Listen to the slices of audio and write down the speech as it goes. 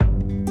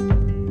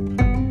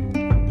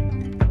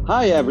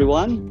Hi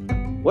everyone!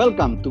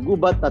 Welcome to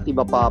Gubat at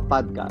Iba Pa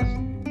podcast.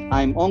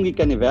 I'm Ongi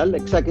Canivel,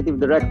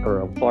 Executive Director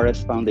of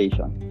Forest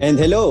Foundation. And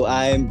hello,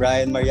 I'm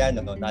Brian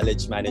Mariano,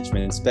 Knowledge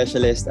Management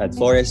Specialist at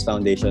Forest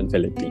Foundation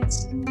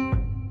Philippines.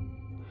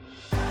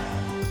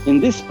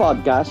 In this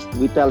podcast,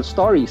 we tell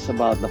stories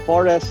about the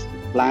forest,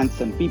 plants,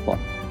 and people.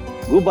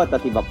 Gubat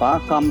at Iba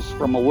Pa comes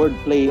from a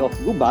wordplay of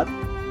gubat,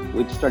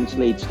 which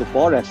translates to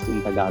forest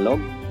in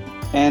Tagalog,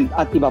 and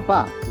at Iba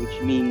Pa, which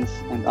means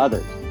and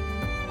others.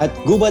 At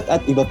Gubat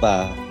at Iba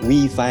Pa,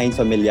 we find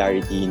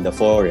familiarity in the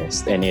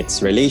forest and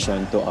its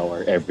relation to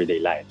our everyday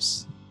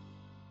lives.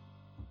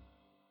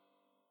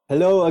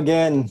 Hello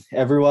again,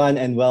 everyone,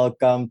 and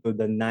welcome to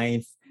the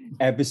 9th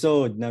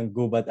episode ng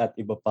Gubat at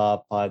Iba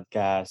Pa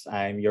podcast.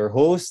 I'm your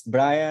host,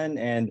 Brian,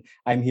 and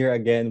I'm here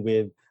again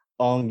with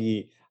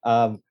Ongi.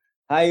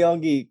 Hi,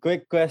 Ongi.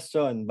 Quick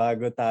question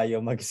bago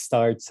tayo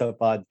mag-start sa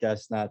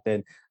podcast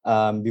natin.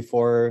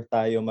 Before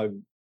tayo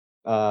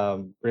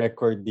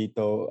record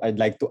dito,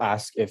 I'd like to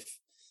ask if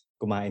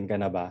kumain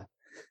ka na ba?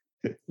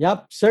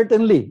 Yep,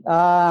 certainly.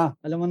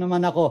 Alam mo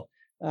naman ako,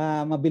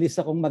 mabilis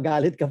akong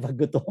magalit kapag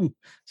gutom.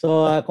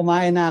 So,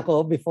 kumain na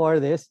ako before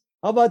this.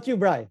 How about you,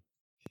 Bri?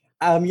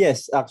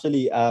 Yes,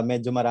 actually,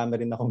 medyo marami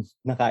rin akong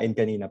nakain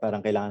kanina.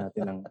 Parang kailangan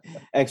natin ng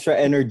extra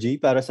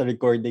energy para sa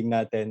recording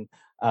natin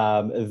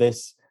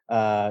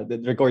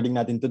the recording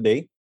natin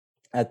today.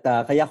 At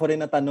kaya ko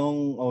rin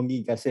natanong,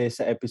 Ongi, kasi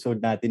sa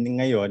episode natin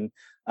ngayon,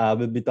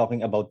 we'll be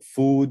talking about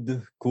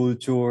food,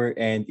 culture,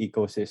 and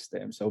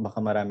ecosystem. So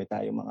baka marami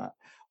tayong mga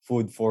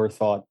food for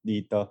thought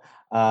dito.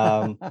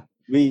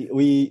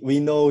 We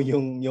know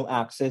yung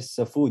access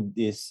sa food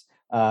is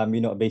a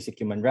basic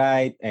human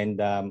right, and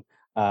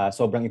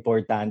sobrang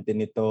importante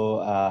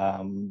nito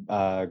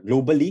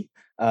globally.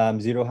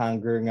 Zero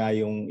hunger nga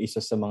yung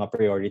isa sa mga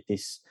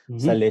priorities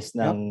sa list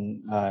ng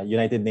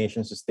United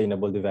Nations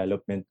Sustainable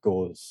Development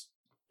Goals.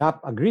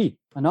 Yep, agree.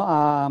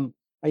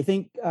 I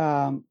think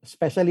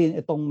especially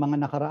itong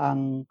mga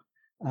nakaraang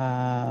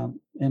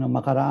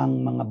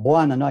mga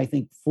buwan, I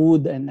think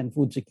food and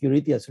food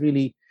security has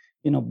really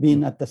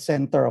been at the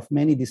center of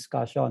many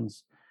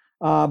discussions.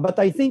 But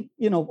I think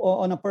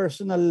on a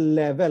personal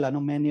level,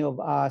 many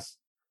of us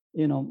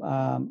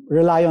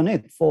rely on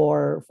it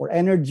for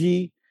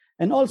energy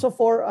and also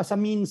for as a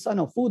means.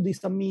 Food is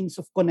a means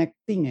of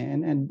connecting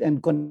and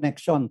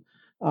connection.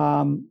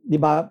 Di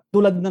ba?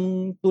 Tulad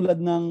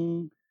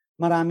ng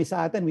marami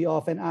sa atin, we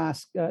often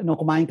ask,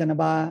 kumain ka na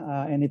ba?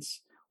 And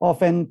it's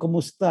often,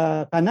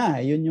 kumusta ka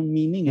na? Yun yung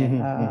meaning.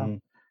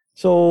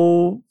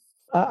 So,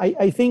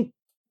 I think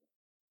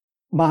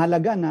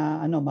mahalaga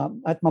na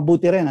at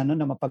mabuti rin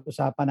na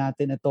mapag-usapan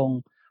natin itong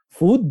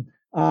food.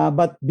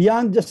 But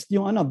beyond just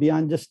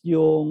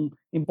yung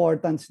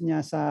importance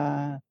niya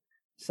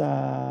sa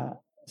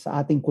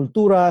ating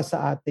kultura,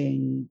 sa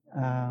ating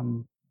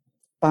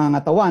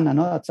pangangatawan,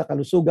 at sa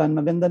kalusugan,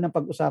 maganda na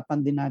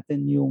pag-usapan din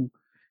natin yung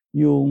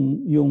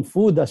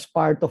food as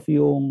part of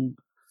yung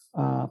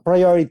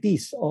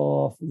priorities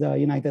of the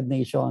United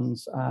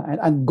Nations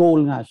and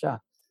goal nga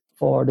siya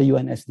for the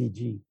UN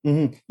SDG.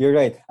 You're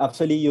right.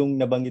 Actually, yung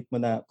nabanggit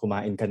mo na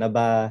kumain ka na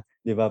ba,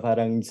 'di ba?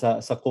 Parang sa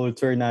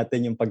culture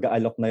natin yung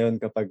pag-aalok na yon,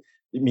 kapag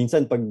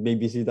minsan pag may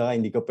bisita ka,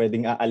 hindi ko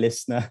pwedeng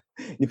aalis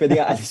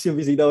yung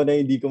bisita ko na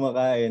hindi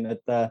kumakain.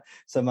 At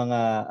sa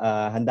mga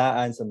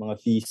handaan, sa mga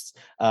feasts,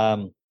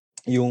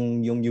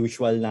 yung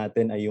usual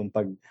natin ay yung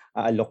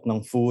pag-aalok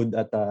ng food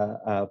at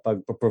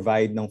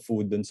pag-provide ng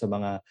food dun sa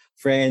mga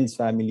friends,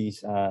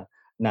 families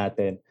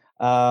natin.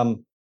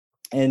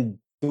 And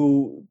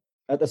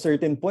at a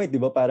certain point, 'di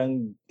ba,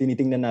 parang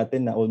tinitingnan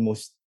natin na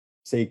almost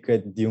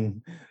sacred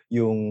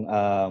yung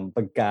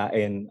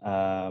pagkain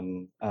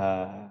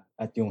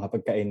at yung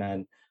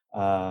hapagkainan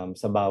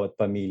sa bawat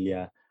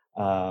pamilya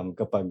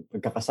kapag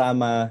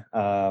magkakasama,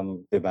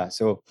 'di ba?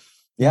 So,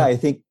 yeah, I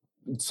think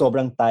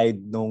sobrang tied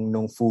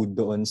nung food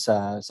doon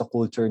sa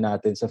culture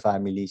natin, sa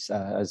families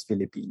as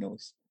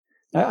Filipinos.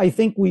 I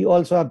think we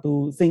also have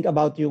to think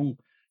about yung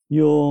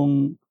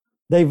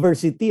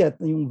diversity at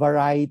yung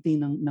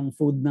variety ng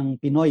food ng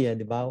Pinoy,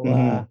 di ba?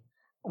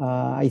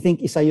 I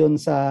think isa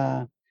yon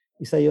sa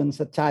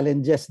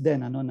challenges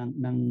din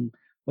ng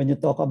when you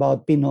talk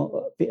about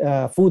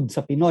food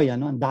sa Pinoy,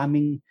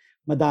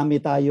 madami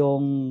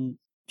tayong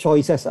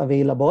choices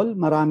available,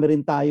 marami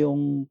rin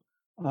tayong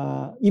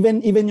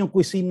even yung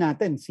cuisine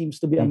natin seems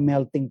to be a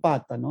melting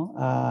pot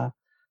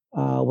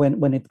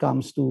when it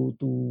comes to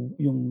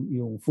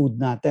yung food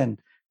natin.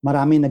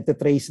 Marami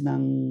nagte-trace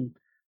ng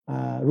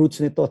roots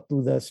nito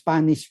to the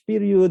Spanish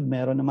period,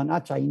 meron naman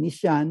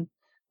Chinese yan.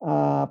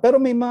 Pero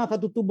may mga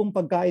katutubong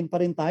pagkain pa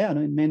rin tayo,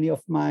 in many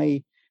of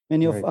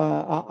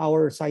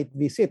our site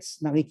visits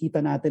nakikita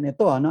natin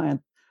ito,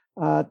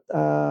 at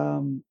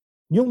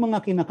yung mga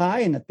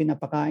kinakain at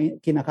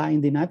kinakain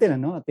din natin,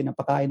 at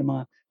pinapakain ng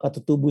mga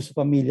katutubo sa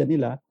pamilya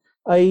nila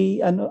ay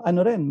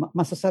rin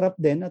masasarap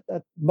din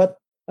but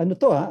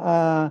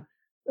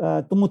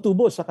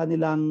tumutubo sa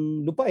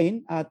kanilang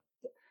lupain at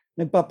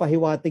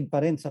nagpapahiwatig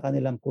pa rin sa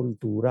kanilang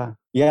kultura.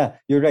 Yeah,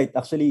 you're right.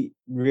 Actually,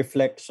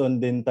 reflection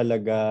din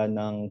talaga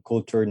ng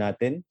culture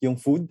natin, yung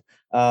food.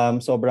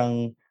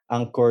 Sobrang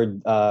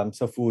anchored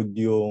sa food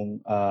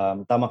yung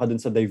tama ka dun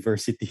sa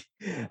diversity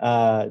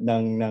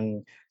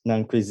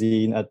ng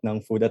cuisine at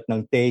ng food at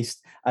ng taste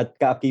at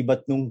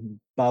kaakibat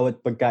nung bawat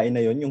pagkain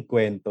na yon yung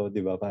kwento,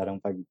 'di ba? Parang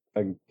pag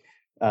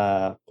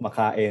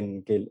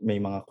kumakain may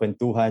mga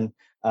kwentuhan.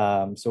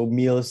 So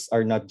meals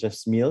are not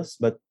just meals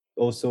but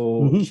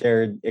also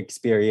shared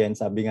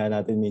experience. Sabi nga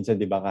natin minsan,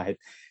 'di ba, kahit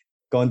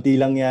konti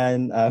lang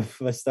yan,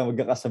 basta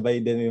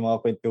magkakasabay din may mga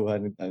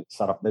kwentuhan,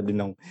 sarap na din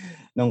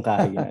nung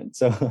kainan.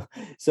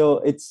 So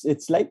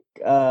it's like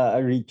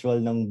a ritual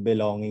ng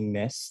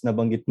belongingness.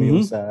 Nabanggit mo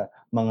yung sa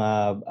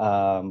mga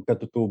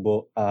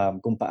katutubo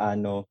kung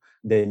paano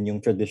din yung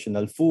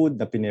traditional food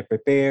na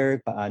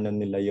pine-prepare, paano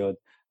nila yun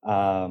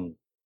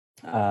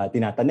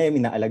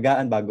tinatanim,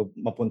 inaalagaan bago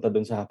mapunta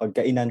doon sa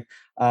pagkainan.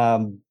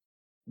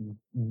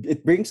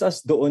 It brings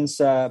us doon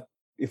sa,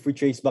 if we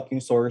trace back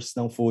yung source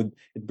ng food,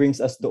 it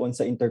brings us doon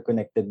sa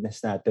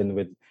interconnectedness natin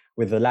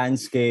with the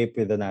landscape,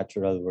 with the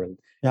natural world.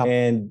 Yep.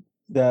 And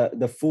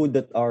the food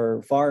that our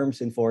farms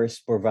and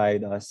forests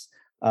provide us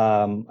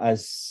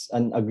as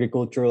an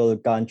agricultural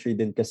country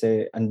din,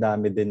 kasi ang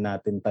dami din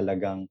natin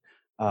talagang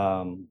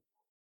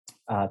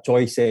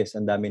choices,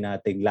 ang dami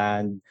nating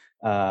land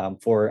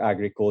for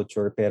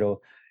agriculture,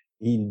 pero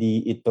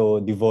hindi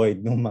ito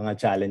devoid ng mga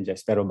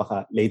challenges. Pero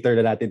baka later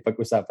na natin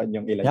pag-usapan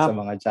yung ilan sa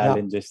mga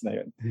challenges na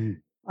yun.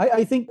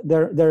 I think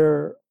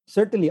there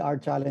certainly are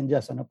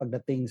challenges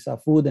pagdating sa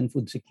food and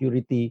food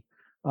security.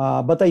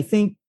 But I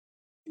think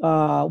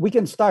we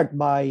can start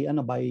by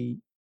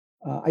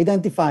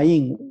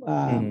identifying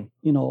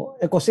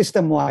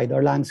ecosystem-wide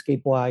or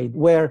landscape-wide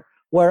where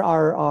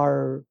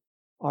our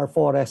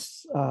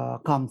forests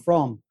come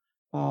from.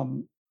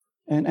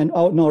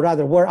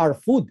 Rather where our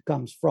food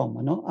comes from,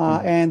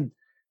 and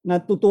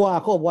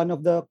natutuwa ako, one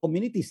of the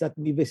communities that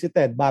we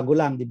visited bago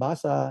lang, 'di ba,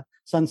 sa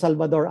San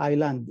Salvador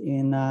Island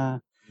in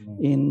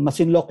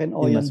Masinloc and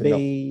Oyon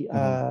Bay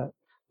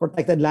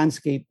protected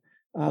landscape.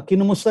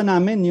 Kinumusta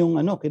namin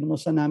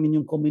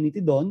yung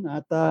community doon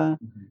at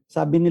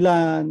sabi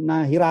nila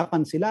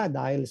nahirapan sila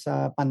dahil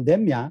sa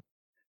pandemya,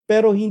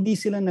 pero hindi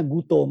sila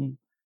nagutom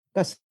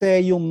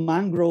kasi yung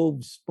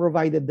mangroves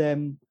provided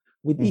them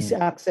with easy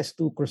access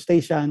to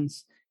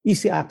crustaceans,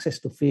 easy access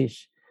to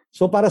fish.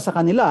 So para sa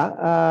kanila,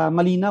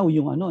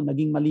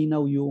 naging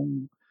malinaw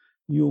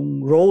yung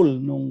role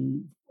ng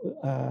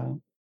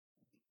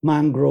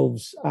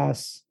mangroves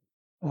as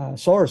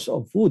source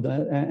of food,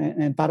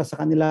 and para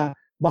sa kanila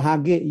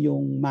bahagi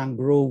yung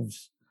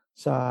mangroves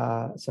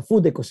sa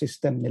food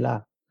ecosystem nila.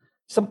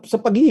 Sa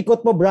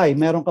pag-iikot mo, Bri,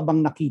 meron ka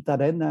bang nakita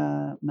rin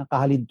na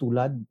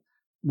kahalintulad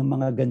ng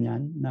mga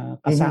ganyan na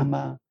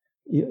kasama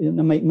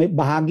na may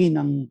bahagi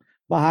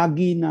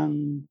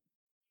ng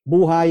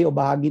buhay o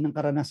bahagi ng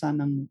karanasan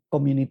ng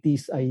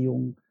communities ay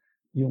yung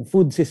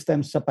food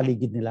systems sa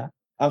paligid nila?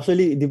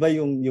 Actually, di ba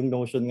yung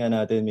notion nga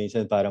natin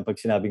minsan parang pag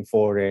sinabing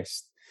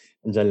forest,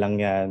 andyan lang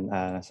yan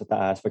sa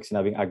taas. Pag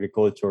sinabing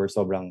agriculture,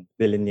 sobrang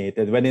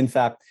delineated. When in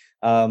fact,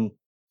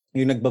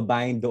 yung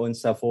nagbabind doon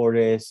sa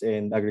forest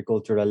and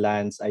agricultural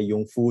lands ay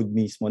yung food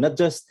mismo. Not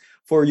just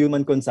for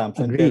human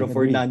consumption, pero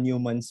for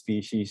non-human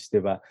species, di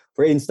ba?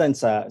 For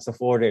instance, sa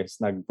forest,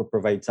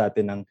 nagpo-provide sa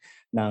atin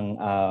ng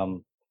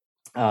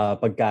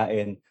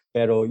pagkain.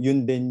 Pero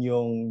yun din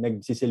yung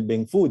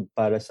nagsisilbing food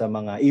para sa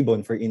mga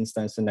ibon, for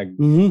instance, na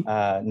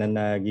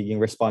nagiging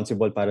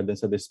responsible para dun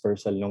sa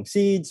dispersal ng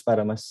seeds,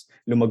 para mas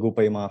lumago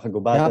pa yung mga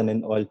kagubatan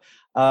and all.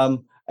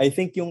 I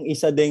think yung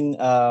isa ding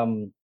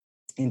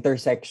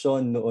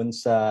intersection noon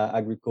sa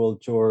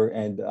agriculture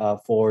and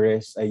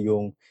forest ay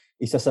yung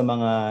isa sa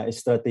mga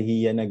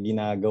estratehiya na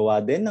ginagawa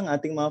din ng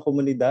ating mga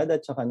komunidad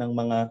at saka ng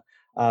mga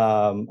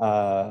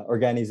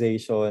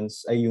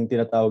organizations ay yung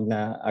tinatawag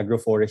na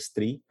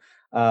agroforestry.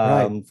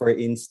 For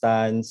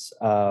instance,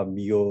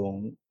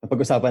 yung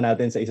napag-usapan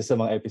natin sa isa sa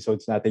mga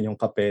episodes natin yung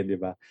kape, di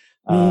ba?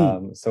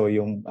 So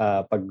yung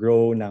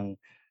pag-grow ng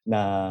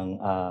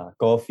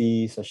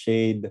coffee sa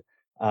shade.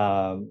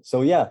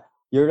 So yeah,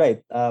 you're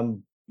right.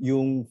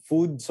 Yung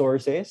food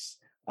sources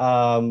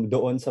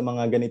doon sa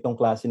mga ganitong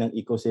klase ng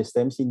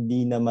ecosystems,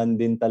 hindi naman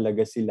din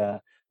talaga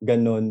sila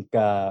ganon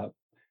ka,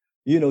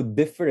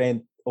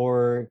 different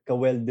or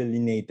well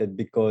delineated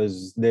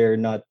because they're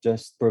not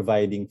just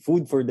providing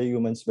food for the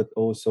humans but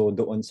also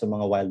doon sa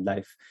mga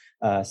wildlife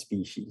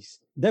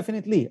species.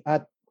 Definitely.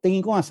 At tingin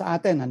ko nga sa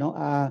atin,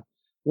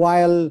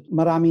 while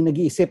maraming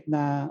nag-iisip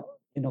na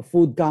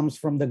food comes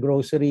from the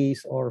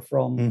groceries or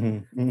from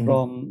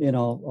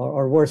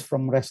or worse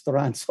from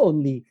restaurants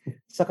only,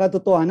 sa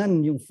katotohanan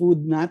yung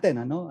food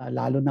natin,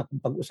 lalo na kung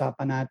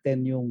pag-usapan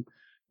natin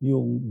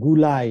yung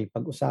gulay,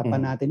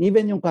 pag-usapan natin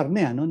even yung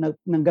karne,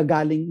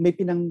 nanggagaling,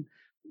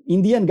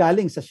 hindi yan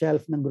galing sa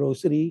shelf ng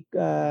grocery,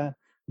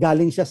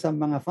 galing siya sa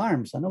mga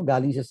farms,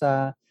 galing siya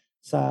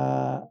sa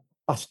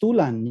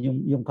pastulan,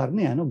 yung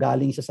karne,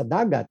 galing siya sa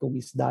dagat kung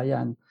isda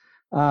yan.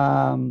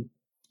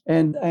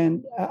 And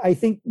I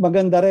think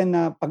maganda rin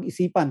na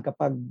pag-isipan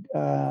kapag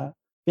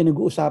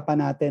pinag-uusapan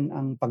natin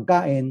ang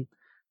pagkain,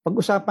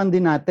 pag-usapan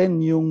din natin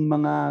yung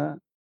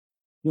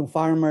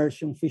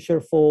farmers, yung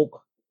fisher folk,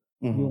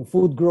 yung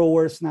food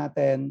growers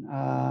natin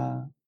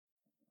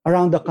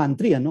around the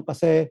country, ano,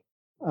 kasi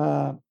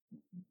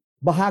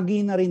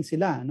bahagi na rin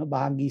sila, ano,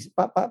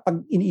 pag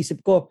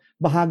iniisip ko,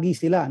 bahagi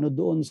sila, ano,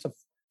 doon sa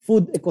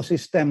food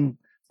ecosystem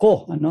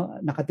ko, ano,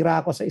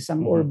 nakatira ako sa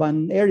isang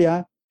urban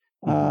area,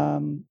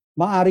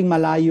 maaring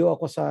malayo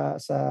ako sa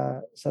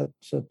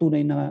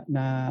tunay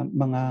na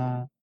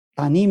mga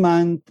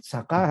taniman,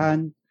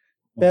 sakahan,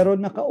 pero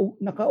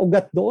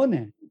nakaugat doon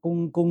eh.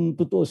 Kung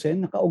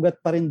tutuusin,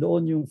 nakaugat pa rin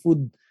doon yung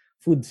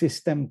food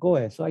system ko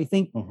eh. So I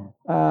think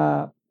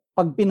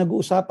pag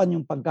pinag-uusapan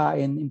yung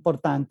pagkain,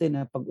 importante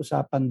na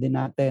pag-usapan din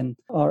natin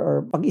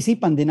or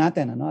pag-isipan din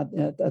natin, ano,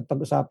 at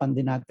pag-usapan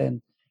din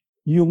natin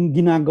yung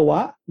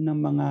ginagawa ng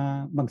mga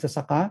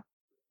magsasaka,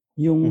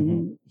 yung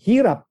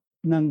hirap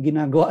ng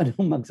ginagawa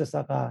ng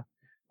magsasaka,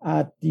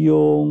 at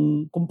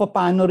yung kung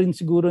paano rin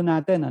siguro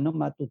natin, ano,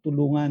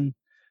 matutulungan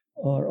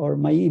or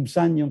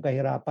maiibsan yung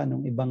kahirapan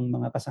ng ibang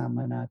mga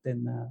kasama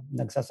natin na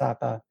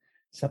nagsasaka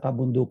sa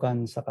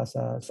kabundukan, saka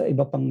sa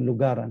iba pang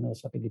lugar, ano,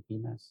 sa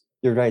Pilipinas.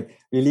 You're right.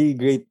 Really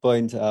great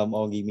point,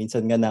 Ogie.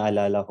 Minsan nga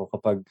naalala ko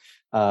kapag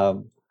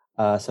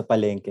sa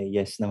palengke,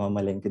 yes,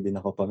 namamalengke din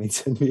ako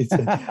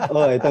paminsan-minsan.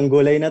 Itong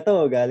gulay na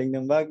to, galing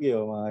ng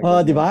Baguio.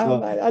 Di ba? So,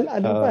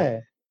 ano pa eh.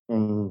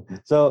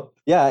 So,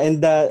 yeah,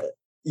 and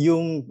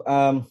yung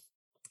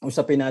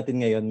usapin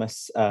natin ngayon,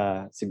 mas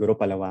siguro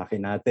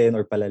palawakin natin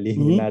or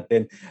palalimin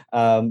natin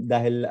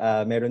dahil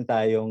meron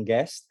tayong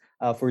guest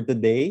for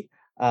today.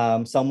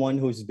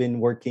 Someone who's been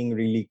working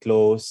really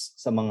close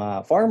sa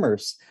mga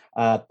farmers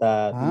at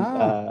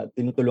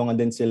tinutulungan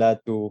din sila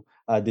to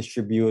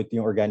distribute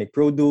yung organic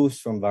produce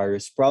from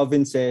various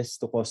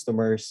provinces to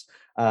customers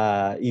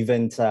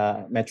even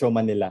sa Metro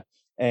Manila.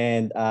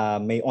 And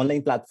may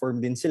online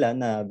platform din sila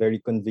na very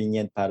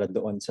convenient para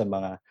doon sa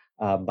mga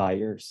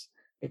buyers.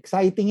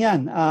 Exciting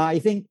yan. I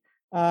think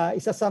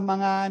isa sa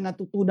mga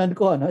natutunan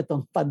ko, ano,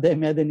 itong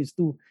pandemya din is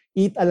to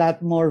eat a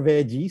lot more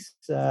veggies.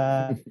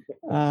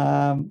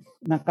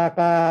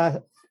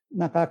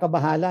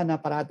 Nakakabahala na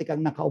parati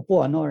kang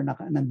nakaupo, ano, or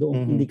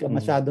nandoon, hindi ka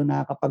masyado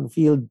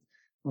nakakapag-field,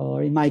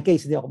 or in my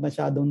case hindi ako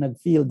masyadong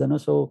nag-field, ano.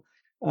 So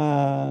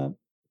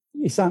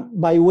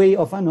by way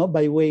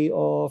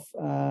of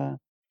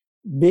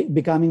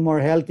becoming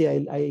more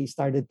healthy, I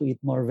started to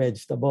eat more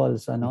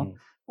vegetables, ano.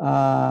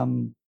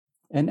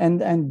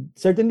 And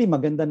certainly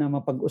maganda na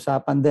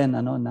mapag-usapan din,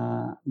 ano,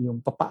 na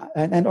yung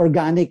and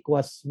organic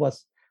was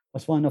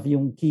one of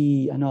yung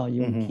key, ano,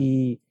 yung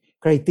key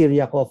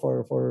criteria ko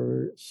for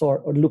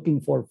looking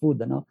for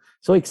food, ano.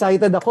 So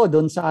excited ako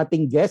doon sa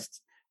ating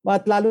guests,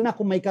 but lalo na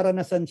kung may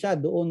karanasan siya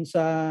doon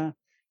sa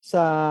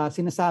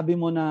sinasabi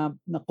mo na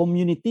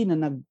community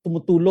na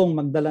tumutulong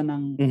magdala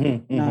ng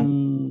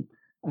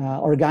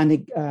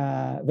organic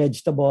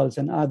vegetables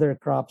and other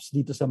crops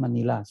dito sa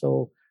Manila.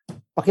 So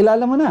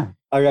pakilala mo na.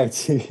 Alright,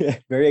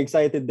 very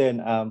excited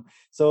din.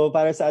 So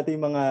para sa ating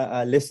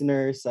mga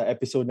listeners sa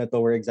episode na to,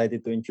 we're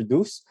excited to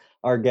introduce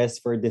our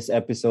guest for this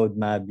episode,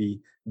 Mabi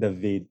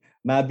David.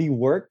 Mabi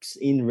works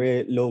in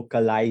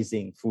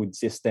relocalizing food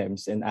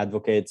systems and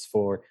advocates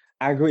for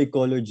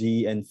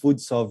agroecology and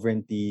food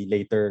sovereignty.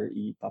 Later,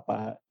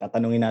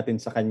 tatanungin natin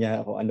sa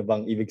kanya kung ano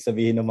bang ibig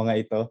sabihin ng mga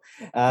ito.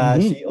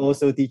 She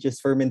also teaches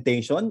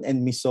fermentation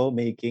and miso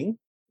making.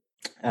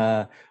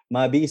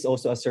 Mabi is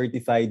also a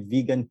certified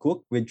vegan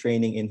cook with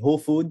training in whole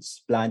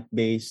foods,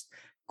 plant-based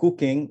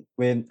cooking,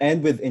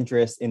 with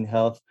interest in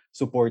health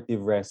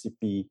supportive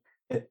recipe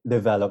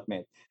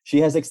development.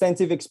 She has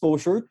extensive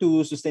exposure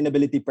to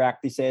sustainability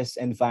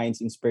practices and finds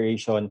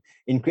inspiration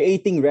in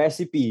creating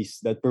recipes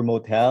that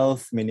promote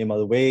health,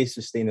 minimal waste,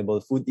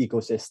 sustainable food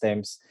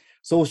ecosystems,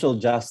 social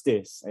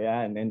justice,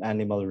 and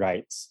animal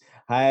rights.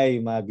 Hi,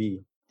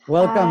 Mabi.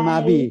 Welcome,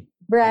 Mabi.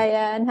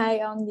 Brian,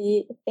 hi,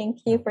 Onggi.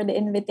 Thank you for the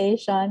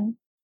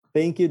invitation.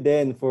 Thank you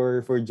then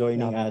for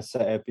joining us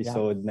sa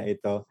episode na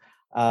ito.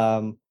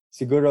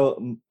 Siguro,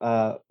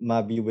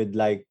 Mabi would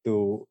like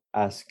to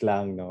ask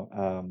lang, no,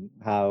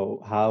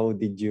 how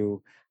did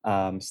you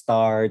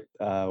start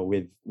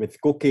with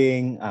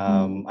cooking?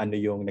 Ano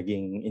yung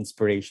naging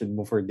inspiration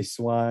mo for this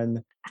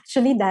one?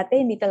 Actually,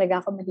 dati hindi talaga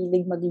ako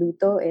mahilig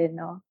magluto,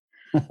 no.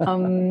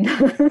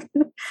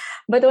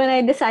 But when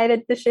I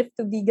decided to shift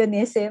to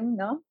veganism,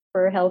 no,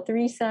 for health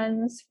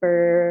reasons,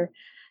 for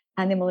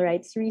animal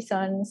rights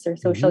reasons, or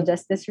social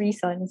justice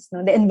reasons,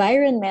 no, the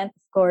environment,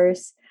 of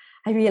course,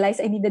 I realized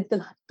I needed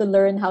to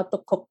learn how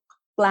to cook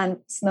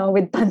plants, no,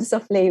 with tons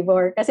of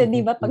flavor. Kasi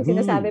di ba pag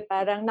sinasabi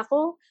parang,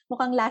 naku,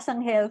 mukhang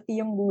lasang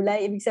healthy yung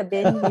gulay, ibig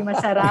sabihin hindi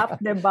masarap,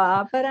 di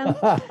ba? Parang,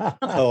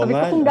 sabi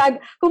ko,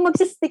 kung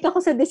magsistick ako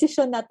sa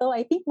desisyon na to,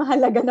 I think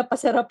mahalaga na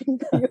pasarapin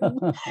ko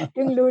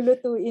yung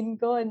lulutuin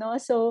ko, no?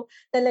 So,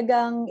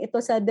 talagang ito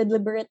sa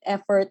deliberate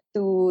effort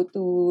to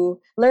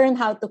learn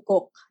how to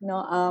cook,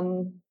 no?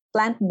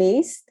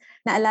 Plant-based.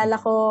 Naalala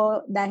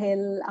ko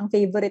dahil ang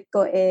favorite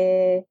ko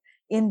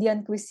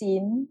Indian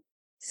cuisine.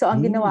 So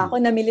ang ginawa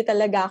ko, namili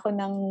talaga ako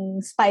ng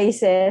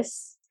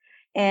spices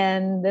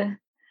and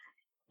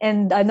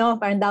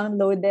parang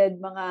downloaded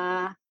mga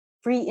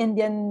free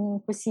Indian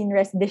cuisine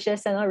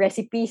dishes,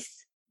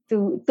 recipes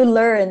to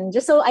learn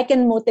just so I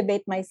can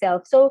motivate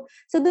myself. So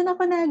doon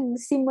ako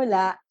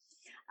nagsimula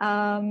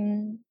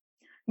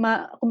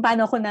kung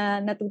paano ako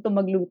natuto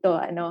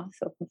magluto,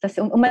 So tas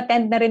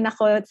umattend na rin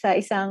ako sa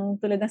isang,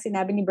 tulad ng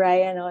sinabi ni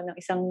Brian, ng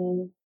isang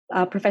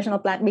professional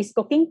plant-based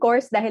cooking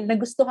course dahil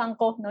nagustuhan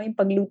ko yung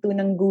pagluto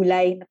ng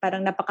gulay, na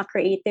parang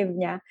napaka-creative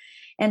niya.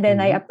 And then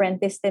I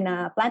apprenticed in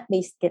a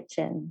plant-based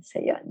kitchen.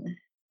 So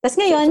yun. Tapos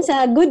ngayon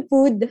sa Good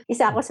Food,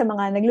 isa ako sa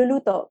mga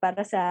nagluluto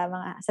para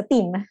sa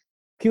team.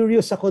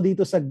 Curious ako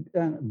dito sa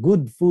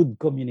Good Food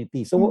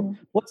community. So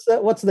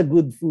what's the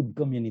Good Food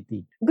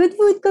community? Good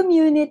Food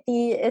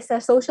community is a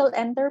social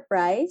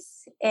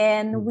enterprise,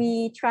 and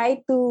we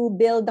try to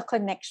build the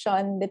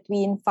connection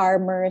between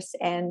farmers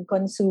and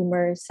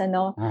consumers.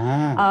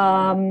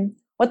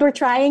 What we're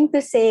trying to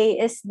say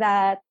is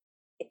that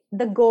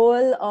the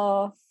goal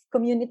of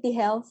community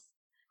health,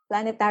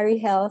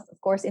 planetary health, of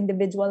course,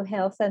 individual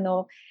health,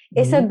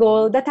 is a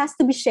goal that has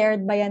to be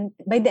shared by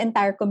the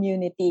entire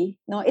community.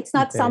 No, it's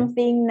not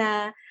something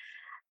na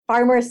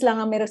farmers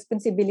lang ang may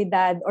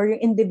responsibilidad or yung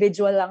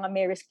individual lang ang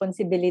may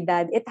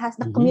responsibilidad. It has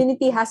the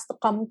community has to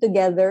come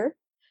together,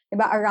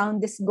 diba,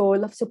 around this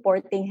goal of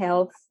supporting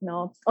health,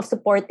 of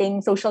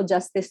supporting social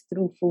justice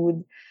through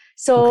food.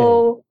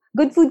 So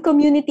Good Food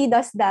community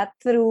does that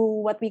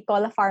through what we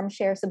call a farm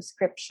share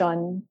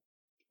subscription.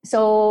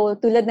 So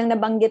tulad ng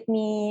nabanggit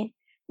ni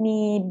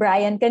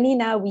Brian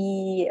kanina,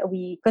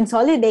 we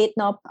consolidate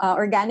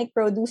organic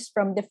produce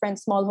from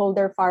different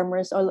smallholder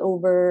farmers all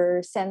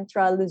over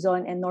central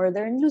Luzon and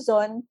northern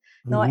Luzon,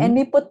 and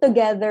we put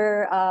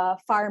together a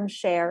farm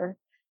share,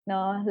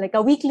 like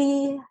a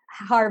weekly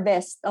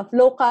harvest of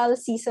local,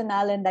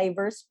 seasonal, and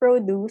diverse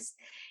produce.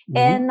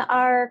 And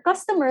our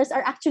customers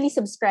are actually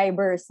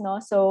subscribers,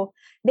 so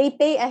they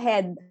pay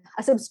ahead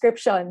a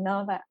subscription,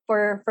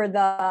 for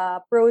the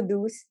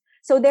produce.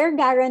 So they're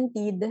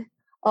guaranteed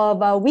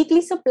of a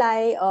weekly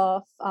supply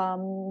of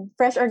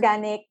fresh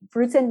organic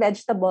fruits and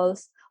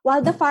vegetables,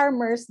 while the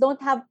farmers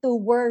don't have to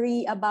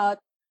worry about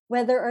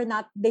whether or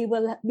not they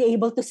will be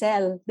able to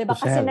sell. Diba?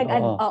 Kasi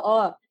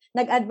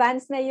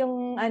nag-advance na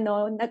yung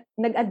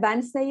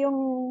nag-advance na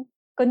yung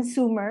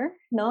consumer,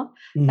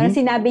 Parang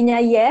sinabi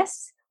niya,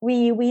 yes,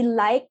 we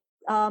like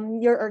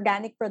your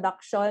organic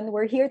production.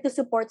 We're here to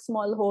support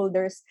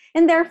smallholders,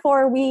 and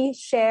therefore we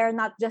share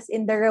not just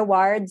in the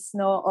rewards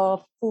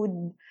of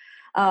food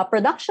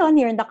production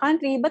here in the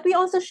country, but we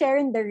also share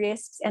in the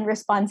risks and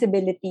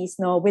responsibilities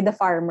with the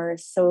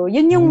farmers. So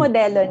yun yung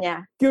modelo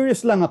niya.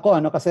 Curious lang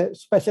ako, kasi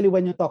especially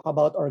when you talk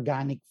about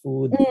organic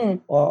food,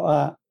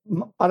 or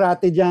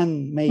parati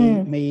dyan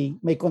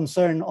may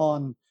concern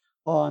on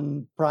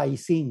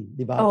pricing,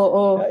 di ba?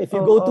 If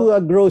you go to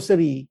a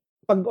grocery,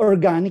 pag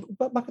organic,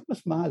 bakit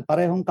mas mahal?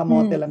 Parehong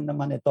kamote lang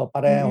naman ito,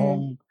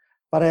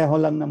 pareho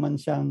lang naman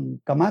siyang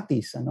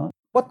kamatis,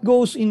 What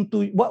goes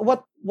into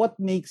what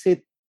makes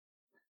it,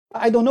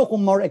 I don't know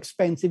kung more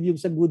expensive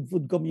yung sa Good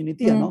Food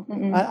community,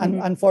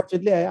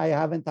 Unfortunately, I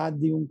haven't had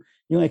yung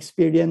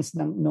experience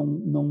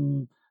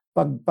nung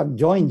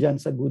pag-join dyan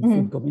sa Good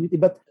Food community.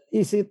 But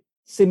is it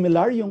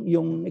similar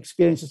yung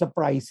experience sa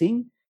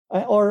pricing?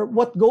 Or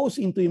what goes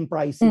into yung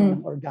pricing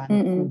ng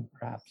organic food,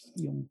 perhaps?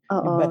 Yung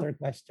better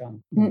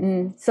question.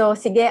 So,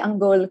 sige, ang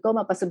goal ko,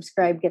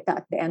 mapasubscribe kita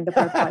at the end of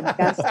our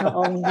podcast,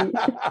 Onggi.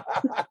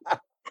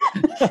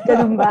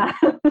 Ganun ba?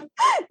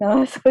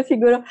 So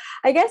siguro,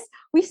 I guess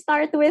we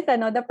start with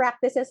the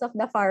practices of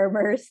the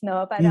farmers,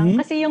 Parang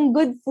kasi yung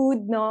good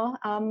food,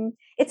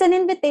 it's an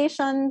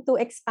invitation to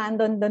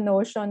expand on the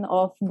notion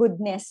of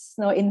goodness,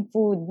 in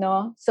food,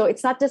 So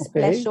it's not just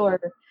pleasure.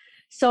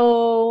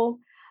 So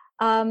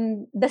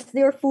does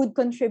your food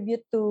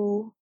contribute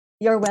to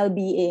your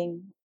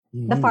well-being,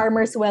 the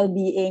farmer's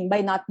well-being,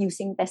 by not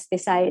using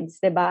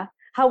pesticides, diba?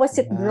 How was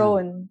it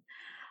grown?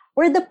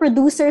 Were the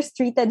producers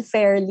treated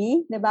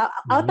fairly, diba?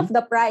 Out of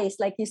the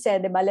price, like you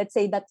said, diba? Let's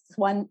say that's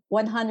 100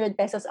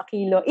 pesos a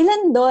kilo.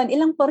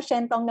 Ilang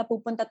porsyento ang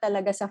napupunta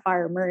talaga sa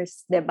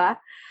farmers, diba?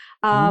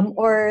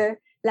 Or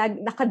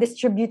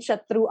naka-distribute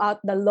siya throughout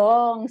the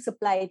long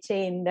supply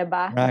chain,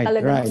 diba?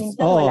 Talagang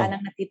minsan wala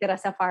nang natitira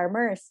sa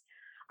farmers.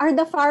 Are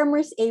the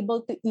farmers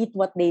able to eat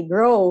what they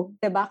grow,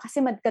 diba? Kasi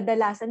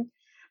kadalasan,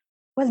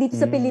 dito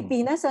sa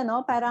Pilipinas,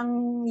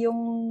 parang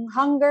yung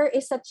hunger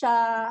is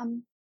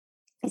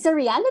it's a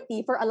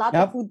reality for a lot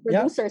of food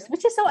producers,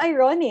 which is so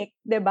ironic,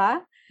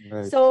 diba?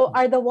 Right. So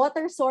are the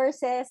water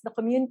sources, the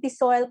community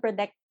soil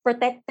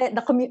protected,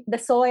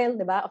 the soil,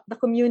 diba, of the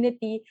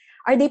community,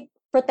 are they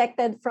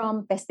protected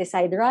from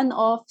pesticide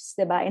runoffs,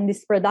 diba, in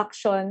this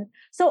production?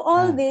 So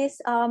all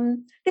this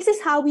is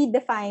how we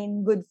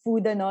define good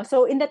food,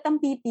 So in the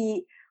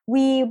Tampipi,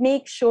 we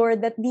make sure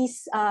that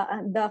these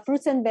the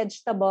fruits and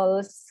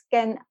vegetables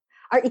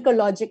are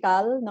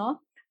ecological,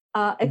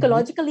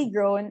 ecologically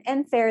grown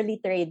and fairly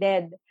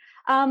traded.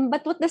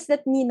 But what does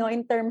that mean,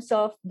 in terms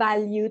of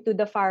value to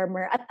the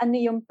farmer at ano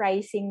yung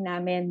pricing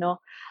namin,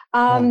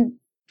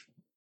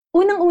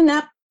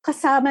 unang-una,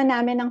 kasama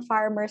namin ng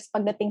farmers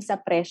pagdating sa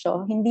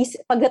presyo. Hindi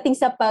pagdating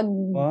sa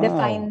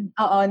pag-define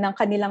ng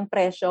kanilang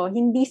presyo,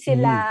 hindi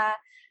sila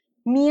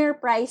mere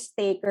price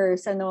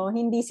takers,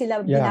 hindi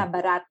sila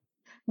binabarat,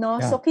 no?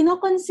 Yeah. So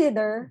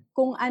kino-consider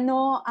kung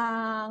ano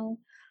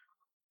ang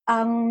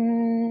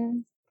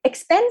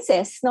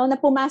expenses, no, na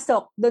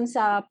pumasok doon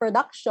sa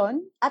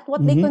production at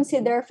what they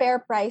consider fair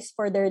price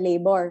for their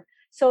labor.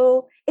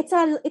 So it's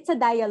a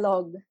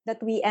dialogue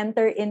that we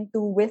enter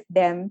into with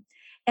them,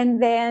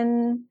 and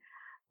then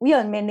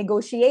yun, may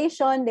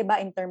negotiation, 'di ba,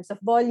 in terms of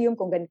volume,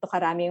 kung ganito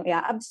karami yung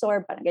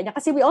i-absorb, parang ganyan.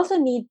 Kasi we also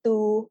need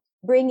to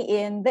bring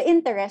in the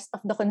interest of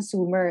the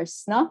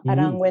consumers, no?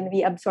 Parang when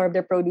we absorb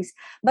their produce.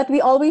 But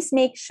we always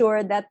make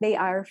sure that they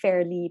are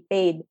fairly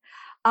paid.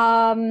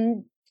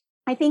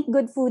 I think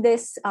Good Food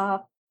is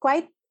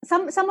quite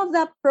some of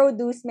the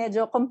produce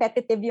medyo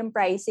competitive yung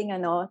pricing,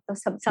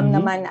 some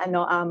naman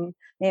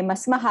may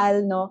mas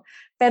mahal, no.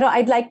 Pero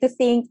I'd like to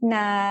think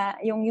na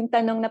yung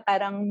tanong na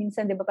parang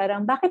minsan 'di ba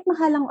parang bakit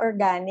mahal ang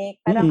organic?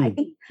 Parang I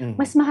think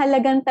mas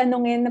mahalagang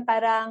tanungin na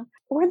parang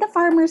were the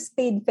farmers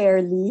paid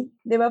fairly?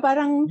 'Di ba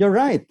parang You're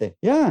right.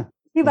 Yeah.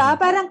 'Di ba?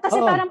 Parang kasi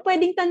parang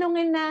pwedeng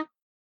tanungin na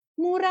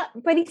mura,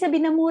 pwedeng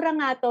sabihin na mura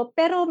nga to,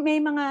 pero may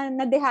mga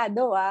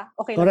nadehado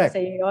okay lang Correct. sa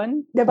iyo 'yon.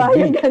 'Di ba?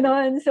 Yung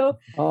ganon.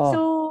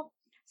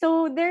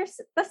 So there's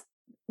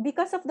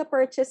because of the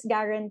purchase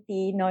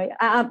guarantee, no,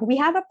 we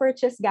have a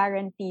purchase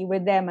guarantee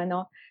with them,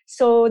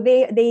 so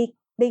they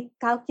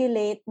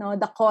calculate, no,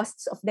 the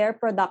costs of their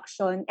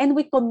production, and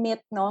we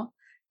commit, no,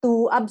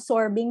 to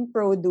absorbing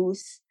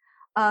produce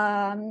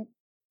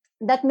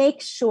that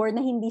makes sure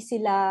na hindi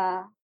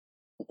sila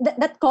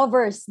that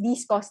covers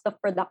these cost of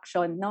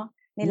production, no,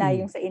 nila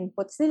yung sa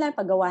inputs nila,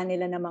 paggawa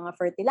nila ng mga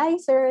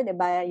fertilizer, 'di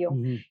ba,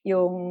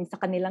 yung sa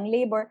kanilang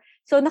labor.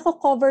 So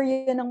nako-cover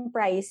yun ng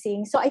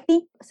pricing. So I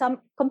think some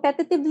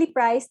competitively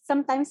priced,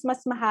 sometimes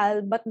mas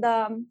mahal, but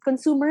the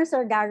consumers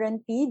are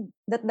guaranteed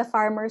that the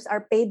farmers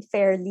are paid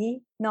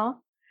fairly,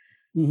 no?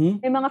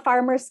 May mga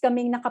farmers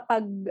kaming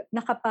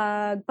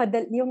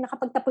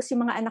nakapagtapos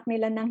yung mga anak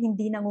nila nang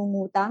hindi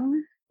nangungutang.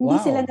 Hindi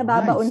sila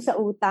nababaon sa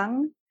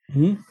utang.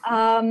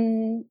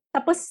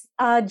 Tapos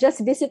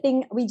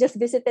we just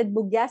visited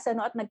Bugyas,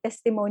 at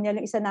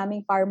nag-testimonial yung isa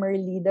naming farmer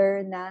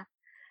leader na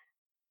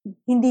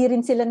hindi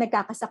rin sila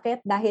nagkakasakit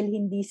dahil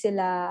hindi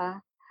sila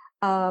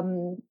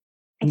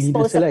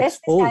exposed sa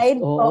pesticide.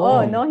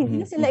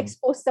 Hindi na sila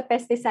exposed sa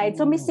pesticide.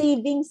 So may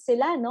savings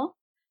sila, no?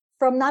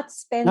 From not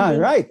spending.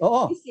 Right.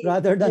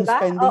 Rather than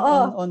spending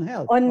on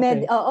health.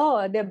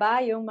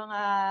 Diba? Yung mga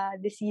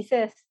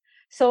diseases.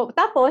 So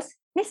tapos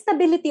may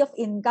stability of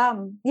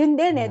income. Yun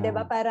din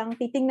diba? Parang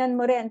titingnan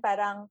mo rin,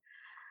 parang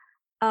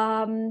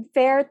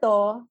fair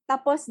to.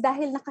 Tapos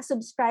dahil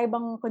nakasubscribe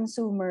ang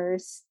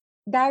consumers,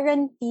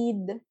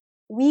 guaranteed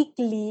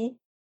weekly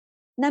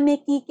na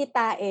may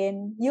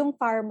kikitain yung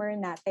farmer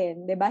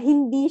natin, 'di ba?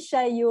 Hindi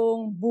siya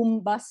yung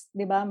boom bust,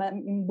 'di ba?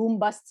 Yung boom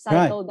bust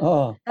cycle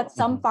that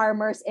some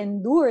farmers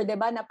endure, 'di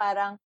ba? Na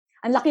parang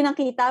ang laki ng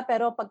kita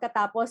pero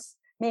pagkatapos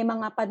may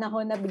mga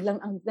panahon na biglang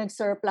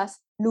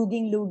nag-surplus,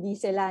 luging-lugi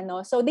sila,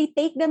 no? So they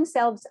take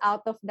themselves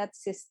out of that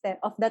system,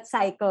 of that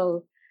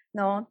cycle,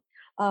 no?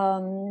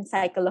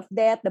 Cycle of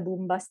debt, the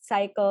boom bust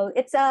cycle.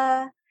 It's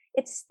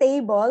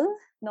stable,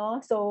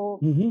 no? So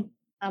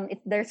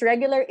there's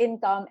regular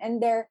income,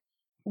 and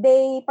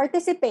they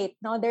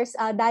participate, no? There's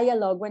a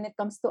dialogue when it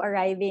comes to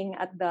arriving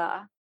at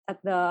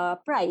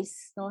the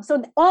price, no?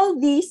 So all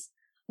these,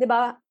 'di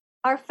ba,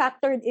 are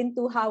factored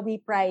into how we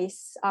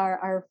price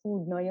our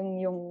food, no,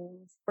 yung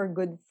for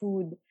Good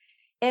Food.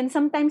 And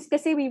sometimes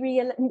kasi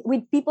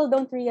people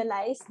don't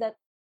realize that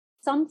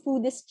some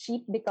food is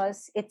cheap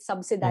because it's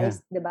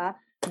subsidized, 'di ba,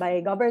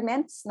 by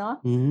governments,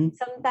 no?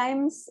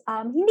 Sometimes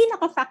hindi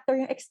naka-factor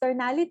yung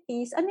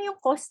externalities. Ano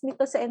yung cost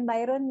nito sa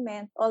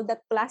environment? All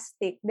that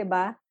plastic, 'di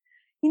ba?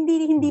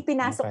 Hindi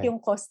pinasok yung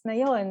cost na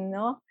yon,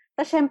 no?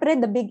 Tapos syempre,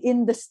 the big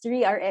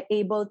industry are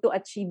able to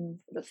achieve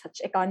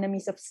such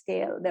economies of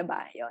scale,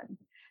 diba? Yun.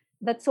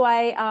 That's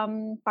why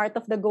part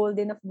of the goal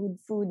din of Good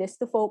Food is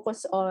to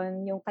focus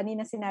on yung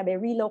kanina sinabi,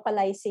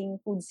 relocalizing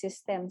food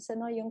systems.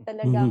 Yung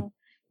talagang,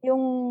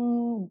 yung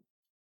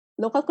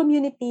local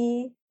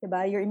community,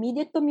 diba? Your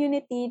immediate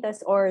community,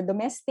 or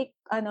domestic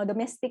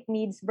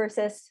needs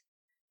versus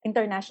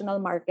international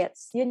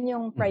markets. Yun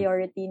yung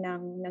priority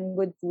ng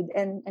Good Food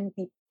and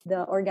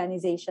the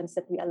organizations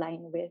that we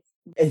align with.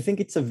 I think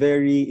it's a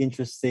very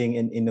interesting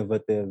and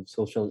innovative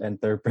social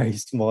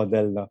enterprise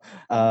model, no?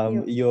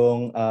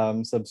 Yung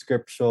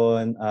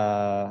subscription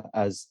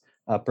as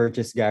a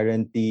purchase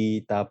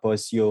guarantee,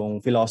 tapos yung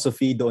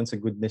philosophy doon sa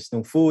goodness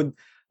ng food.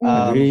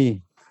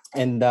 Agree.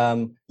 And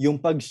yung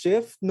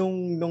pag-shift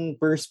nung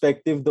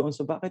perspective doon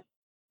sa bakit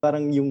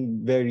parang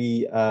yung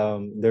very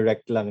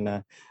direct lang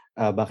na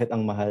bakit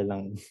ang mahal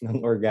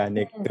ng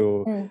organic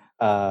to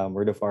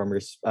where the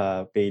farmers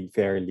paid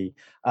fairly.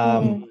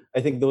 I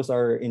think those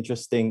are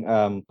interesting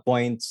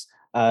points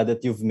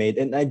that you've made,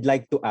 and I'd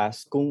like to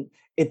ask kung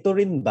ito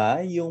rin ba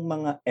yung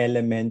mga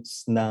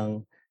elements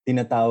ng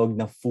tinatawag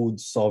na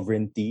food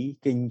sovereignty.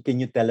 Can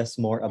you tell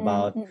us more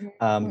about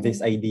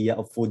this idea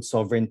of food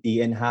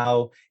sovereignty, and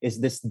how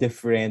is this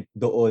different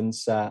doon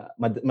sa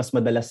mas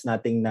madalas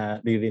nating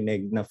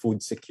naririnig na food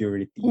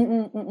security?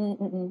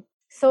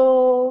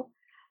 So,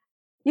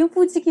 yung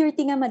food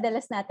security nga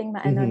madalas nating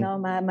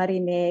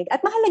marinig. At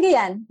mahalaga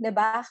yan, 'di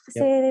ba?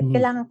 Kasi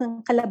kailangan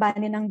kang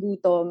kalabanin ng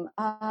gutom.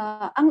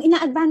 Ang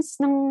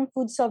ina-advance ng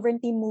food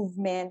sovereignty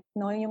movement,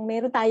 no, yung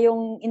meron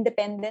tayong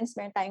independence,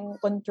 meron tayong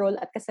control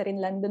at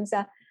kasarinlan dun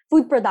sa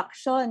food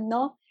production,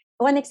 no?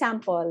 One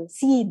example,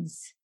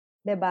 seeds,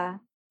 'di ba?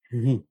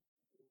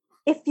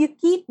 If you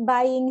keep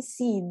buying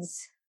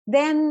seeds,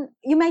 then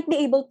you might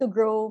be able to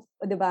grow,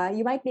 'di ba?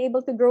 You might be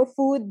able to grow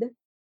food.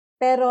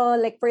 Pero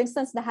like for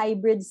instance, the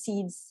hybrid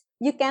seeds,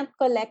 you can't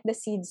collect the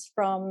seeds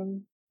from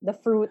the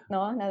fruit,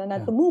 no,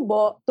 na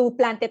tumubo to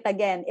plant it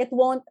again. It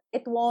won't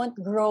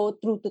grow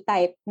true to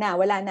type.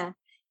 Wala na.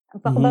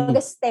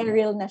 Kumbaga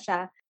sterile na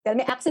siya.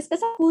 Dahil may access ka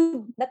sa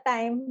food that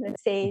time,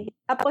 let's say.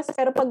 Tapos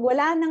pero pag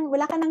wala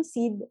ka ng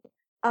seed,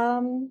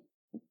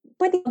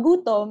 pwede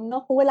gutom,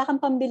 no, kung wala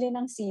kang pambili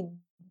ng seed,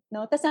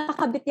 no. Tapos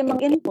nakakabit yung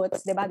mga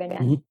inputs, 'di ba,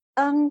 ganyan.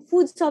 Ang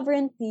food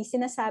sovereignty,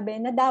 sinasabi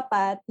na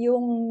dapat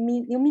yung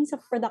means of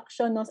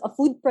production, no, of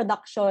food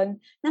production,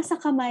 nasa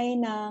kamay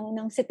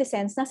ng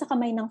citizens, nasa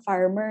kamay ng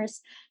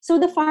farmers. So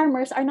the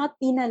farmers are not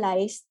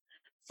penalized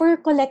for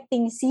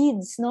collecting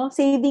seeds, no,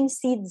 saving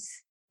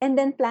seeds, and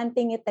then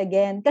planting it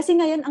again. Kasi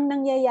ngayon ang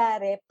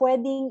nangyayari,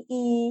 pwedeng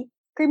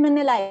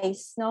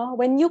i-criminalize, no,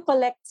 when you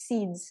collect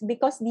seeds,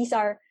 because these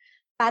are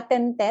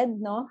patented,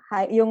 no,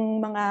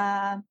 yung mga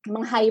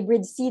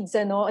hybrid seeds,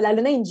 ano, lalo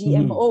na yung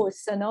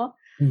GMOs, ano.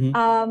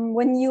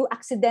 When you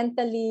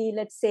accidentally,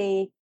 let's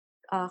say,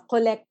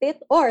 collect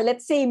it, or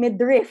let's say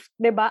midriff,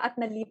 'di ba, at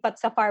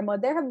nalipat sa farm mo,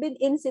 there have been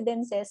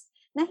incidences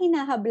na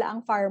hinahabla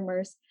ang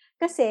farmers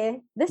kasi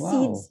the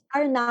seeds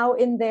are now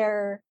in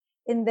their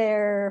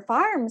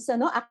farms,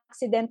 ano,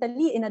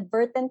 accidentally,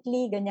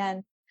 inadvertently,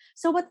 ganyan.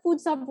 So what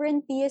food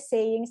sovereignty is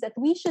saying is that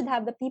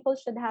the people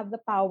should have the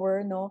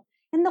power, no,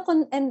 and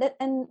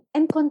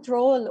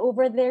control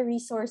over their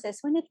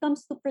resources when it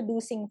comes to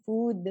producing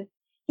food.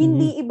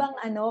 Hindi ibang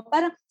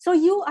parang, so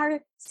you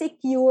are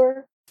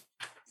secure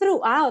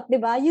throughout, 'di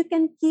ba? You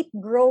can keep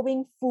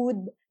growing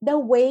food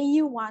the way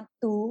you want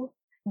to,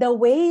 the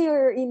way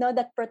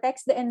that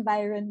protects the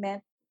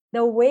environment,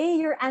 the way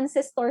your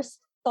ancestors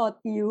taught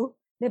you,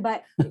 'di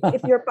ba?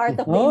 If you're part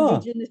of the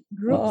indigenous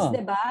groups,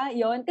 'di ba?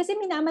 'Yon kasi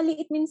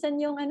minamaliit minsan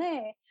yung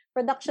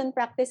production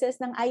practices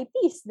ng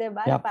IPs, 'di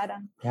ba?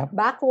 Parang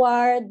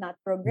backward, not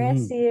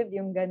progressive,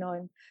 yung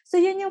ganon. So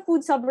yun yung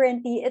food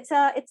sovereignty. It's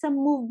a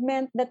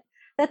movement that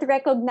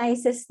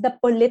recognizes the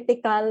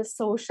political,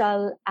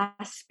 social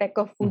aspect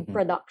of food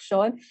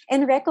production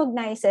and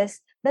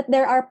recognizes that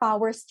there are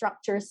power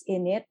structures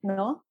in it,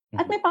 no?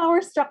 At may power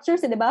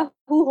structures, 'di ba?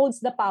 Who holds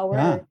the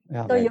power?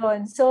 So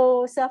yun.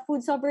 So sa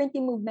food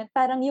sovereignty movement,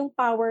 parang yung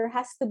power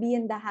has to be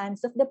in the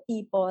hands of the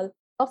people,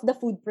 of the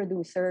food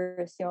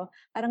producers, yo.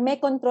 Parang may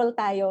control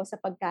tayo sa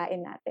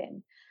pagkain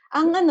natin.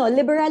 Ang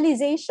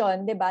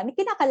liberalization, 'di ba?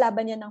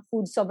 Kinakalaban niya ng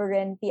food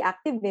sovereignty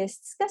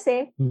activists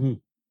kasi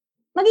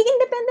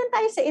magiging dependent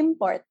tayo sa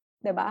import,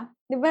 'di ba?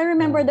 Di ba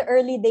remember the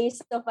early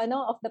days of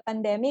the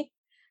pandemic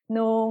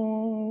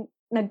nung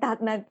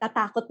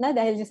nagtatakot na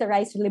dahil sa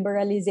rice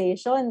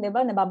liberalization, 'di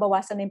ba?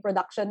 Nababawasan na yung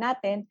production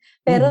natin.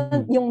 Pero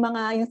yung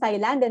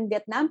Thailand and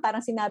Vietnam parang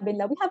sinabi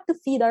nila, we have to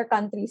feed our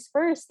countries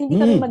first. Hindi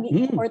kami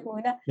mag-import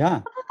muna.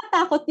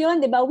 Nakakatakot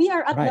 'yun, 'di ba? We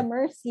are at the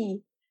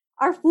mercy.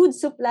 Our food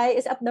supply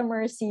is at the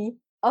mercy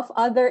of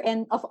other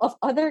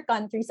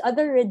countries,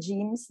 other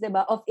regimes, 'di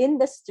ba? Of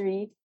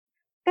industry.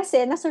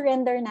 Kasi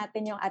na-surrender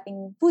natin yung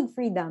ating food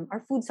freedom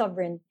or food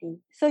sovereignty.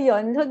 So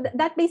yun, so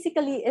that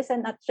basically is a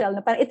nutshell.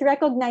 Parang it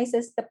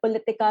recognizes the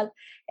political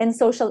and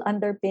social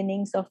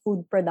underpinnings of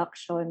food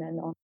production.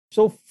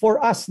 So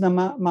for us na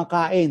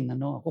makain,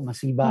 ako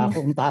masiba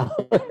akong tao.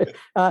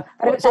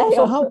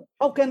 So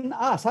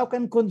how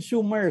can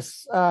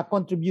consumers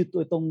contribute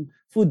to itong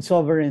food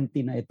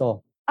sovereignty na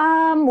ito?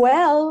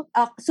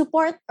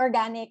 Support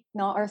organic,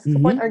 no, or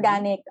support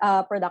organic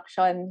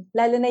production.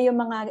 Lalo na yung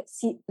mga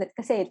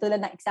kasi tulad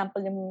ng example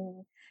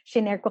yung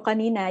shinare ko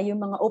kanina, yung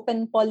mga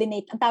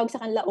ang tawag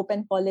sa kanila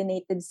open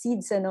pollinated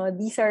seeds,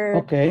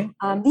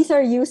 These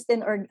are used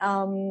in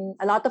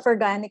a lot of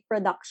organic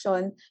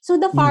production. So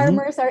the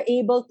farmers are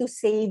able to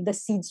save the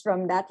seeds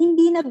from that.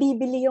 Hindi na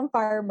bibili yung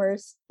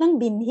farmers ng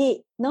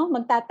binhi, no?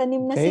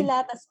 Magtatanim na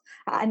sila, tas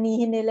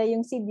aanihin nila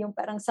yung seed, yung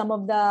parang some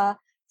of the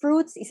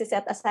fruits,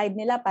 isa-set aside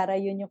nila para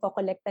yun yung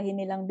kokolektahin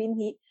nilang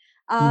binhi.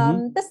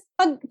 Tapos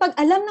pag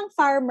alam ng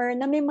farmer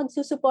na may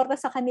magsusuporta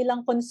sa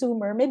kanilang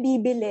consumer, may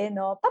bibili,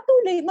 no?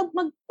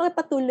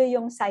 Magpatuloy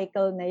yung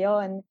cycle na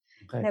yon.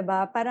 Okay. 'Di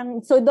ba? Parang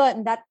so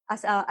that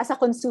as a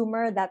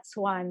consumer, that's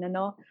one,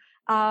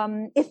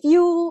 if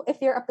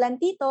you're a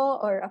plantito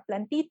or a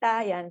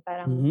plantita, yan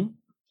parang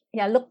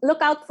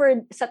look out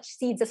for such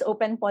seeds as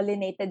open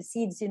pollinated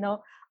seeds,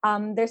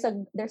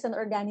 There's an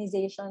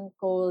organization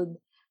called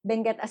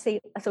Benguet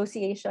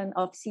Association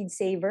of Seed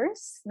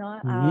Savers,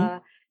 no?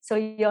 So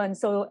yun.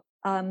 So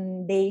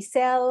they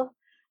sell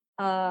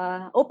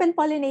open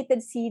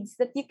pollinated seeds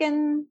that you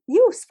can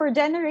use for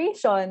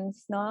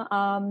generations, no?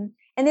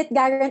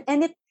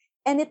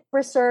 And it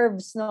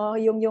preserves, no,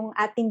 yung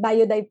ating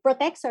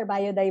protects our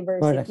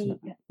biodiversity.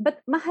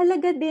 But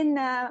mahalaga din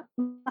na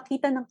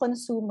makita ng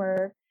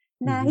consumer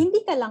na hindi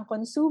ka lang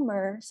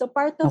consumer. So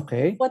part of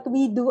what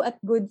we do at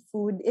Good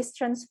Food is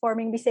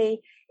transforming. We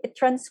say it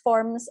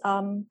transforms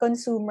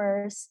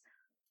consumers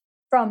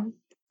from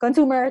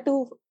consumer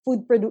to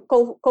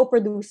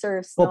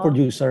co-producers.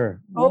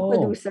 Co-producer.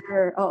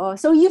 Co-producer. Oo.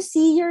 So you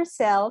see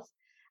yourself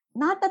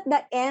not at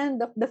the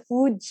end of the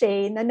food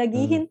chain na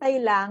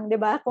naghihintay lang, 'di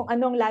ba, kung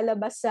anong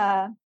lalabas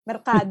sa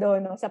merkado,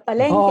 no, sa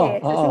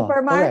palengke, sa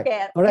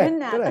supermarket. Correct. Yun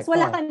na. Tapos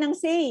wala kang nang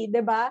say, 'di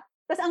ba?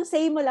 Tapos ang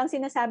say mo lang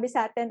sinasabi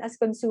sa atin as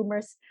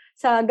consumers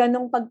sa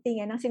ganong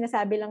pagtingin, ang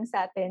sinasabi lang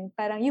sa atin,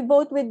 parang you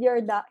vote with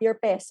your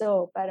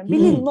peso. Parang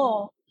bilhin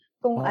mo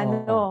kung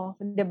ano,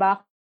 'di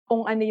ba?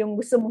 Kung ano yung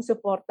gusto mong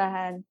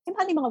suportahan.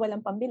 Paano yung mga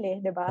walang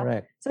pambili, 'di ba?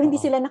 Correct. So hindi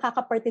sila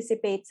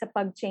nakaka-participate sa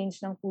pag-change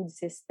ng food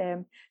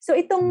system. So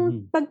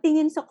itong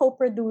pagtingin sa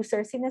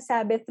co-producer,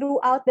 sinasabi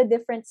throughout the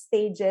different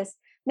stages,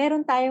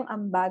 meron tayong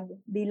ambag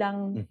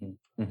bilang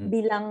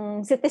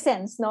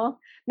citizens, no?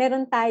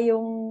 Meron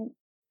tayong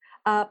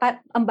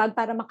ambag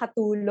para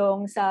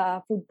makatulong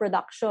sa food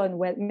production.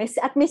 Well,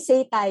 at may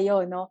say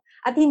tayo, no?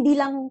 At hindi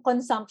lang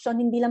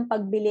consumption, hindi lang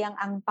pagbili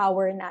ang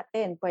power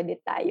natin. Pwede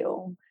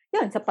tayong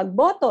sa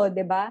pagboto,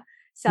 'di ba?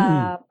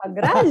 Sa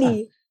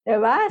pag-rally, 'di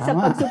ba? Sa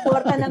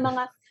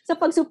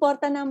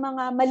pagsuporta ng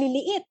mga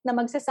maliliit na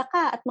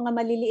magsasaka at mga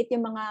maliliit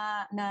yung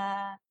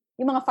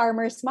mga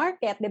farmers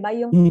market, 'di ba?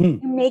 Yung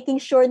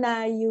making sure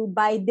na you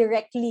buy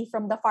directly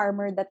from the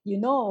farmer that you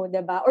know,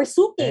 'di ba? Or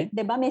suki,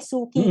 'di ba? May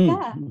suki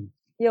ka.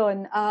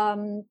 'Yun,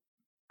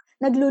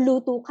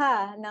 nagluluto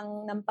ka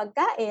ng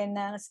pagkain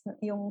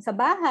yung sa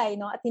bahay,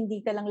 no, at hindi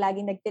ka lang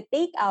laging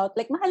nagte-take out.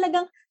 Like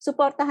mahalagang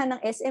suportahan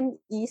ng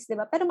SMEs, 'di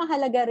ba? Pero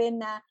mahalaga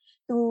rin na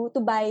to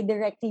buy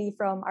directly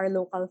from our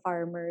local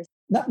farmers.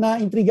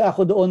 Na-intriga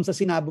ako doon sa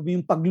sinabi mo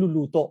yung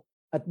pagluluto.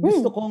 At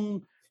gusto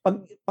kong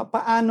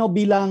paano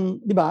bilang,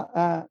 'di ba?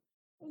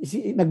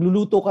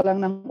 Nagluluto ka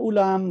lang ng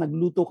ulam,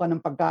 nagluluto ka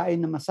ng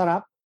pagkain na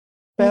masarap,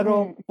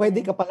 pero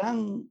pwede ka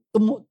palang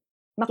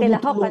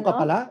tumutulong ka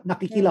pala,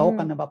 nakikilahok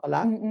ka na ba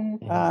pala?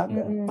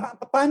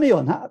 Paano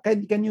yun?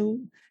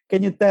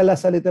 Can you tell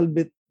us a little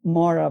bit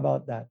more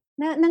about that?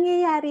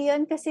 Nangyayari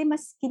yun kasi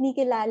mas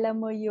kinikilala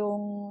mo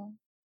yung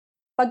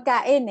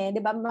pagkain, di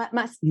ba?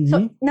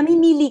 So,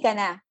 namimili ka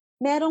na.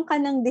 Meron ka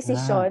ng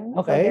desisyon.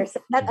 Okay.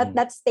 So at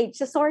that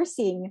stage, sa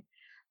sourcing,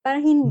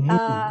 parang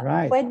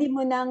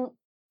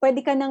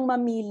pwede ka nang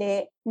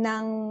mamili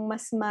ng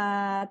mas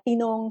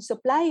matinong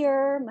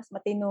supplier, mas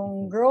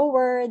matinong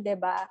grower, di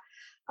ba?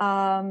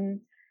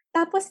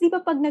 Tapos, di ba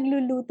pag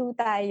nagluluto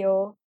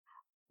tayo,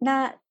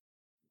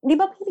 di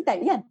ba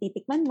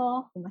titikman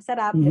mo, kung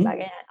masarap, di ba?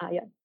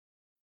 Ganyan,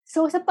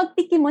 So, sa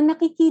pagtikim mo,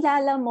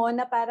 nakikilala mo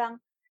na parang,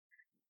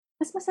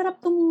 mas masarap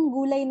tong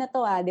gulay na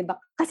to, di ba?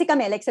 Kasi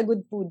kami, like sa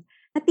Good Food,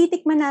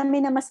 natitikman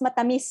namin na mas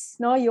matamis,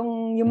 no,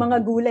 yung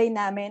mga gulay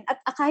namin. At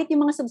kahit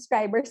yung mga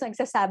subscribers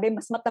nagsasabi,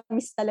 mas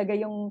matamis talaga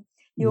yung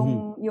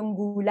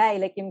gulay,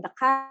 like yung the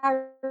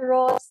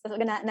carrots,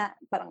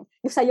 parang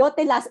yung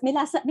sayote, may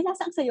lasa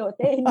ang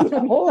sayote, hindi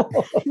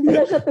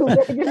lang siya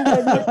tubig,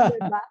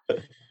 diba?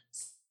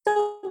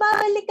 So,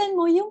 babalikan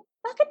mo yung,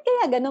 bakit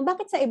kaya ganun?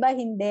 Bakit sa iba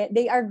hindi?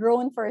 They are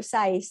grown for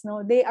size,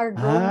 no? They are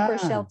grown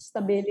for shelf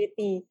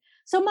stability.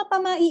 So,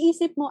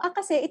 maiisip mo,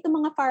 kasi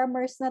itong mga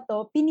farmers na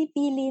to,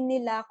 pinipili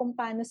nila kung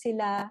paano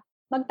sila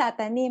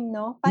magtatanim,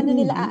 no? Paano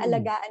nila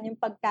aalagaan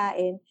yung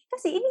pagkain.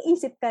 Kasi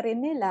iniisip ka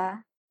rin nila,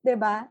 'di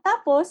ba?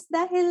 Tapos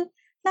dahil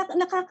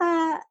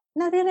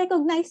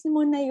nare-recognize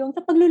mo na yung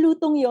sa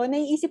paglulutong yon,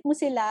 naiisip mo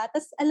sila,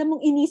 tapos alam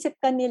mong inisip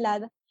ka nila.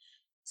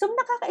 So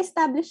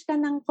nakaka-establish ka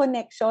ng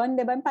connection,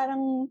 'di ba?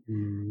 Parang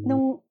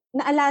nung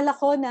naalala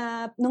ko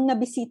na nung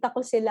nabisita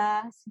ko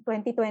sila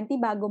 2020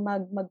 bago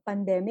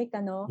mag-pandemic,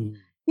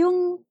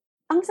 yung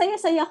ang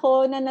saya-saya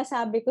ko na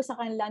nasabi ko sa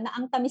kanila na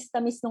ang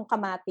tamis-tamis ng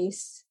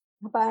kamatis.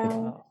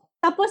 Parang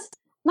tapos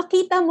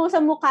makita mo sa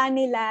mukha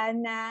nila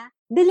na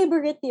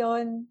deliberate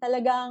yon,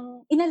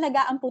 talagang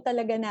inalagaan po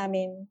talaga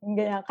namin.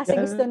 Kasi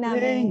gusto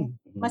namin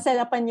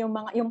masarapan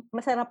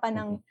masarapan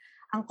ng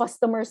ang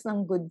customers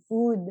ng Good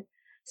Food.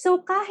 So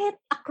kahit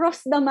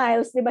across the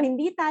miles, 'di ba,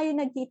 hindi tayo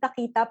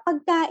nagkita-kita,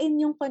 pagkain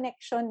yung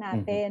connection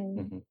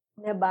natin.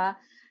 'Di ba?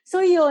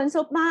 So yun,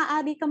 so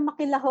maaari kang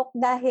makilahok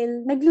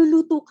dahil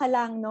nagluluto ka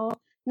lang, no?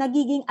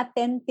 Nagiging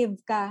attentive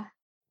ka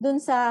dun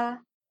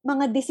sa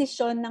mga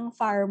desisyon ng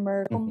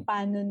farmer kung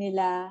paano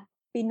nila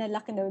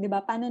pinalaki, di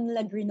ba? Paano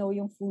nila grow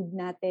yung food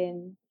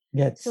natin.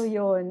 Yes. So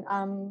yun,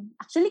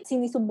 actually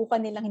sinisubukan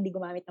nilang hindi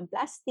gumamit ng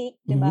plastic,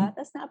 di ba?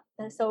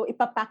 So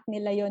ipapack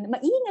nila yun.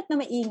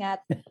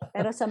 Maingat.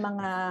 Pero sa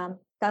mga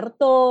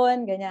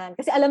karton, ganyan.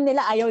 Kasi alam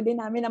nila ayaw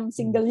din namin ng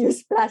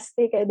single-use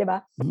plastic, di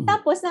ba?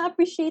 Tapos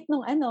na-appreciate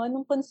nung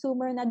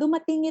consumer na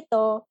dumating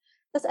ito,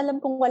 tapos alam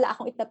kong wala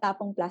akong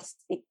itatapong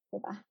plastic, di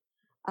ba?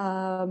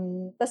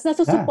 Tapos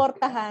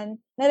nasusuportahan,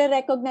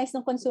 nare-recognize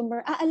ng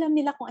consumer, alam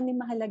nila kung ano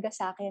yung mahalaga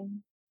sa akin.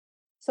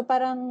 So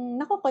parang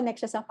nako-connect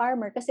siya sa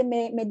farmer kasi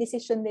may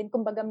decision din,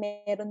 kumbaga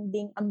meron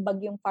ding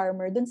ambag yung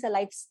farmer dun sa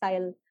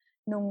lifestyle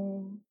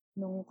nung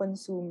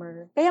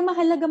consumer. Kaya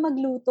mahalaga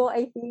magluto,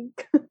 I think.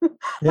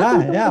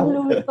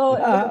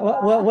 Magluto.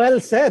 Well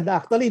said.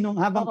 Actually, nung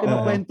habang Oo.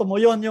 kinukwento mo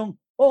yon, yung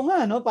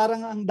nga, no,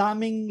 parang ang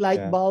daming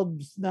light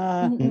bulbs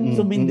na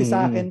sumindi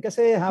sa akin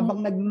kasi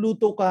habang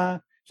nagluluto ka,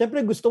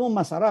 syempre gusto mo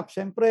masarap,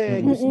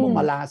 syempre gusto mo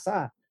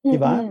malasa, di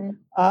ba?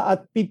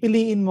 At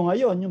pipiliin mo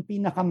ngayon yung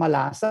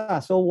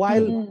pinakamalasa. So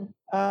while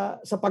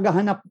sa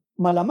paghahanap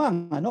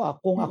malamang,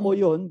 kung ako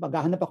yon,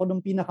 paghahanap ako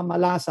ng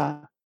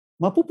pinakamalasa,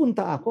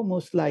 mapupunta ako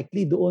most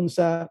likely doon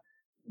sa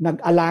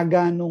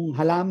nag-alaga ng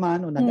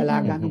halaman o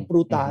nag-alaga ng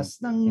prutas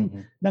ng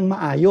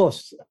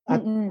maayos. At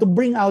to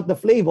bring out the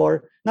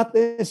flavor, not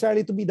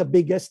necessarily to be the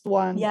biggest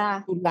one,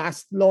 to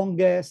last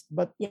longest,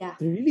 but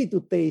really to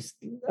taste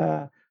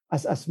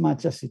as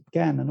much as it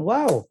can. And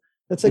wow,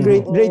 that's a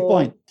great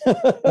point.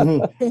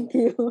 Thank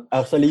you.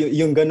 Actually,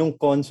 yung ganung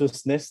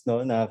consciousness,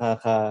 no,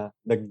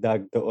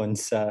 nakakadagdag doon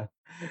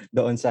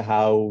sa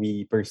how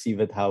we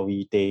perceive it, how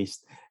we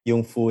taste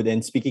yung food.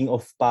 And speaking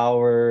of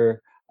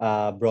power,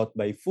 brought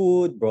by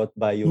food, brought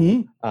by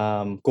yung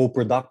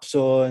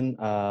co-production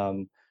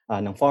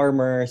ng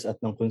farmers at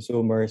ng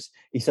consumers,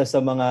 isa sa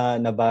mga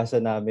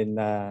nabasa namin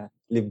na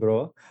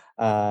libro,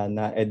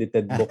 na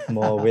edited book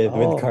mo with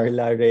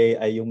Carla Ray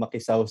ay yung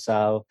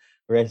Makisawsaw,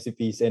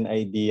 Recipes and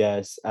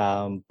Ideas,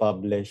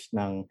 published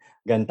ng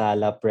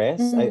Gantala Press.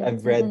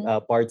 I've read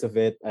parts of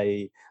it.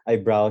 I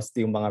browsed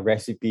yung mga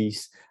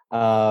recipes,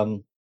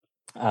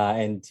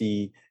 and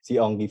si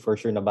Onggie for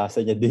sure nabasa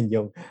niya din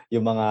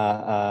yung mga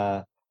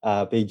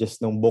pages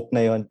ng book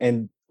na yon.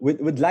 And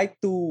would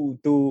like to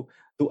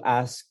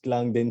ask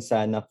lang din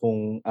sana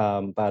kung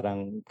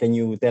parang can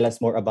you tell us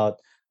more about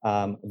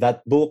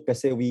that book,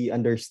 kasi we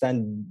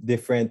understand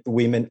different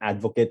women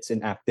advocates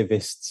and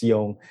activists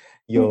yung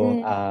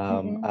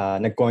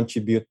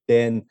nag-contribute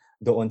din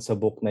doon sa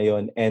book na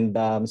yon. And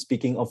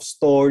speaking of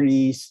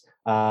stories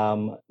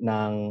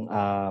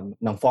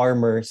ng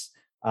farmers,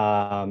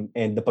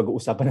 and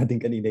napag-uusapan natin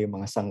kanina yung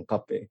mga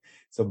sangkap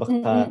So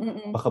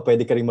baka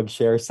pwede ka rin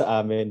mag-share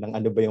sa amin ng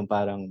ano ba yung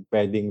parang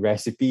pwedeng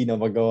recipe na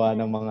magawa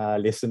ng mga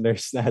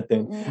listeners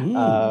natin,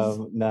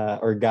 na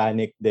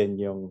organic din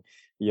yung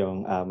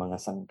mga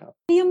sangkap.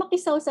 Yung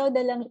Makisawsaw,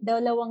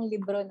 dalawang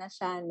libro na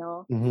siya,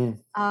 no?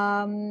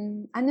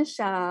 Ano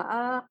siya,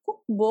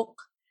 cookbook,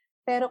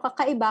 pero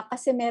kakaiba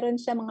kasi meron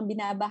siya mga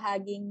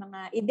binabahaging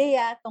mga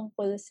ideya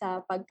tungkol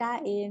sa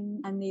pagkain,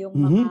 ano yung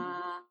mga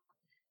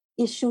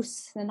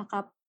issues na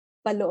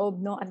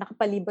nakapaloob, no, at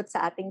nakapalibot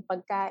sa ating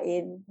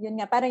pagkain. Yun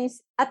nga, parang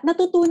at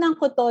natutunan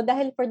ko to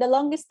dahil for the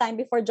longest time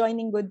before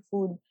joining Good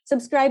Food,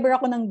 subscriber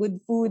ako ng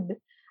Good Food.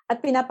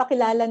 At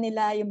pinapakilala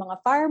nila yung mga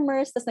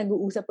farmers, tas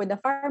nag-uusap with the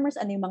farmers,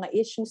 ano yung mga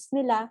issues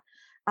nila.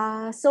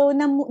 So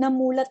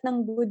namulat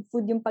ng Good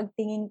Food yung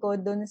pagtingin ko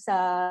dun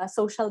sa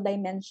social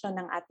dimension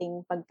ng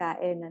ating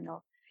pagkain,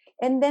 ano.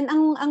 And then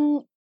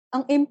ang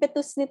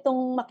impetus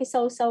nitong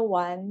Makisawsaw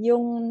 1,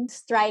 yung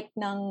strike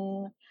ng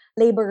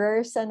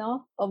laborers,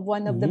 of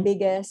one of the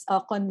biggest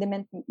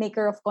condiment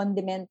maker of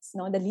condiments,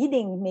 the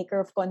leading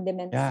maker of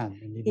condiments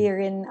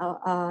here in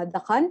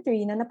the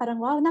country, na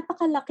parang wow,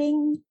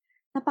 napakalaking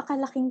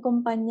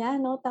kumpanya,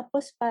 no?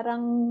 Tapos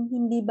parang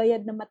hindi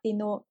bayad na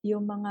matino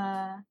yung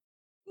mga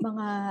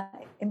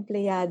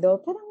empleyado.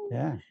 Parang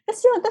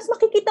tapos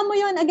makikita mo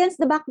yon against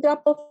the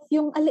backdrop of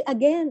yung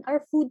again,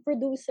 our food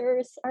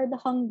producers are the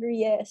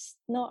hungriest,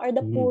 no? Are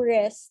the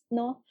poorest,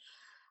 no?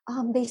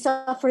 They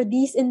suffer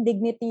these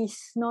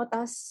indignities, no?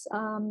 Tas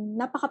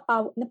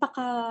napaka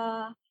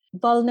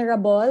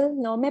vulnerable,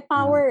 no? May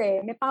power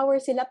may power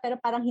sila, pero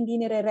parang hindi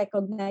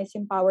nire-recognize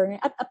yung power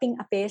ngayon at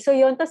aping-api. So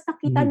yun, tas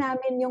nakita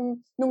namin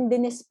nung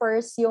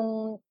dinisperse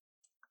yung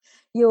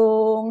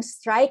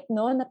strike,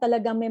 no, na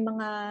talagang may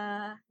mga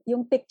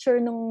yung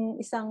picture nung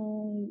isang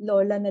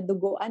lola na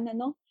duguan,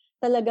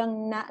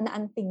 talagang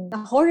naantig,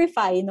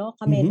 na-horrify, no,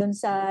 kami doon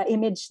sa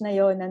image na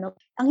yon,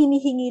 Ang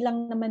hinihingi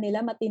lang naman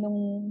nila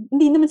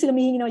hindi naman sila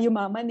hihingi ng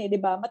yumaman, di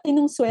ba?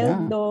 Matinong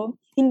sweldo,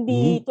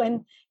 hindi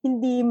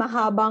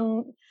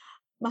mahabang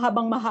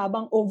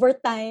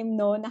overtime,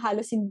 no, na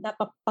halos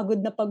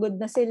pagod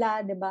na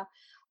sila, di ba?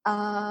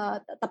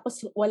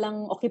 Tapos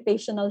walang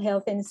occupational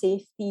health and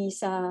safety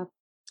sa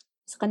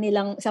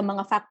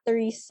mga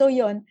factories. So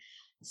yon.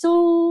 So,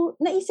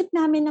 naisip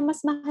namin na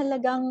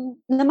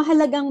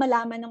mahalagang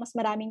malaman ng mas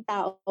maraming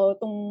tao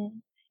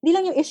hindi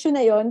lang yung issue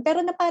na yon, pero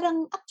na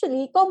parang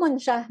actually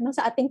common siya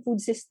sa ating food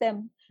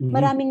system.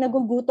 Maraming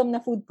nagugutom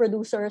na food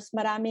producers,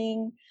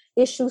 maraming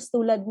issues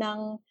tulad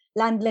ng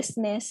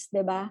landlessness,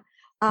 'di ba?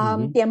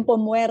 Tiempo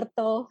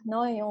muerto,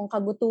 no, yung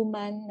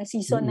kagutuman na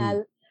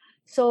seasonal.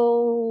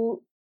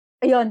 So,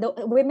 ayun, the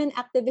women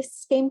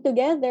activists came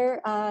together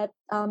at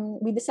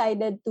we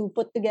decided to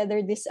put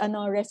together this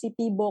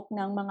recipe book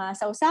ng mga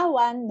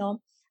sawsawan,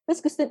 no. Tapos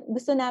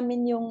gusto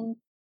namin yung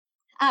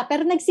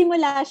pero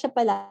nagsimula siya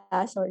pala,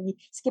 sorry,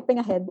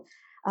 skipping ahead.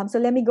 So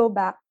let me go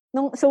back.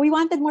 So we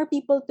wanted more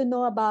people to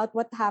know about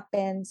what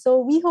happened.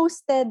 So we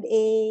hosted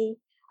a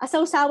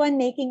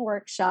sausawan making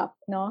workshop,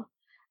 no?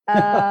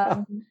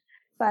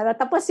 Para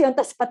tapos yun,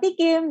 tapos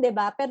patikim, 'di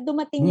ba? Pero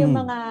dumating yung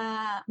mga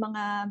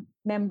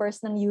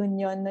members ng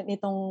union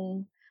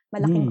nitong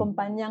malaking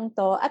kumpanyang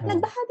to at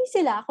nagbahagi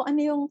sila kung ano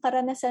yung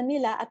karanasan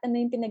nila at ano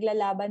yung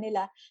pinaglalaban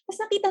nila.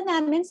 Tapos nakita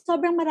namin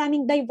sobrang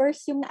maraming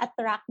diverse yung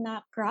na-attract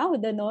na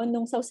crowd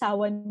nung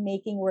sausawan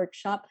making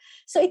workshop.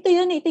 So ito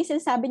yung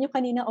sinasabi nyo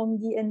kanina,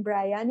 Omgi and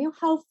Brian, yung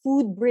how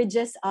food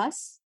bridges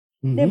us.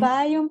 'Di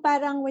ba? Yung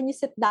parang when you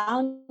sit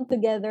down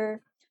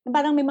together,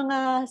 parang may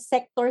mga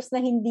sectors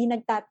na hindi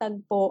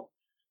nagtatagpo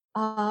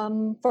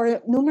for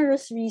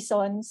numerous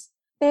reasons,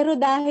 pero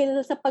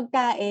dahil sa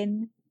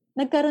pagkain,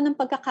 nagkaroon ng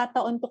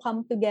pagkakataon to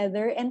come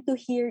together and to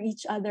hear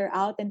each other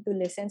out and to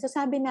listen. So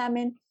sabi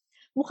namin,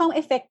 mukhang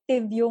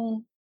effective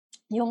yung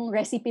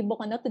recipe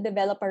book, to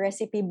develop a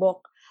recipe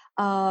book.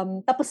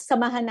 Tapos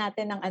samahan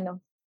natin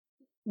ng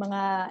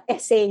mga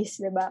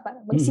essays, 'di ba? Para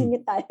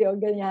magsingit tayo,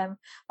 ganyan.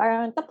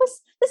 Parang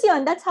tapos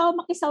yun, that's how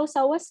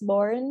Makisawsaw was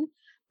born.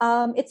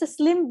 It's a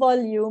slim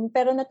volume,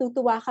 pero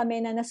natutuwa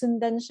kami na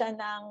nasundan siya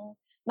ng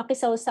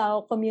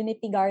Makisawsaw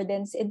Community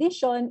Gardens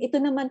Edition.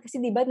 Ito naman kasi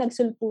 'di ba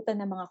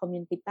nagsulputan ng mga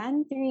community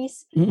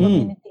pantries,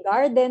 community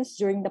gardens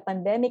during the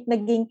pandemic,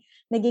 naging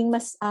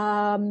mas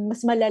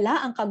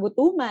malala ang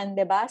kagutuman,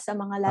 'di ba, sa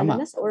mga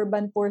lalo na sa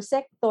urban poor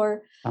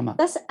sector.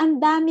 Tapos ang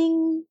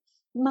daming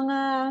mga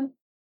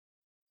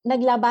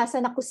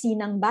naglabasan na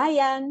kusinang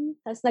bayan,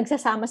 tapos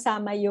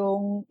nagsasama-sama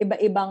yung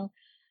iba-ibang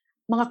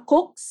mga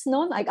cooks,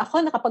 no? Like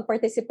ako,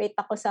 nakapag-participate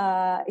ako sa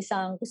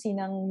isang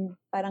kusinang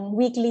parang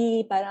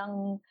weekly,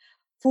 parang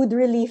food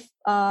relief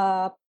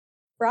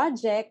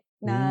project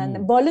na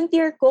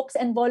volunteer cooks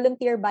and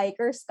volunteer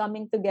bikers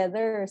coming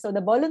together. So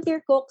the volunteer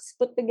cooks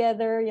put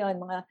together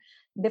yon mga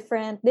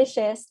different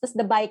dishes, tapos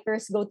the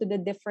bikers go to the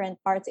different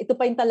parts. Ito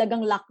pa yung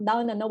talagang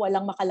lockdown,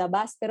 walang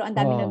makalabas, pero ang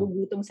dami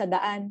nagugutom sa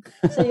daan.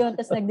 So yun,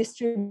 tapos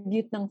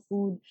nag-distribute ng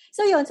food.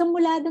 So yun, so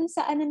mula dun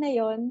sa na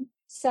yon,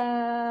 sa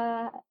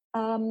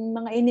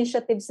mga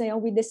initiatives na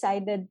yun, we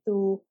decided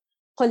to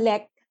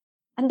collect.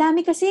 Ang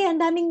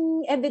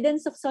daming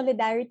evidence of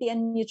solidarity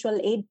and mutual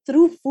aid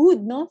through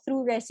food, no?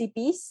 Through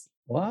recipes.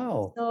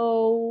 Wow.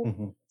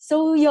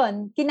 So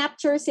yun,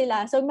 kinapture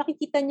sila. So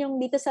makikita nyo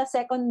dito sa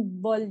second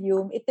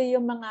volume, ito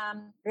yung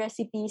mga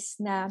recipes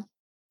na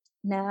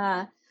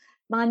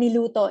mga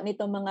niluto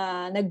nito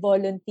mga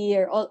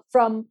nag-volunteer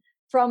from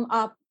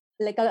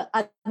like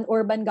an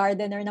urban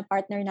gardener na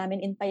partner namin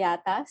in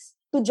Payatas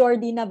to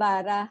Jordi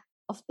Navarra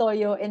of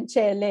Toyo and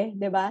Chele,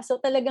 'di ba? So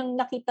talagang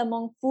nakita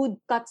mong food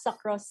cuts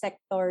across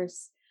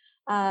sectors.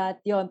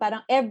 At yun,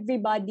 parang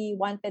everybody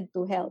wanted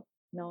to help,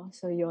 no?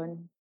 So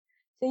yun.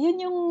 So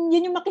yun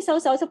yung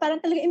Makisawsaw. So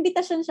parang talagang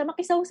invitation siya,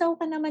 makisawsaw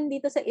ka naman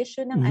dito sa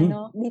issue ng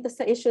dito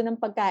sa issue ng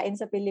pagkain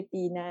sa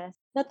Pilipinas.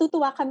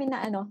 Natutuwa kami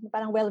na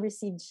parang well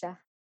received siya.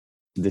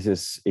 This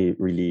is a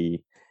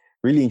really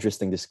really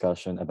interesting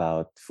discussion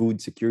about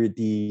food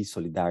security,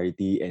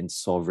 solidarity, and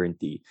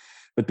sovereignty.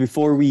 But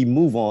before we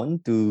move on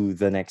to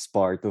the next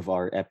part of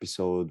our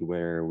episode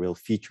where we'll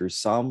feature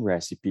some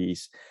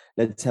recipes,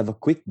 let's have a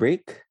quick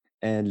break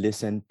and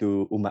listen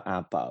to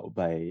Umaapaw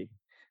by,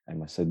 I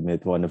must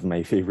admit, one of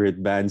my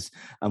favorite bands,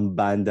 ang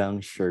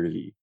Bandang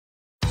Shirley.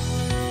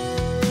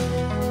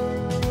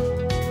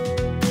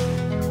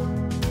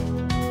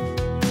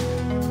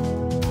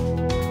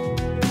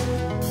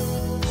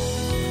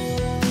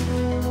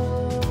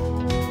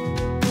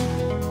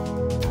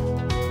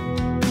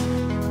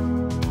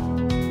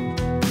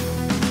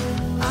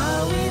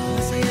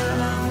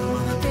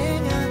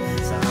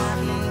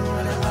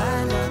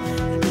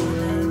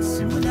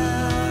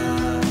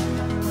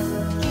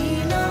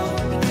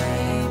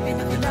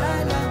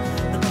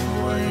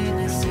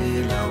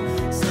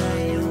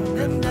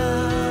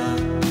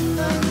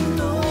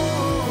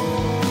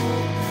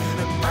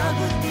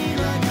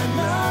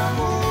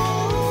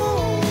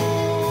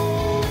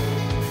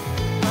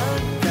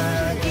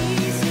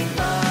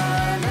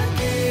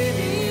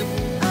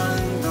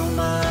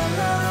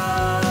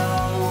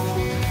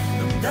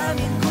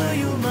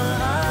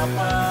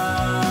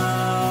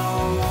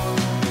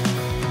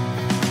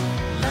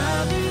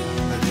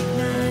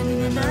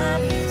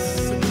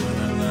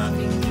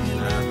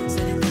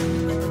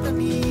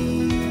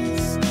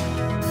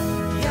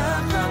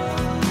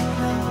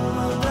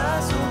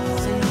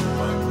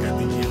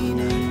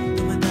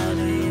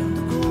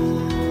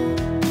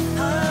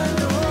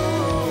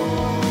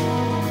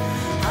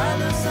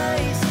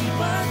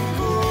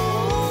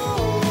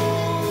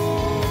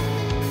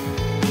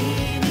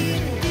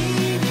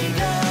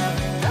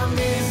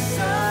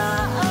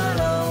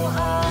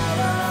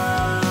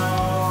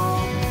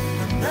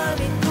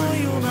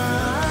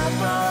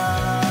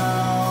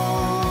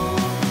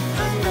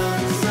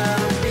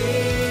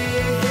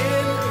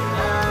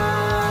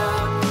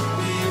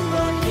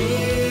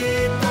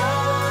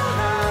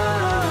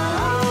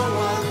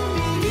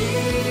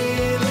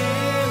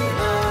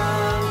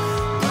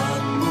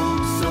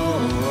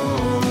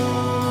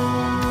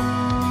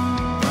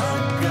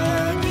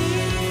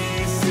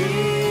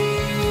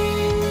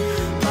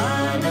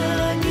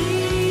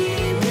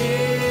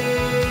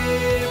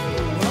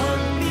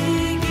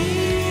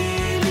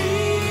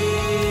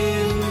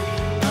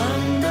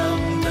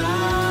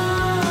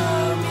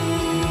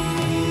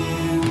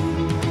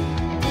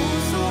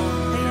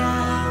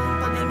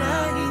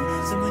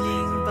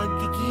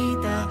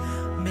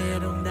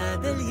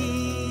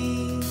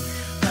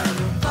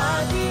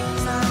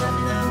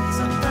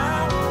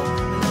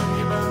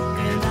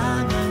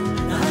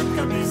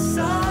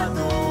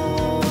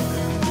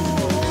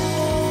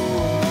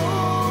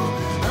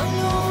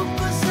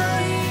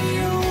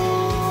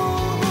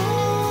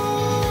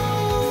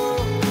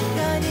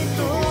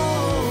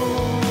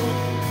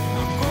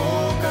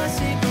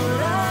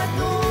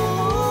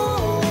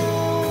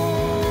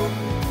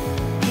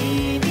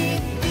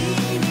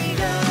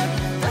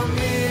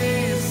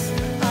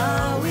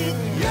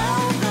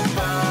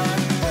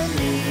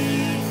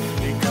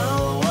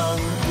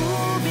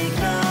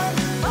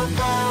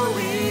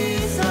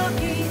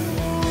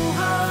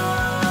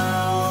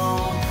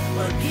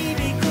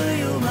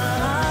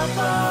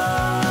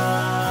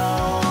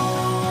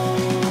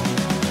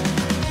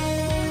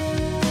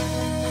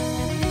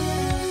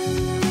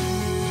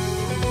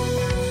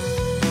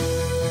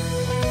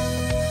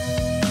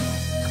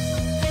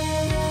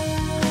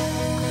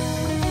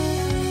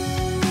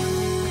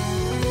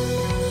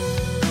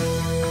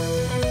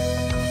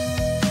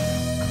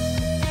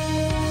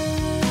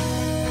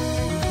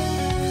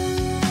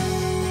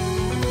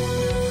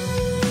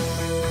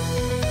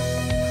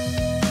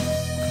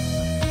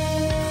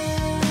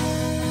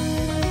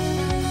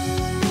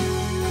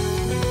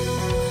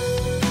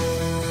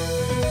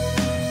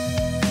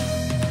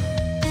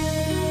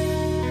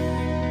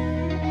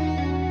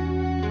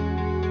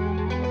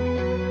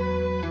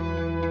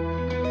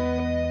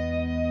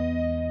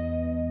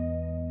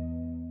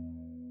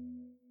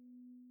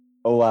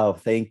 Oh wow,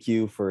 thank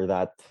you for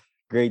that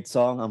great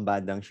song, ang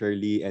Bandang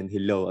Shirley, and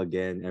hello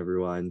again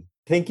everyone.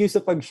 Thank you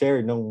sa pag-share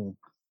nung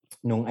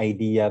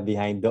idea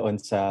behind doon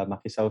sa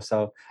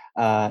Makisawsaw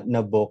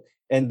na book.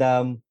 And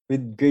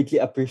we'd greatly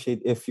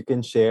appreciate if you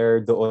can share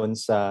doon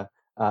sa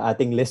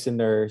ating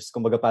listeners.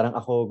 Kumbaga parang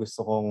ako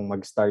gusto kong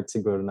mag-start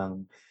siguro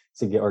ng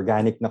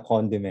organic na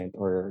condiment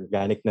or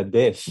organic na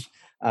dish.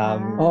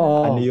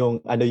 Oo.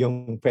 Ano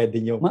yung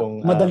pwede niyo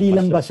pong madali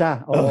lang ba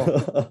siya? Oo.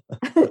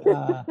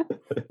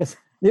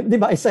 Di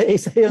ba isa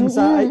yun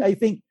sa I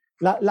think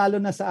lalo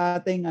na sa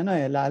ating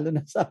lalo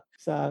na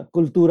sa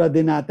kultura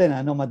din natin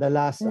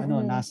madalas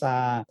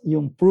nasa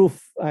yung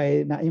proof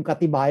ay yung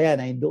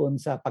katibayan ay doon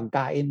sa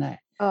pagkain na.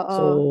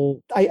 So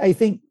I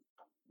think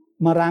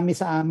marami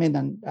sa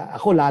amin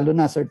ako lalo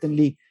na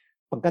certainly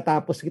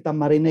pagkatapos kita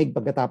marinig,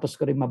 pagkatapos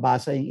ko rin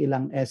mabasa yung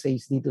ilang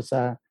essays dito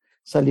sa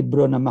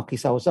libro na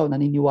Makisawsaw,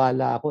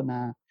 naniniwala ako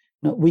na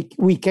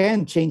we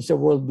can change the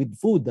world with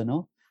food,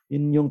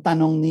 Yun yung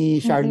tanong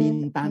ni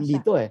Charlene Tan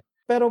dito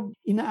Pero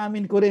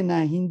inaamin ko rin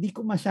na hindi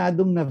ko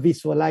masyadong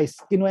na-visualize.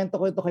 Kinuwento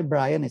ko ito kay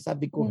Brian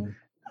sabi ko,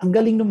 ang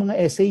galing ng mga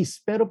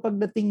essays, pero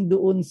pagdating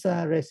doon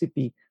sa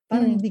recipe,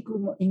 parang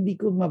hindi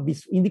ko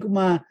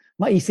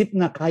maisip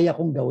na kaya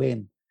kong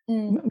gawin.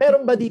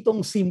 Meron ba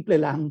ditong simple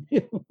lang?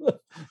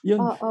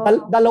 yung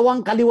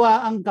dalawang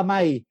kaliwa ang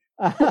kamay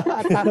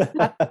at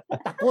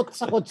takot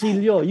sa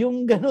kutsilyo.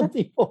 Yung ganun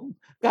tipong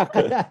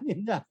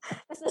kakayanin na.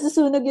 Tapos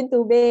nasusunog yung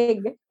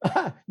tubig.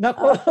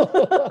 Nako.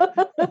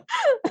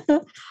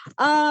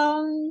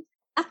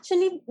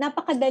 Actually,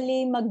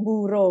 napakadali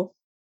magburo.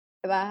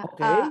 Diba?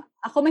 Okay.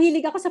 Ako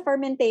mahilig ako sa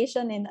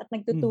fermentation at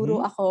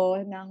nagtuturo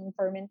ako ng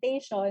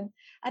fermentation.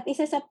 At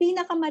isa sa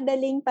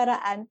pinakamadaling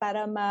paraan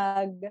para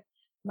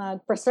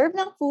mag-preserve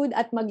ng food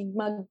at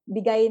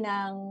magbigay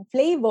ng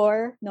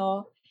flavor,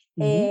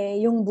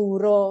 yung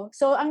buro.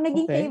 So, ang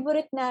naging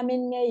favorite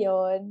namin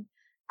ngayon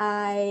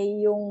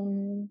ay yung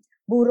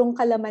burong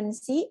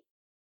kalamansi.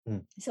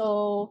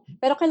 So,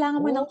 pero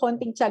kailangan mo ng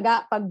konting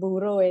tiyaga pag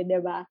buro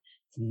diba?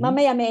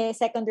 Mamaya may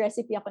second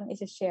recipe ako na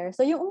i-share.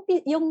 So,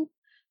 yung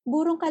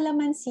burong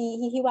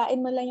kalamansi, hihiwain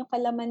mo lang yung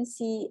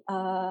kalamansi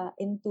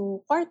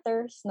into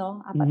quarters,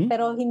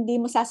 Pero hindi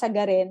mo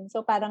sasagarin.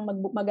 So, parang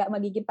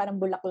magiging parang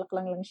bulaklak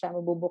lang siya,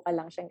 mabubuka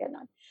lang siya,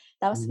 gano'n.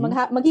 Tapos,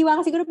 maghiwa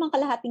ka siguro pang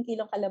kalahating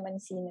kilong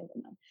kalamansi na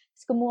gano'n.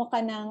 Tapos, kumuha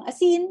ka ng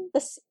asin,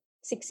 tapos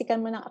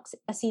siksikan mo ng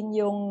asin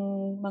yung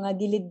mga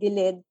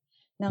gilid-gilid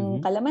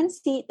ng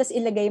kalamansi, tapos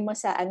ilagay mo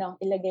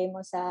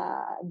sa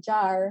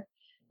jar,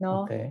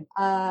 Okay.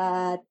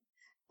 At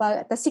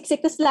tapos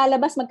siksik, tapos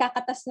lalabas,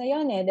 magkakatas na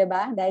yon di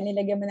ba? Dahil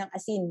nilagyan mo ng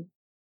asin.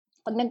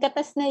 Pag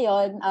nagkatas na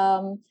yon,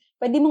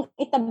 pwede mong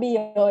itabi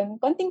yon.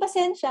 Konting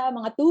pasensya,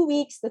 mga 2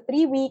 weeks to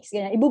 3 weeks,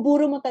 ganyan.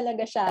 Ibuburo mo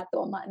talaga siya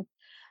to a month.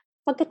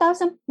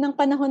 Pagkatapos ng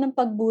panahon ng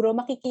pagburo,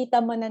 makikita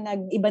mo na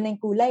nag-iba na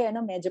yung kulay,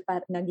 medyo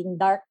naging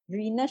dark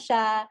green na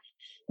siya,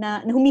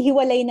 na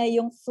humihiwalay na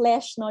yung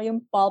flesh,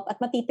 yung pulp, at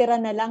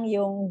matitira na lang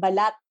yung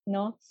balat,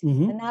 na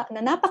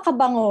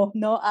napakabango,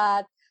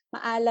 at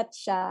maalat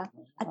siya.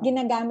 At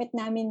ginagamit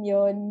namin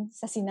yon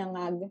sa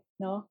sinangag,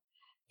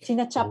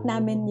 Sinachop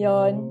namin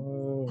yon.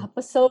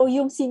 Tapos, so,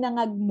 yung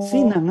sinangag mo.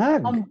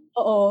 Sinangag?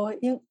 Oo.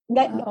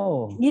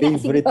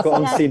 Favorite ko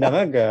ang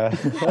sinangag,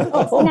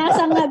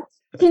 Sinasangag.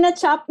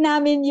 Sinachop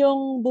namin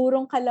yung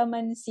burong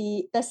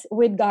kalamansi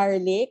with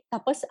garlic.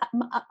 Tapos,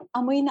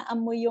 amoy na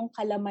amoy yung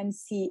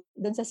kalamansi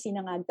doon sa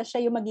sinangag. Tapos,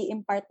 siya yung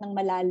mag-i-impart ng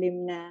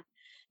malalim na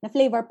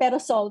flavor, pero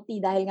salty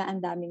dahil nga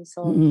ang daming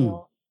salt,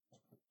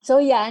 So,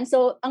 yan.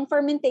 So, ang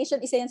fermentation,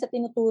 isa yan sa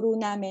tinuturo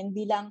namin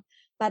bilang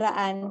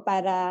paraan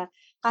para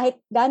kahit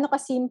gaano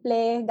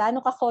ka-simple,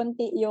 gaano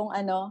ka-konti yung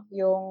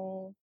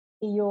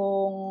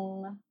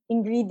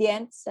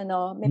ingredients,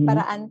 may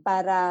paraan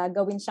para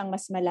gawin siyang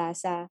mas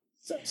malasa.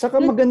 Saka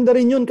maganda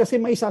rin yun kasi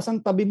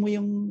maisasantabi mo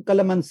yung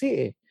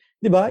kalamansi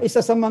 'Di ba? Isa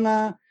sa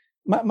mga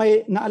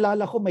may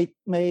naalala ko may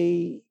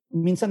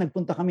minsan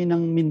nagpunta kami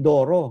ng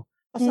Mindoro.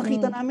 Tapos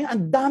nakita namin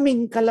ang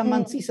daming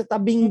kalamansi sa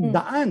tabing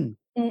daan.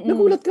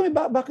 Nagulat kami,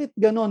 bakit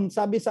ganon?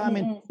 Sabi sa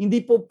amin, hindi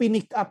po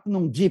pinick up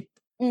nung jeep.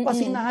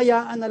 Kasi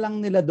nahayaan na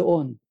lang nila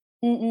doon.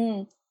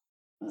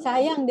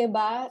 Sayang, 'di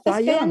ba?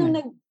 Tapos kaya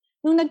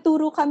nung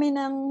nagturo kami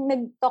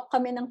nag-talk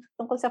kami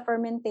tungkol sa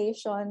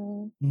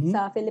fermentation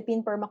sa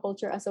Philippine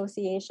Permaculture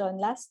Association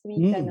last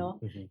week,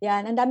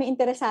 Yan, ang daming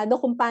interesado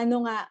kung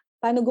paano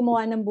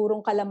gumawa ng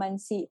burong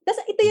kalamansi.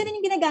 Tapos ito yun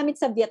yung ginagamit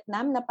sa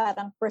Vietnam na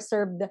parang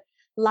preserved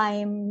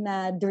lime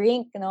na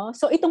drink,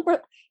 So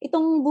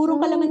itong burong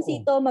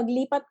kalamansi ito,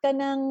 maglipat ka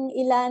ng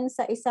ilan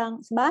sa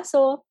isang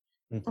baso,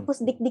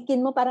 tapos dikdikin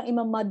mo, parang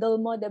ima-muddle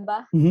mo, 'di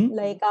ba?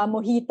 Like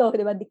mojito,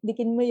 'di ba?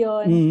 Dikdikin mo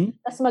 'yon.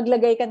 Tapos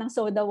maglagay ka ng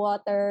soda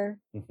water.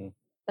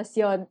 Tapos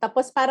 'yon.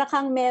 Tapos para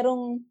kang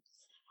merong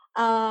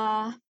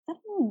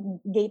parang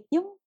gate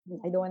yung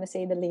I don't wanna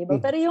say the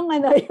label, pero yung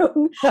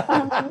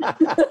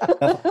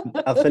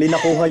Actually,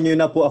 nakuha niyo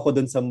na po ako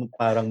dun sa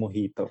parang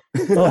mojito.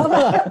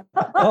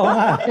 Oo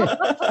nga.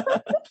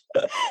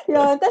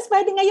 Yun. Tapos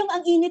pwede ngayong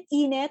ang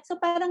init-init. So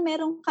parang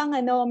meron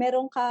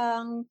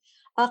kang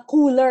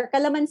cooler,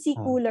 calamansi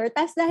Ah. cooler.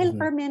 Tapos dahil Mhm.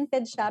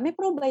 fermented siya, may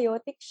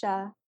probiotic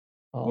siya.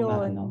 Oo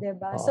nga, Yun, no? 'di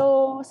ba?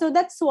 Oo. So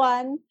that's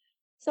one.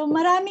 So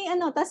maraming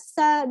tas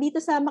dito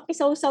sa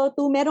Makisawsaw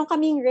 2, meron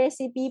kaming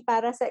recipe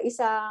para sa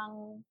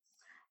isang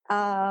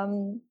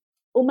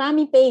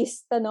umami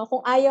paste,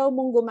 kung ayaw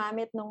mong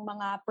gumamit ng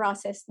mga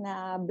processed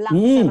na black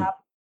sarap,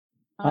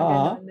 mga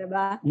ganon, 'di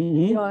ba?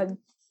 Mhm. Yun.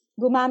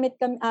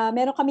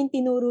 Meron kaming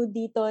tinuro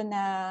dito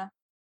na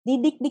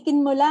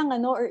didikdikin mo lang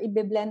or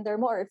i-blender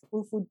mo or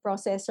food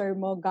processor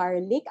mo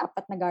garlic,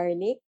 4 na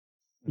garlic,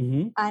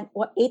 Mhm. and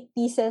 8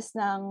 pieces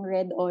ng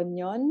red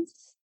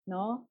onions,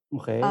 no?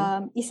 Okay.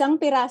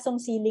 Isang pirasong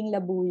siling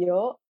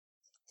labuyo,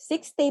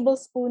 6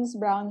 tablespoons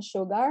brown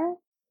sugar,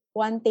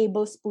 1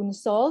 tablespoon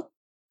salt,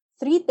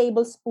 3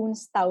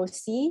 tablespoons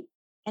tausi,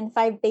 and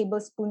 5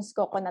 tablespoons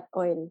coconut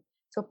oil.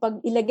 So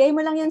pag ilagay mo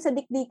lang yan sa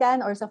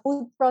dikdikan or sa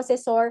food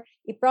processor,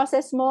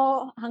 i-process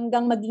mo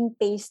hanggang maging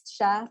paste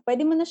siya.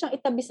 Pwede mo na siyang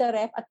itabi sa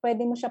ref at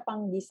pwede mo siya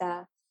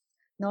panggisa.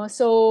 No?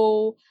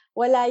 So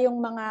wala yung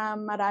mga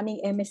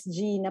maraming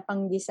MSG na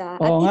panggisa.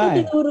 At Oo ito nga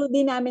eh. tinuro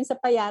din namin sa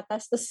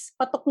Payatas. Tapos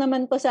patok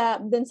naman to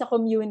dun sa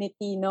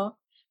community, no?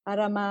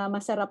 Para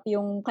masarap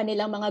yung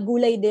kanilang mga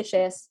gulay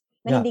dishes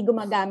na Yeah. hindi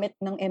gumagamit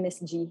ng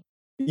MSG.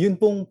 Yun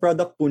pong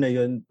product po na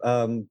yun,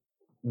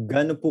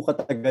 gaano po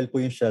katagal po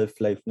yung shelf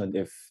life nun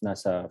if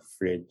nasa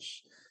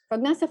fridge?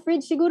 Pag nasa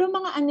fridge, siguro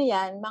mga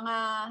mga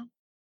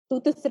 2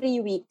 to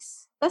 3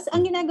 weeks. Tapos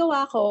ang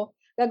gagawa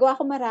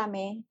ko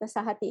marami, tapos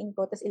hahatiin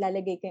ko, tapos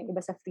ilalagay ko yung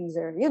iba sa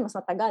freezer. Yun, mas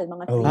matagal,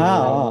 mga 3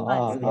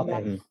 months. Diba?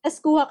 Okay. Tapos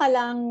kuha ka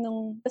lang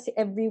kasi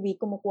every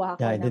week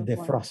kumukuha ka ng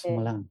defrost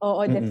mo lang.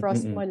 Oo,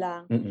 defrost mo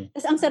lang.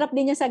 Tapos ang sarap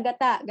din niya sa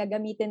gata.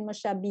 Gagamitin mo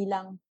siya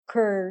bilang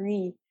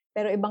curry.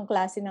 Pero ibang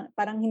klase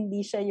parang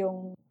hindi siya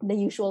yung the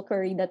usual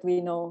curry that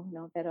we know,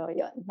 no? Pero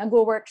yun,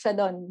 nag-work siya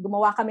doon.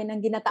 Gumawa kami ng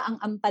ginataang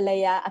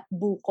ampalaya at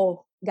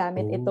buko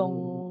gamit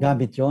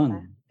Gamit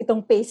yun.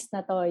 itong paste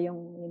na to,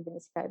 yung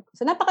describe ko.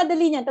 So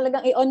napakadali niyan,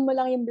 talagang i-on mo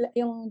lang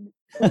yung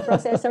food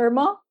processor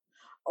mo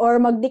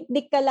or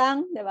magdikdik ka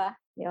lang, 'di ba?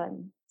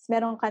 Yun. Tapos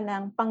meron ka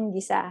ng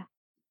panggisa.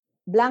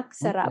 Blank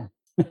sarap.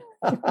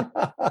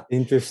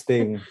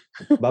 Interesting.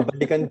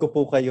 Babalikan ko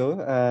po kayo.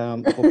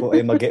 Ako po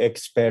ay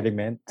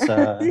mag-experiment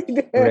sa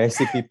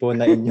recipe po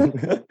na inyong...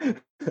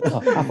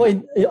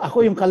 ako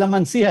yung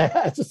kalamansi.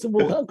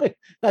 Susubukan ko.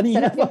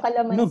 Kanina sarap yung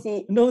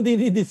kalamansi. Nung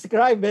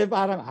dinidescribe,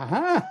 parang,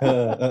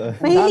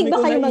 Mahilig ba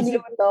kayo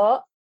magluto?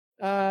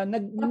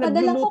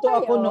 Nagluluto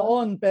ako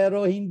noon,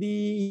 pero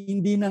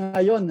hindi na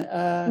ngayon.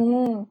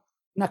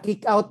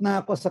 Na-kick out na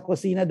ako sa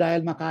kusina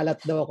dahil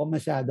makalat daw ako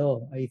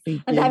masyado. I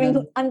think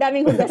ang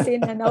daming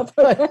hugasin,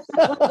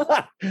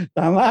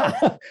 Tama.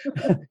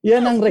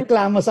 Yan ang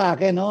reklamo sa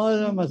akin, no?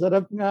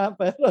 Masarap nga,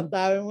 pero ang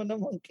dami mo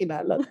namang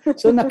kinalat.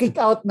 So na-kick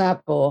out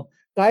na ako.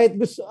 Kahit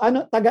gusto,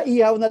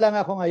 taga-ihaw na lang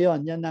ako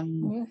ngayon.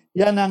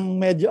 Yan ang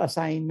medyo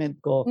assignment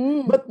ko.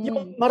 But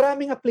yung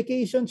maraming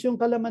applications yung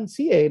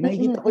kalamansi eh.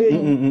 Nakikita ko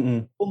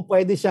yung kung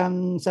pwede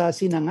siyang sa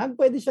sinangag,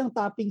 pwede siyang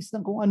toppings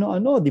ng kung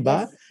ano-ano, di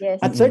ba?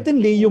 Yes. At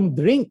certainly yung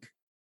drink.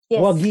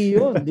 Yes. Wagi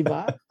yun, di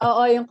ba?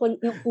 Oo, yung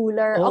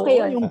cooler. Okay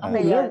yun. Yung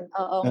cooler.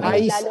 Oo.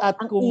 Ice at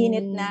kung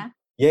init na.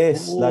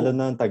 Yes, lalo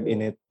na ang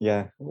tag-init.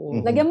 Yeah.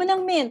 Lagyan mo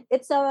ng mint.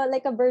 It's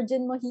like a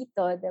virgin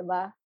mojito, di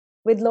ba?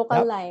 With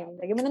local lime.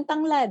 Lagyan mo ng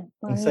tanglad.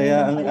 Ang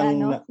saya,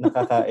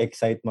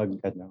 nakaka-excite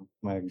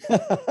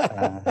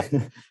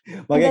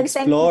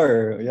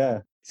mag-explore.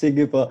 Yeah.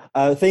 Sige po.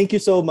 Thank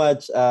you so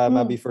much,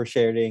 Mabi, for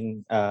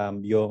sharing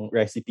yung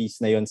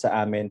recipes na yon sa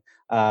amin.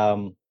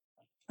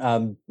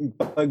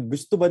 Pag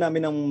gusto ba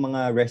namin ng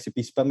mga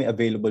recipes pa, may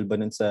available ba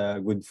nun sa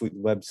Good Food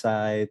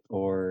website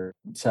or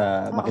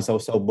sa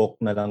Makisawsaw book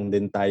na lang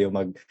din tayo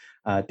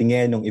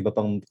tingin ng iba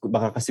pang,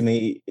 baka kasi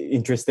may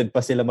interested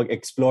pa sila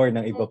mag-explore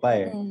ng iba pa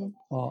eh.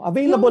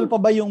 Available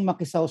pa ba yung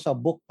Makisawsaw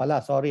book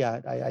pala? Sorry,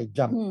 I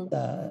jumped.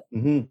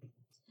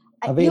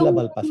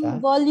 Available pa siya?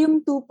 Yung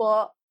volume 2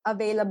 po,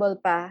 available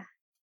pa.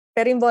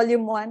 Pero yung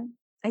volume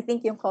 1, I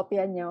think yung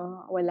kopya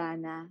nyo, wala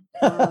na.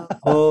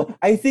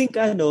 I think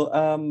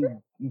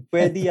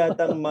pwede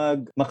yatang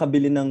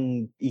makabili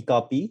ng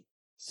e-copy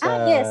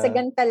yes, sa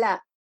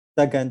Gantala.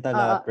 Sa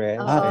Gantala Press.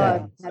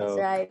 That's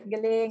right.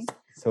 Galing.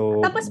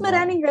 So, tapos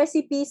maraming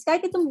recipes.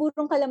 Kahit itong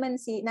burong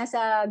kalamansi,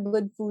 nasa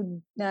Good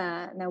Food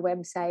na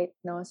website,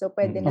 no? So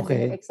pwede na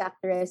yung exact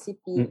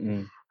recipe.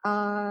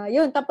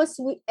 Yun. Tapos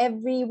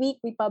every week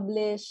we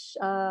publish,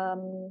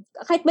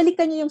 kahit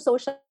balikan nyo yung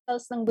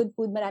socials ng Good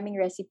Food, maraming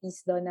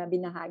recipes doon na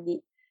binahagi.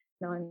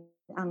 No?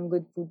 Ang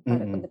Good Food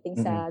para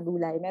pagdating sa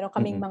gulay. Meron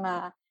kaming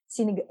mga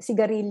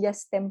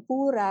sigarilyas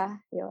tempura.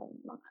 Yun.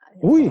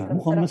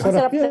 Mukhang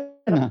masarap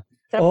yan.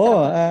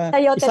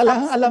 Isa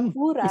lang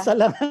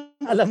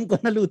alam ko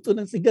na luto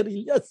ng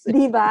sigarilyas.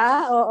 Di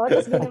ba? Oo,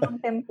 tapos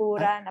ginawang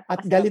tempura.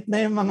 At galit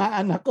na yung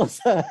mga anak ko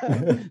sa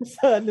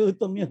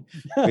lutong yun.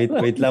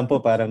 wait lang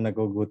po, parang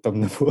nagugutom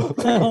na po.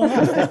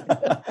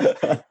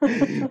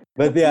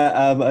 But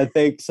yeah,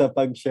 thanks sa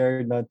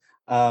pag-share nun.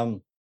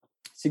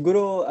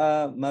 Siguro,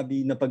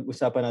 Mabi,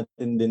 napag-usapan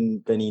natin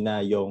din kanina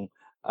yung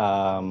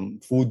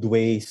food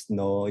waste,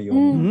 no, Mm.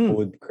 yung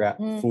Mhm.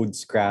 food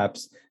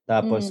scraps,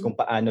 tapos Mm. kung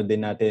paano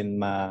din natin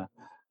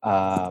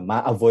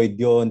ma-avoid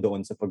yon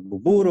doon sa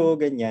pagbuburo,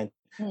 ganyan.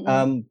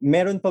 Mm.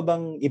 Meron pa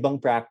bang ibang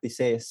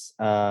practices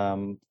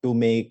to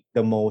make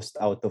the most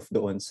out of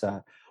doon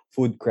sa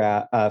food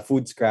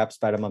scraps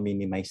para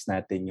ma-minimize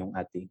natin yung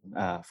ating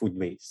food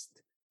waste?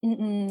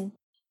 Mm.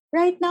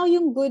 Right now,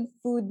 yung Good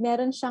Food,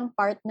 meron siyang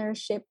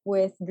partnership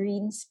with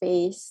Green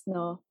Space,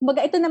 no?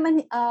 Kumbaga, ito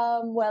naman,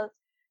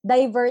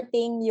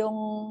 diverting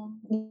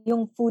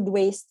yung food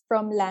waste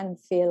from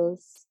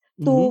landfills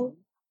to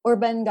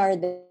urban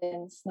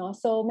gardens, no?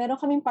 So, meron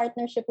kaming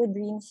partnership with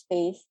Green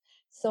Space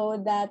so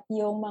that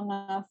yung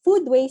mga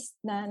food waste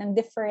na ng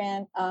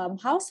different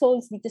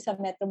households dito sa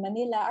Metro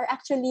Manila are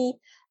actually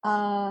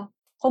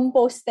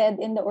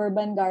composted in the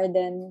urban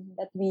garden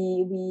that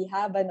we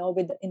have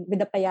with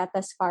the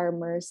Payatas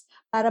farmers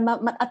para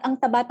at ang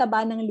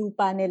taba-taba ng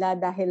lupa nila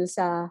dahil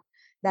sa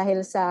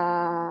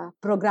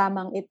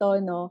programang ito,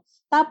 no.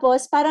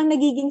 Tapos parang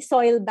nagiging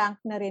soil bank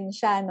na rin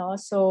siya, no.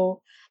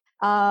 So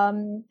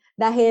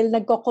dahil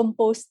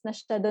nagko-compost na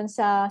siya doon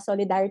sa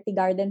Solidarity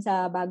Garden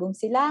sa Bagong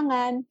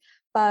Silangan,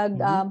 pag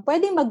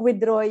pwedeng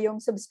mag-withdraw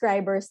yung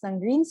subscribers ng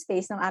Green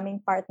Space ng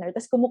aming partner,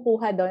 tapos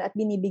kumukuha doon at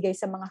binibigay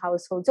sa mga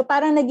household. So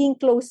parang naging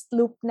closed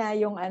loop na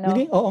yung ano.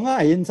 Oo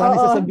nga, yun sana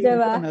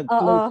sasabihin diba? ko,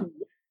 nag-close.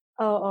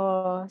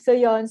 Oo. So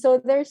yun. So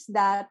there's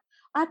that.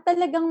 At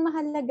talagang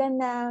mahalaga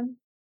na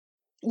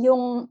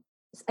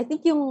I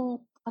think yung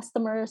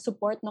customer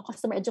support, no,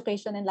 customer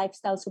education and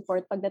lifestyle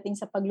support pagdating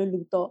sa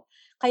pagluluto.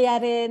 Kaya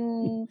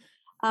rin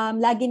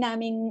lagi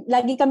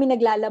kami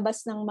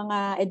naglalabas ng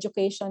mga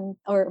education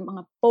or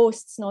mga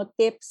posts, no,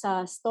 tips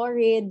sa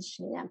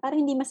storage, ganyan, para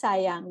hindi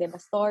masayang, 'di ba?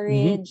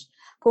 Storage.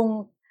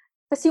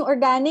 Kasi yung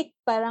organic,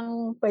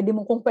 parang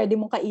kung pwede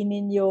mong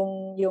kainin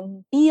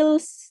yung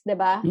peels, 'di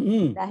ba?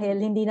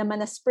 Dahil hindi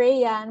naman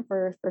na-spray yan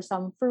for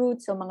some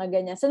fruits o mga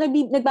ganyan. So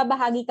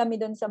nagbabahagi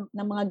kami doon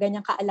ng mga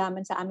ganyang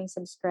kaalaman sa aming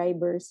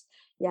subscribers.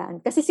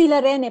 Yan. Kasi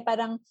sila rin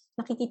parang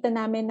nakikita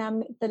namin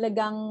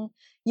talagang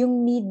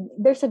yung need,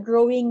 there's a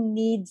growing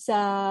need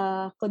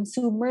sa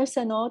consumers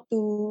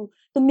to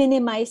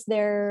minimize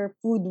their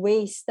food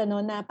waste,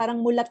 na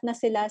parang mulat na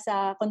sila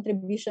sa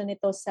contribution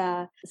nito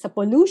sa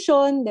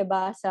pollution, 'di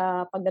ba?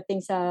 Sa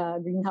pagdating sa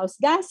greenhouse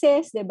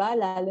gases, 'di ba?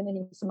 Lalo na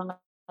sa mga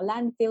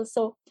landfill.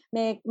 So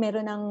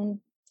meron ng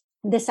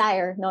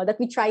desire, no, that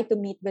we try to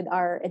meet with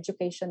our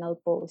educational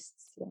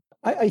posts. Yeah.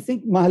 I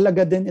think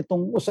mahalaga din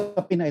itong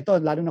usapin na ito,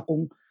 lalo na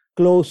kung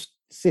closed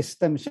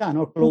system siya,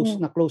 no? Close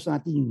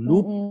natin yung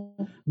loop.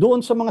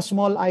 Doon sa mga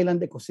small island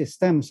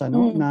ecosystems,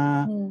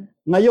 na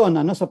ngayon,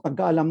 sa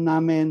pagkaalam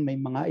namin, may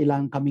mga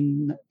ilang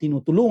kaming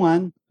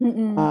tinutulungan,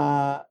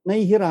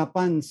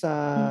 nahihirapan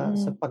sa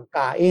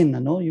pagkain,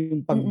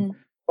 yung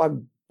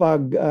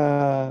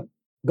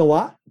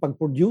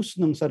pag-produce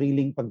ng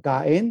sariling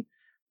pagkain,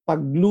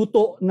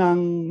 pagluto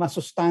ng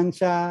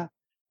masustansya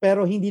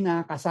pero hindi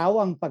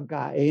nakakasawang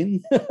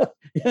pagkain.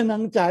 Yan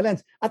ang challenge.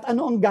 At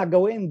ano ang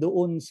gagawin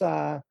doon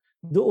sa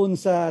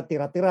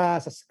tira-tira,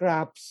 sa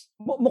scraps?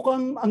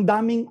 Mukhang ang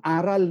daming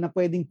aral na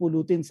pwedeng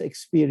pulutin sa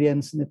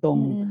experience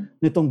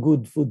nitong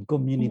Good Food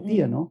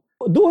community,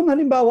 Doon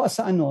halimbawa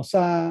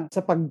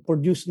sa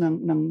pag-produce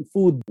ng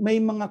food,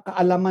 may mga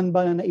kaalaman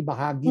ba na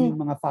naibahagi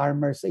yung mga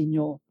farmers sa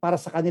inyo para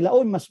sa kanila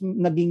mas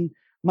naging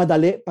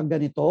madali pag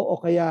ganito o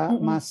kaya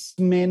mas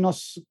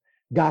menos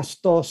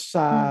gastos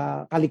sa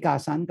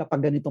kalikasan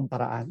kapag ganitong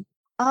paraan?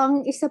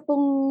 Ang isa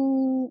pong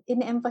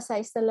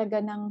ine-emphasize talaga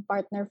ng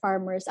partner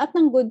farmers at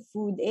ng Good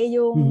Food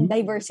yung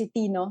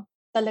diversity, no?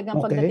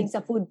 Talagang pagdating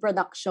sa food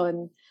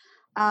production.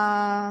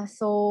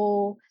 So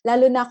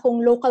lalo na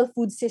kung local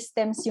food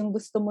systems yung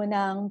gusto mo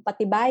nang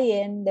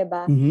patibayin, 'di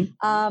ba?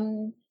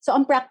 So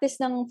ang practice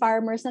ng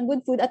farmers ng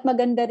Good Food at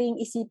maganda ring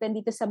isipin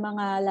dito sa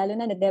mga lalo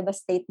na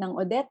devastate ng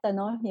Odette,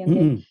 no?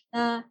 Yung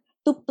na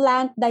to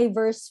plant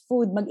diverse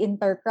food,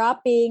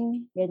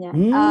 mag-intercropping, ganyan.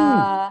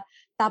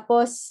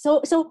 Tapos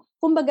so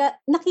kumbaga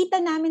nakita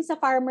namin sa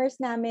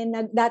farmers namin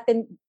na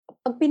dati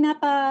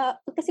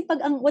kasi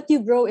pag what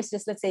you grow is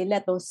just, let's say,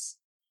 lettuce,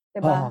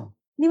 'di ba?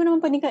 Hindi mo naman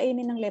pwedeng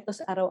kainin ng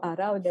lettuce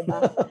araw-araw, 'di ba?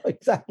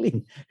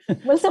 Exactly.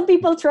 Well, some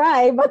people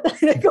try, but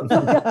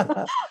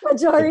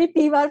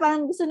majority,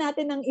 parang gusto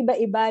natin ng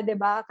iba-iba, 'di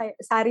ba?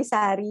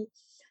 Sari-sari.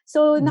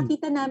 So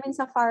nakita namin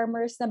sa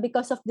farmers na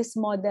because of this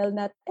model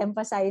that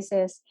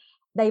emphasizes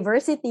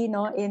diversity,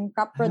 no, in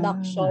crop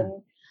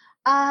production,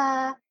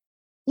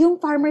 yung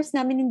farmers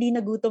namin hindi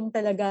nagutom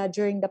talaga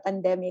during the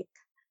pandemic.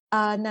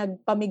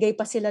 Nagpamigay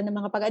pa sila ng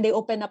mga they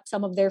open up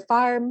some of their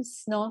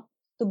farms, no,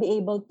 to be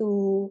able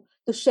to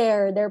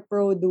share their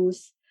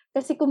produce.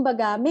 Kasi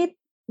kumbaga,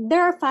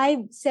 there are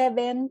 5,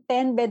 7,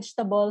 10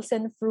 vegetables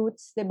and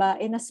fruits, 'di ba,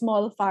 in a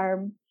small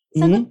farm.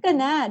 Sagot ka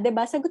na, 'di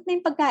ba? Sagot na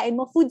yung pagkain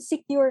mo, food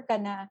secure ka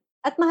na.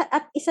 At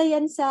isa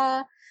yan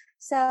sa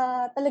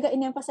talaga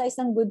in-emphasize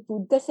ng Good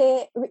Food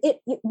kasi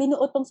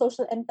binuo tong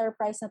social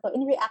enterprise na to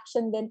in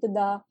reaction then to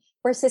the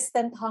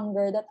persistent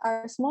hunger that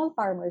our small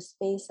farmers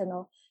face,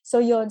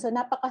 So yun, so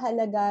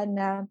napakahalaga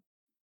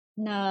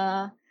na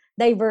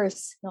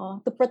diverse,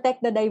 no? To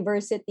protect the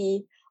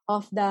diversity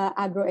of the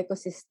agro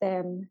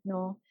ecosystem,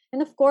 no? And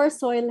of course,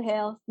 soil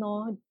health,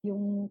 no?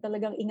 Yung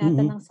talagang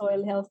ingatan ng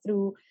soil health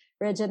through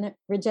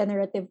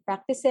regenerative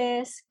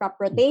practices, crop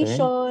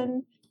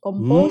rotation,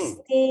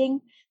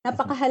 composting.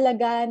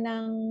 Napakahalaga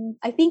ng,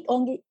 I think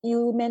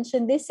you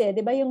mentioned this di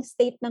ba, yung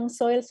state ng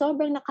soil,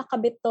 sobrang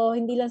nakakabit to,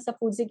 hindi lang sa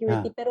food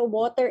security, pero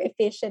water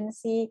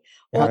efficiency,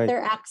 water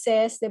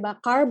access, di ba,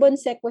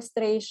 carbon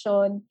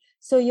sequestration.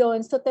 So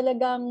yun, so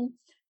talagang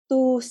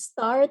to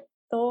start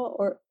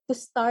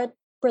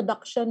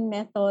production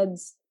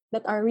methods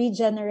that are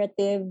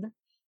regenerative,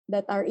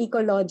 that are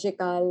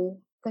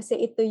ecological,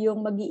 kasi ito yung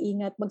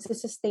mag-iingat,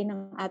 magsusustain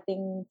ng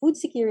ating food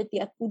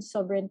security at food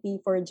sovereignty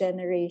for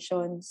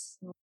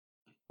generations.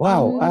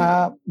 Wow,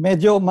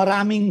 medyo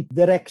maraming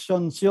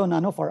directions yun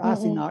for us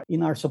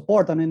in our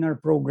support and in our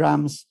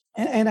programs.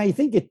 And I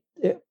think it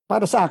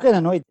para sa akin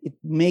it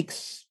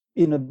makes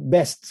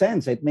best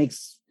sense. It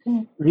makes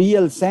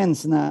real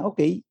sense na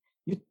okay,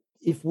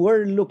 if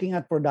we're looking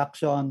at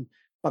production,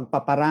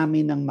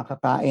 pagpaparami ng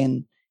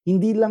makakain,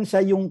 hindi lang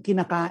siya yung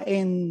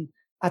kinakain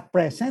at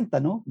present,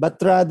 but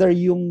rather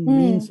yung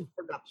means of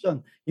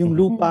production, yung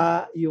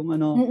lupa, yung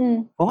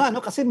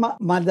kasi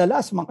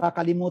madalas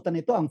makakalimutan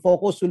ito, ang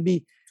focus will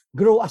be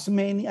grow as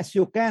many as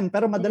you can,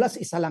 pero madalas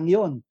isa lang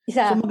yon.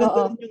 So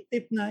maganda rin yung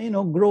tip na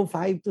grow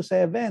 5 to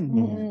 7.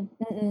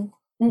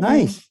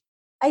 Nice.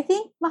 I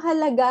think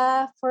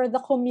mahalaga for the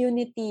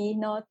community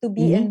to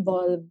be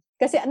involved.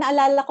 Kasi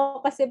naalala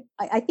ko kasi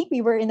I think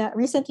we were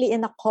recently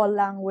in a call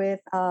lang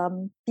with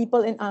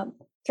people in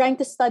trying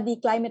to study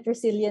climate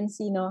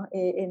resiliency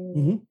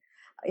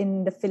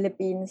in the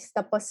Philippines.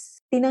 Tapos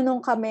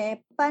tinanong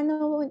kami,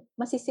 paano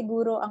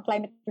masisiguro ang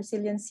climate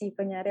resiliency?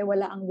 Kunyari,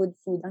 wala ang good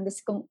food.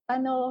 Kung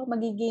paano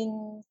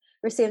magiging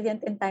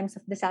resilient in times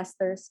of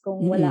disasters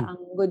kung wala ang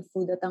good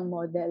food at ang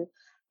model?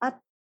 At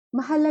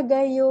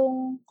mahalaga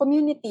yung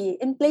community.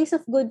 In place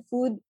of good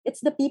food,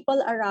 it's the people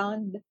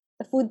around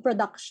the food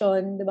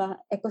production, di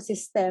ba,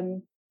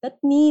 ecosystem that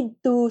need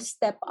to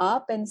step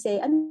up and say,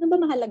 ano ba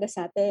mahalaga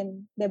sa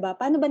atin? Diba?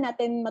 Paano ba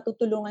natin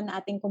matutulungan ang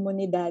ating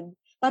komunidad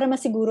para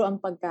masiguro ang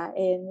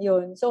pagkain?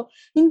 Yun. So,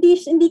 hindi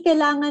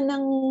kailangan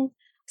ng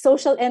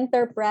social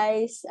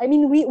enterprise. I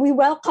mean, we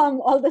welcome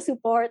all the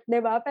support,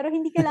 diba? Pero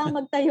hindi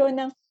kailangan magtayo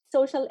ng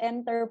social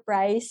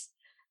enterprise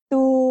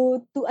to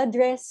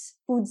address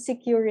food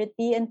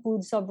security and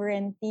food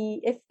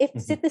sovereignty. If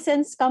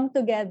citizens come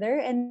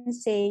together and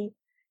say,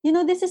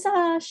 this is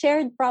a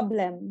shared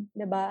problem,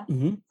 diba?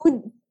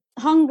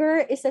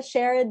 Hunger is a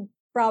shared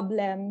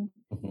problem,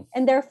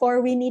 and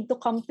therefore we need to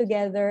come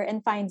together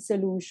and find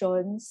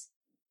solutions.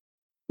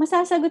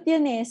 Masasagot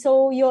yan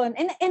So yun,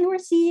 and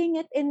we're seeing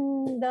it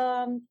in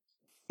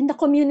the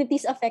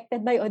communities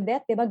affected by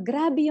Odette, diba?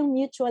 Grabe yung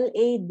mutual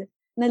aid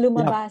na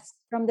lumabas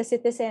from the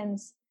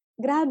citizens.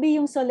 Grabe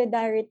yung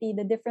solidarity,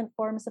 the different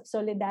forms of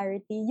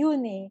solidarity.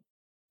 Yun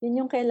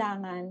Yun yung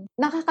kailangan.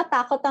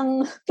 Nakakatakot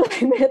ang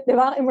climate, di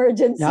ba?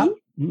 Emergency.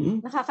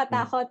 Yeah.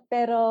 Nakakatakot,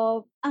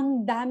 pero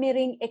ang dami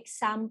ring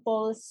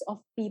examples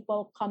of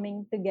people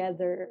coming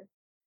together,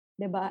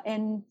 di ba?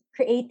 And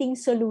creating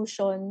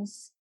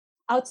solutions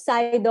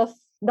outside of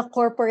the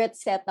corporate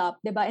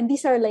setup, di ba? And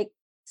these are like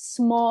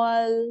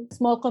small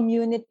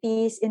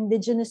communities,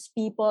 indigenous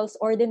peoples,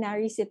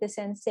 ordinary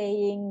citizens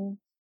saying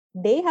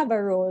they have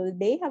a role,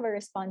 they have a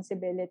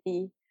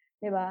responsibility.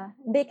 Diba?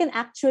 They can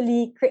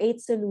actually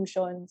create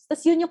solutions.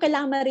 Tapos yun yung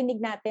kailangan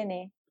marinig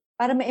natin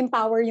para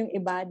ma-empower yung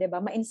iba, diba?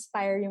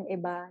 Ma-inspire yung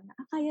iba.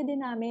 Kaya din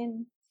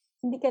namin.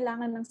 Hindi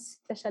kailangan ng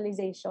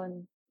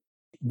specialization.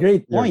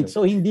 Great point.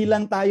 So hindi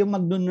lang tayo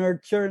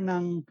mag-nurture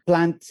ng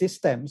plant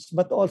systems,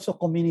 but also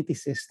community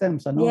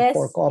systems, Yes,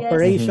 for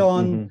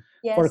cooperation,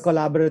 yes. for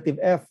collaborative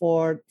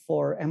effort,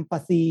 for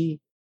empathy,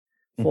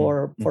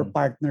 for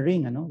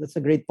partnering. That's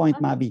a great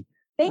point, Mabi.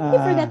 Thank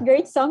you for that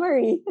great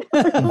summary.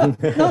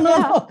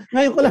 No.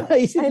 Ngayon ko lang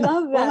naisip. I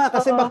love that.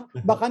 Kasi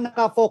baka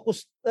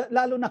naka-focus,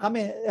 lalo na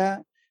kami,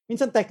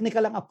 minsan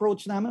technical ang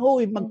approach namin.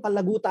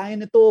 Magpalago tayo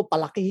nito,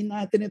 palakihin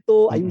natin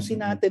ito,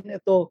 ayusin natin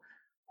ito.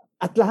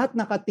 At lahat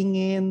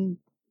nakatingin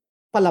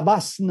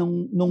palabas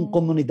nung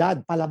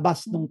komunidad,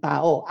 palabas nung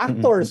tao.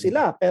 Actor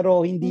sila,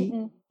 pero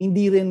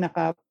hindi rin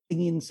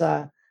nakatingin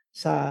sa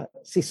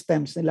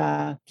systems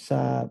nila,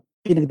 sa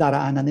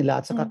pinagdaraanan nila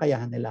at sa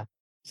kakayahan nila.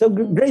 So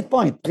great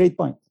point.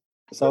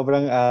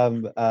 Sobrang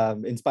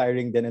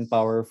inspiring din and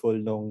powerful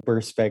nung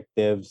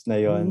perspectives na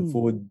yon.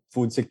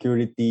 Food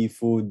security,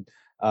 food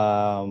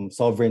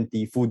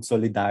sovereignty, food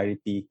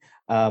solidarity.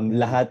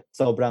 Lahat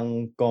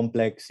sobrang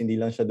complex, hindi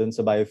lang siya dun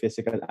sa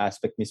biophysical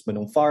aspect mismo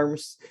ng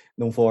farms,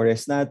 ng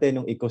forest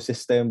natin, ng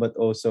ecosystem, but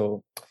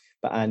also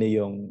paano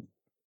yung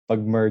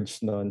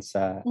pag-merge nun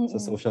sa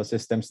social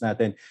systems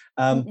natin.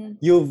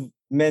 You've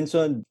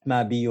mentioned,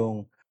 Mabi,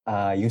 yung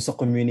sa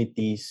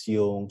communities,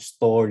 yung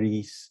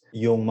stories,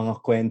 yung mga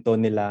kwento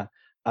nila,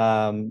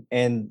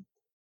 and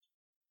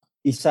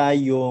isa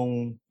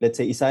yung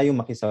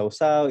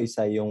Makisawsaw,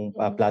 isa yung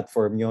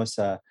platform nyo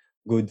sa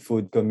Good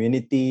Food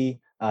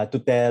Community to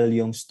tell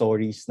yung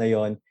stories na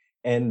yon.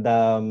 And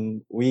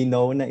we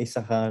know na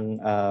isa kang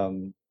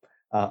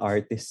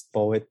artist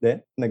poet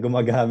din na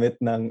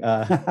gumagamit ng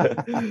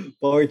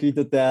poetry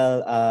to tell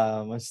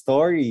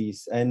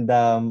stories. And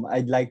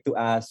I'd like to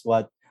ask,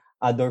 what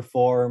other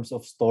forms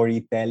of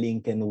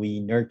storytelling can we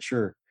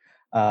nurture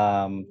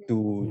to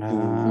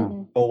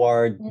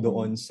toward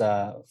doon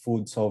sa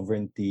food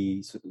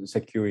sovereignty,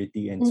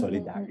 security, and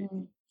solidarity?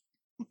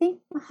 I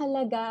think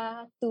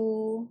mahalaga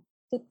to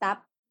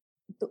tap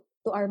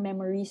to our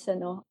memories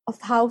of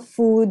how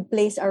food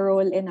plays a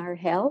role in our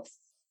health,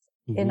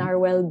 in our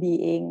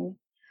well-being.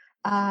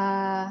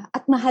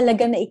 At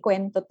mahalaga na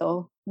ikwento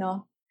to,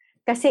 no?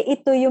 Kasi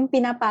ito yung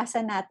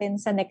pinapasa natin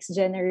sa next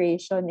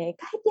generation eh.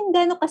 Kahit yung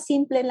gano'n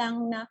kasimple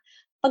lang na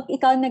pag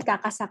ikaw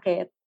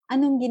nagkakasakit,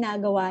 anong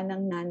ginagawa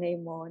ng nanay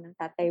mo, ng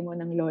tatay mo,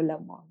 ng lola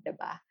mo, 'di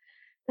ba?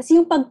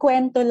 Kasi yung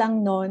pagkwento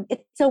lang nun,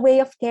 it's a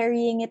way of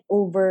carrying it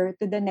over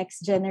to the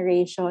next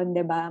generation,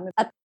 'di ba?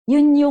 At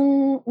yun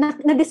yung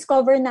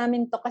na-discover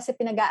namin to kasi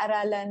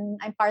pinag-aaralan.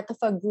 I'm part of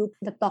a group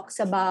that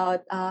talks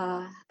about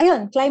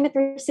climate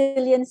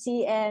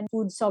resiliency and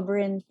food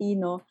sovereignty,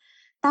 no?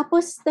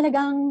 Tapos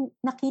talagang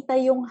nakita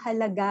yung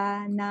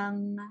halaga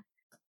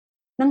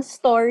ng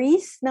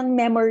stories, ng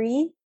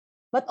memory,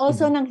 but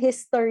also ng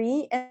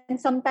history,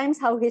 and sometimes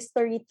how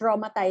history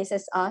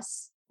traumatizes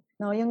us,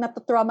 no? Yung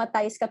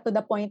nato-traumatize ka to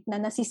the point na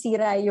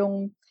nasisira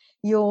yung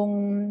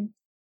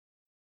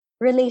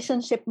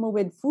relationship mo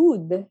with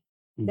food.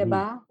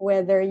 Diba?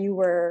 Whether you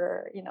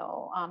were,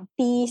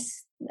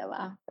 teased,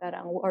 diba?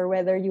 Or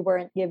whether you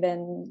weren't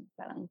given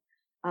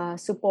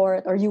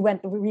support, or you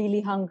went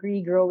really hungry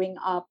growing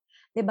up.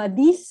 Diba?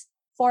 These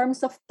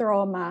forms of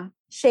trauma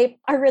shape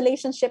our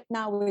relationship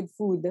now with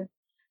food.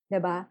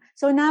 Diba?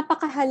 So,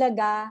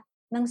 napakahalaga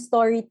ng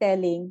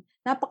storytelling.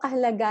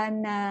 Napakahalaga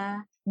na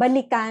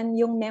balikan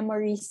yung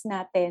memories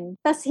natin.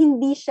 Tas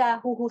hindi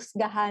siya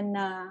huhusgahan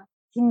na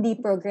hindi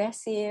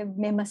progressive,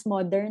 may mas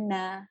modern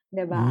na,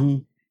 diba?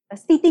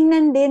 Tapos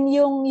titingnan din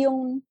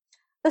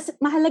tapos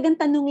mahalagang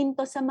tanungin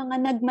to sa mga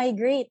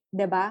nag-migrate,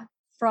 'di ba?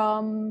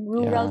 From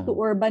rural to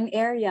urban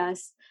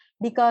areas,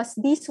 because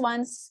these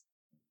ones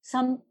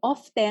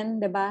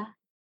often, 'di ba,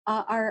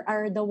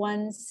 are the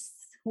ones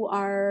who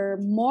are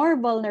more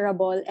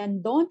vulnerable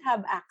and don't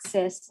have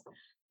access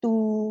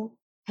to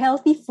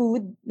healthy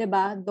food, 'di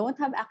ba? Don't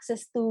have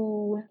access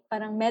to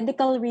parang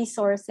medical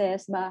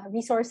resources,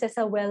 resources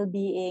sa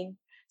well-being.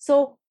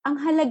 So, ang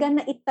halaga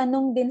na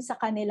itanong din sa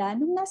kanila,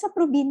 nung nasa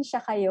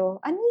probinsya kayo,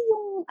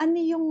 ano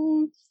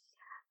yung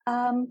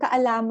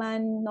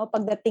kaalaman, no,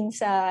 pagdating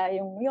sa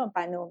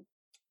paano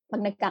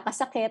pag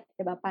nagkakasakit,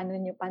 'di ba?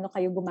 Paano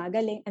kayo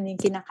gumagaling? Ano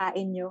yung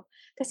kinakain nyo?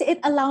 Kasi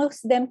it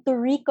allows them to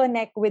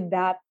reconnect with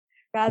that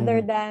rather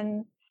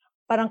than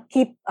parang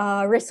keep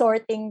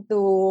resorting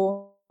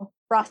to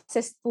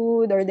processed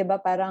food, or 'di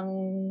ba, parang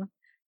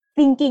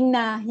thinking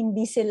na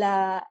hindi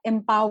sila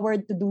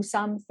empowered to do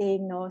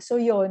something, no? So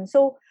yun.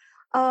 So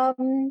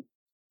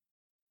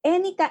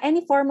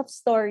any form of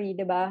story,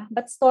 'di ba?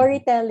 But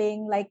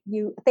storytelling, like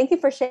thank you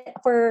for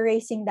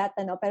raising that,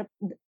 pero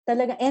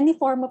talaga any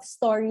form of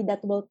story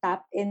that will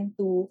tap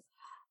into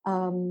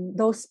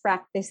those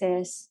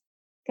practices,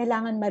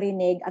 kailangan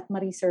marinig at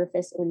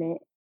ma-resurface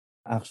uli.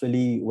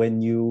 Actually, when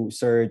you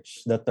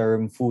search the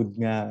term food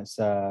nga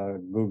sa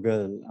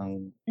Google,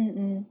 ang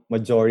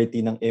majority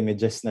ng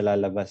images na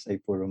lalabas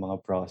ay puro mga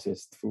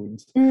processed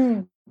foods.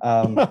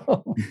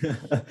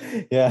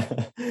 Yeah.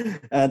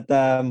 At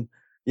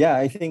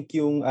I think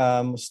yung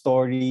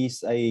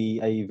stories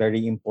ay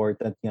very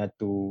important nga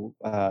to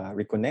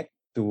reconnect,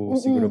 to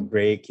siguro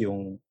break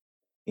yung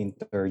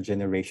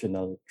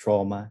intergenerational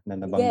trauma na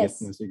nabanggit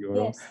mo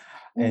siguro.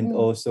 And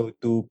also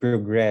to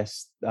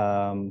progress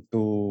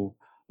to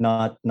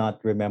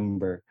not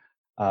remember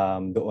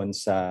doon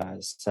sa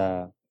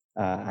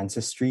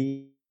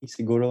ancestry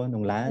siguro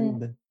nung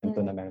land.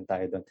 Ito na meron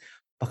tayo doon.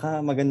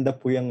 Baka maganda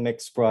po yung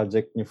next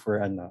project niyo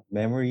for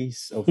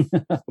memories of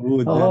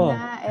food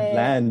and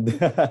land.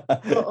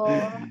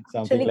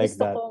 Something like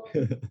that.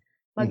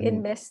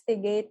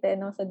 Mag-investigate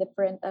sa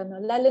different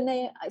lalo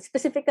na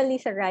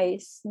specifically sa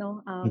rice,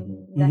 no,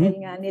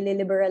 dahil nga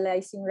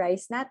nililiberalize yung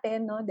rice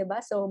natin, no, 'di ba?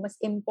 So mas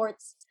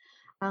imports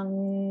ang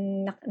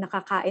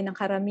nakakain ng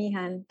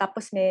karamihan,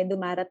 tapos may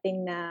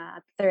dumarating na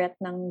threat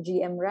ng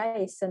GM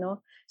rice,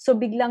 so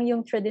biglang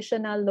yung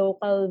traditional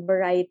local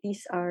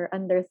varieties are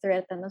under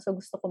threat, so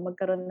gusto ko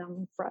magkaroon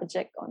ng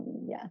project on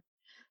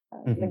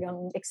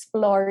talagang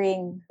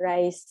exploring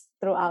rice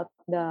throughout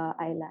the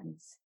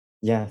islands.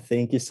 Yeah,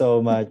 thank you so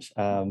much,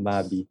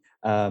 Mabi.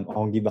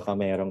 Onggi, baka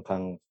mayroon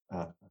kang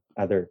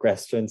other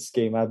questions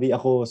kay Mabi?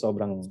 Ako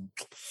sobrang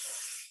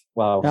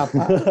wow.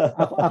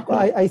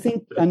 I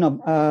think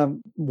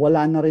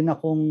wala na rin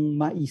akong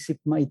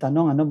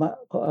maitanong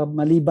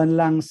maliban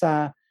lang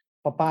sa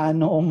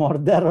paano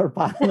umorder or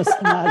paano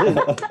sumali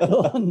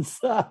doon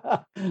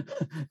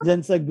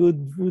dyan sa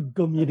Good Food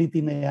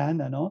Community na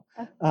yan,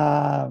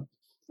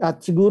 at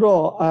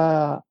siguro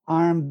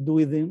armed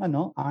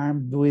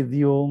with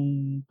yung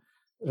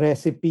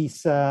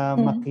recipes sa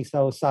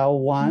Makisawsaw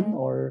 1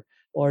 or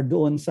or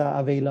doon sa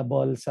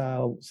available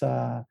sa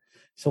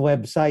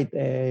website,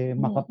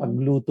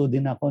 makapagluto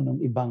din ako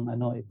ng ibang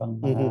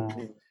mga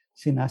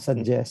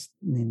sinasuggest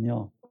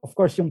ninyo. Of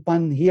course, yung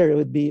pan here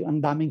would be ang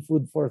daming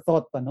food for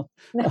thought,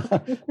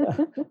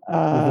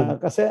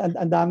 kasi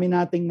ang dami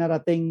nating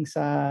narating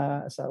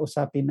sa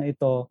usapin na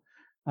ito.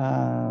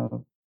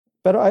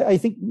 Pero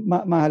I think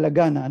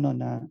mahalaga na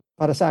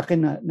para sa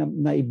akin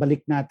na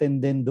ibalik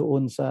natin din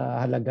doon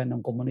sa halaga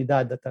ng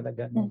komunidad at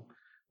talaga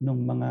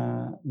nung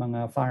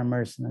mga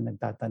farmers na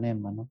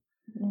nagtatanim,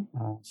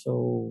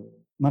 so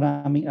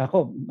marami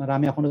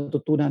akong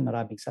natutunan.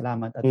 Maraming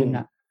salamat. At yun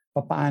nga,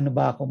 paano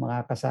ba ako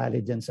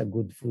makakasali dyan sa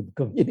good food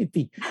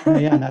community?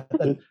 Ayan, at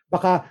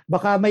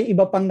baka may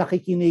iba pang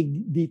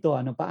nakikinig dito,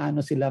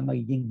 paano sila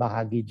magiging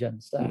bahagi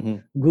dyan sa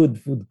good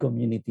food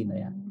community na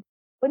yan.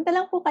 Punta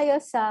lang po kayo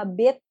sa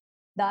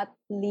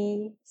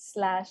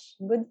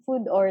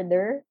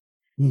bit.ly/goodfoodorder.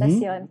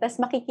 Tapos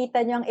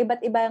makikita nyo ang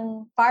iba't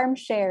ibang farm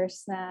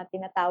shares na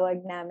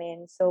tinatawag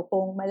namin. So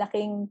kung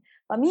malaking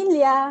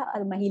pamilya,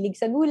 mahilig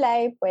sa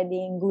gulay,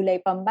 pwedeng gulay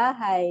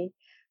pambahay.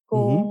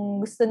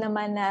 Kung gusto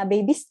naman na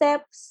baby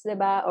steps, 'di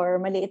ba? Or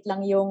maliit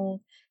lang yung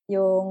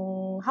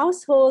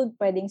household,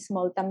 pwedeng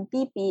small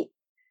tampipi.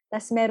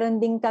 Tapos meron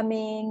din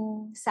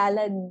kaming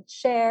salad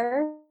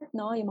share,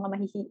 yung mga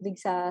mahihilig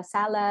sa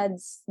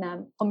salads na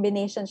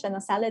combination siya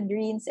ng salad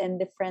greens and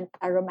different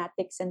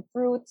aromatics and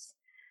fruits.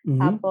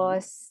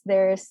 Tapos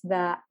there's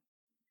the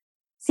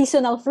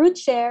seasonal fruit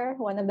share,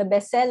 one of the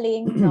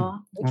best-selling,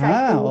 We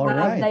try to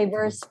have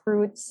diverse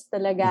fruits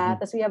talaga.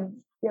 Tapos we have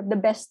the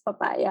best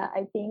papaya,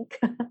 I think.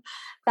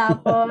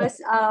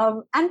 Tapos,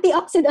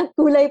 antioxidant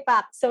gulay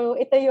pack. So,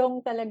 ito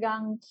yung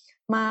talagang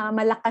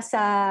malakas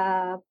sa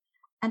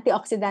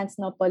antioxidants,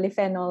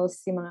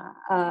 polyphenols, yung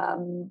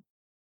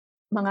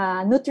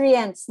mga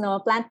nutrients,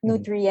 plant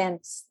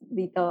nutrients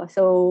dito.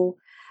 So,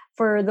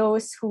 for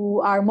those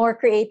who are more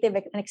creative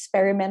and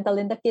experimental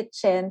in the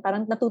kitchen,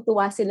 parang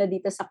natutuwa sila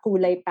dito sa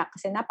kulay pack.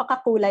 Kasi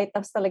napakakulay,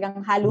 tapos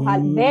talagang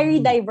halo-halo, very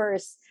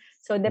diverse.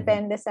 So,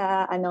 depende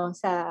sa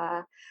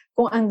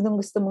kung anong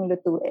gusto mong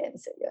lutuin.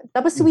 So, yun.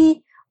 Tapos,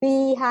 we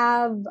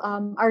have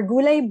our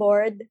gulay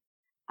board,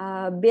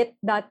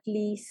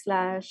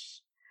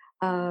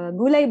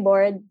 bit.ly/gulay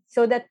board,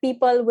 so that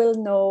people will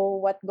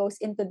know what goes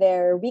into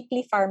their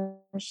weekly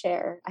farm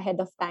share ahead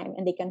of time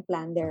and they can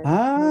plan their...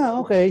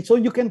 okay. So,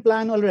 you can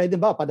plan already,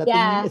 ba? Padating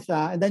yung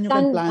isa, and then you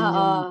can plan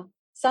yung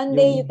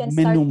Sunday, you can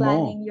start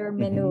planning mo. your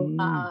menu.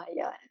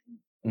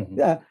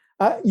 Yeah.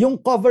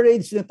 Yung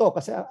coverage nito,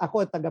 kasi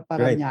ako taga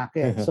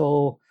Parañaque. Right.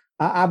 So,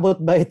 aabot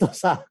ba ito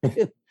sa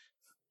akin?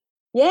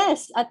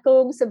 Yes, at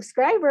kung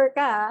subscriber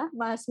ka,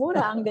 mas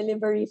mura ang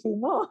delivery fee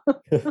mo.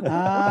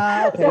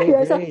 Okay,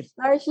 so, great.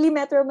 Largely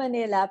Metro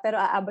Manila, pero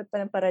aabot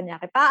pa ng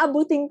Parañaque.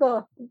 Paabutin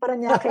ko ng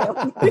Parañaque.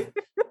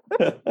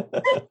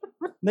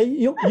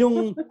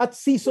 At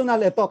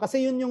seasonal ito,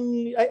 kasi yun yung,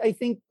 I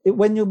think,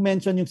 when you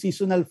mention yung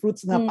seasonal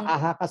fruits,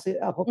 napaaha kasi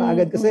ako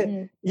kaagad.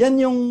 Kasi yan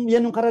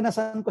yung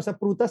karanasan ko sa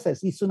prutas,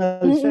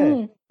 seasonal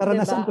siya.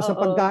 Karanasan ko sa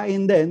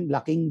pagkain din,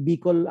 laking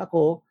Bicol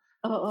ako,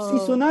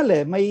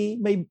 seasonal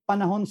may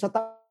panahon sa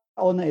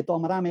taon na ito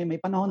marami,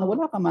 may panahon na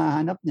wala ka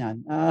mahanap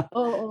niyan.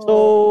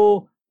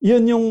 So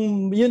yun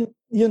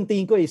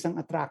tingin ko isang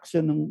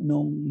attraction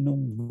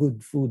nung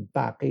good food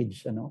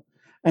package,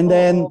 and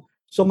then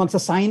so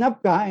magsa-sign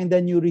up ka and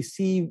then you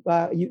receive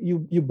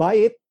you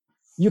buy it,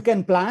 you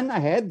can plan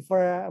ahead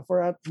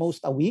for at most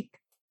a week,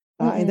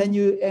 and then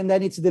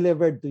it's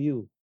delivered to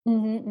you.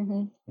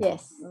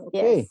 Yes.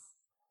 Okay. Yes.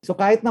 So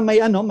kahit na may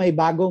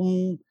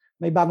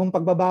bagong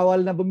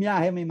pagbabawal na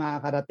bumiyahe, may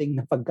makakarating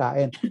na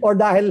pagkain. Or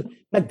dahil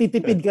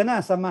nagtitipid ka na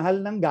sa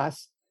mahal ng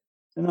gas,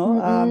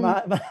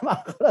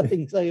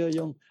 makakarating sa'yo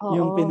yung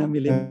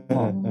pinamili mo.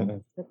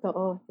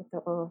 Totoo.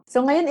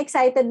 So ngayon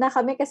excited na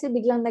kami kasi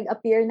biglang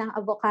nag-appear ng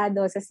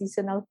avocado sa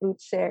seasonal fruit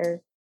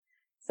share.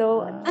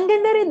 So, ang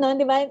ganda rin,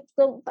 di ba?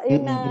 Kung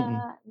yung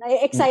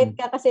na-excite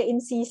ka kasi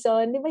in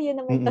season, di ba yun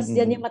naman, tas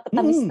dyan yung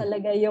matatamis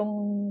talaga yung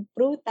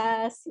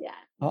prutas,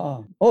 yan.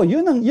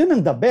 Yun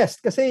ang the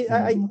best. Kasi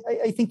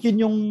I think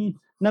yun yung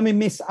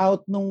nami-miss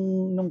out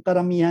nung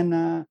karamihan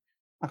na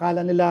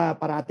akala nila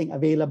parating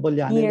available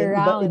yan.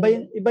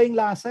 Iba yung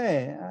lasa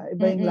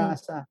Iba yung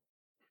lasa.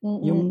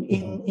 Yung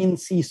in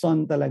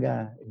season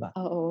talaga. Iba.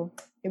 Oo.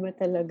 Iba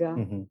talaga.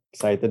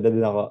 Excited na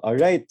din ako.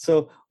 Alright.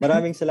 So,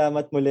 maraming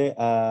salamat muli,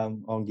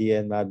 Onggie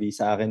and Mabi.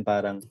 Sa akin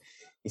parang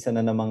isa na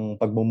namang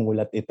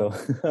pagmumulat ito.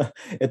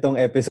 Itong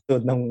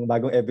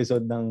bagong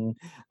episode ng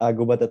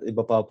Gubat at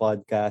Iba Pa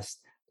podcast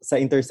sa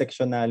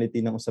intersectionality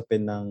ng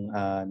usapin ng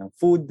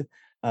food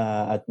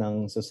at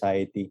ng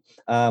society.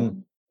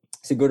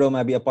 Siguro,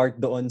 Mabi, apart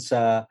doon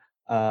sa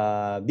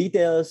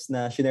details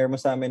na shinare mo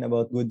sa amin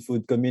about good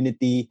food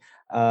community,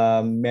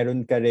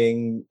 meron ka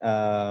ring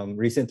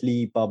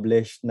recently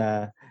published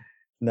na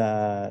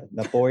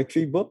na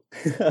poetry book.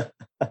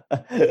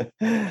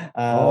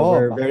 Oo,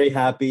 We're very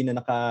happy na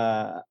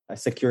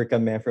naka-secure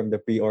kami from the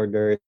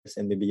pre-orders,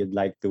 and maybe you'd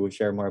like to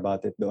share more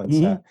about it doon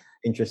sa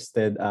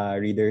interested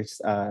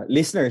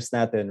listeners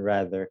natin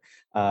rather,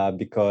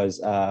 because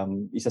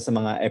isa sa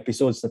mga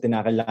episodes na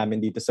tinakal namin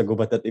dito sa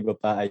Gubat at Iba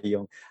Pa ay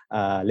yung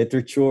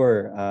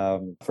literature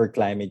for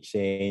climate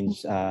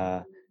change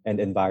and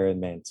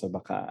environment. So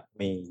baka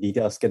may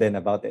details ka din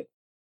about it.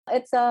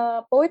 It's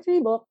a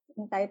poetry book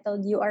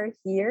entitled You Are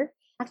Here.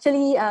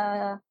 Actually,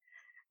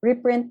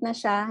 reprint na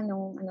siya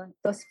nung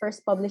it was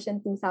first published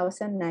in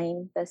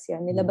 2009. Tapos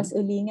yan, nilabas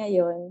uli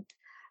ngayon.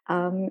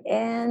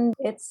 And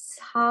it's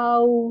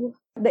how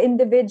the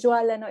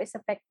individual is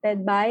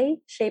affected by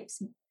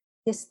shapes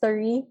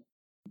history.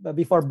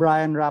 Before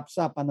Brian wraps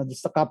up,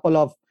 just a couple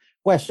of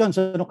questions.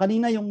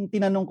 Kanina yung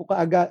tinanong ko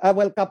kaagad,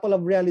 couple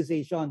of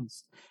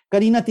realizations.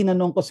 Kanina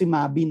tinanong ko si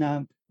Mabi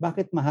na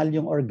bakit mahal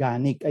yung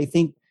organic. I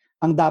think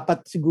ang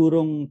dapat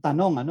sigurong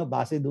tanong,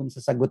 base dun sa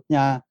sagot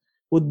niya,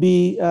 would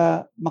be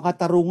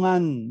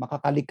makatarungan,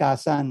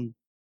 makakalikasan,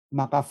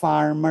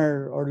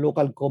 maka-farmer or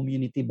local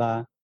community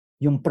ba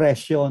yung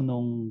presyo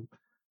nung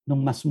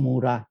mas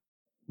mura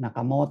na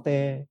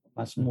kamote,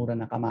 mas mura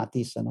na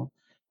kamatis.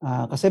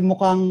 Kasi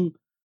mukhang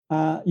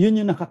yun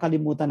yung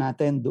nakakalimutan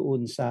natin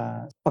doon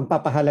sa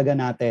pagpapahalaga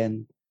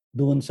natin,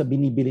 doon sa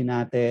binibili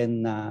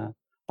natin na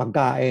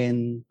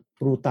pagkain,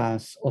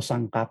 prutas o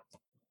sangkap.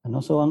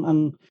 So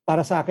ang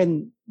para sa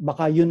akin,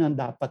 baka yun ang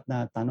dapat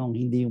na tanong,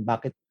 hindi yung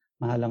bakit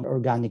mahal ang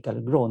organical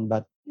grown,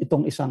 but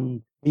itong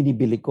isang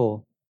binibili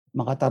ko,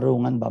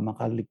 makatarungan ba,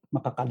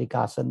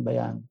 makakalikasan ba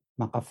yan,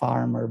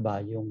 maka-farmer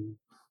ba yung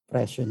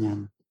presyo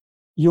niyan.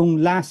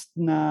 Yung last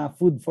na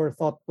food for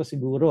thought ko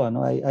siguro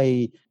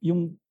ay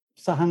yung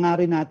sa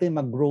hangarin natin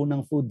mag-grow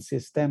ng food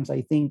systems.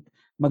 I think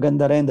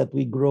maganda rin that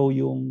we grow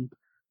yung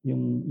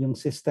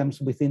systems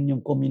within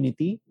yung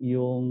community,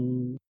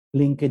 yung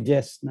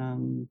linkages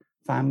ng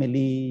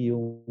family,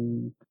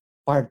 yung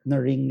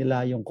partnering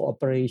nila, yung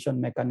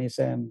cooperation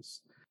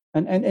mechanisms.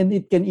 And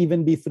it can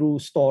even be through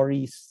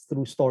stories,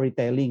 through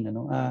storytelling.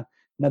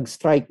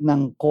 Nag-strike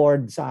ng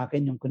chord sa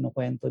akin yung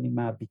kinukwento ni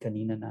Mabi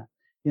kanina na,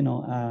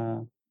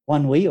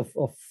 one way of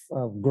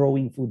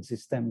growing food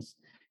systems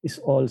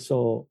is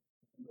also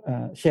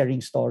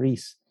sharing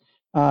stories.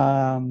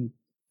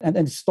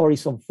 And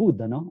stories of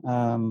food.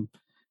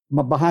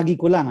 Mabahagi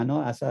ko lang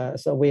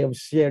as a way of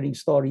sharing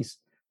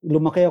stories.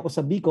 Lumaki ako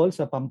sa Bicol,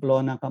 sa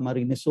Pamplona,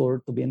 Camarines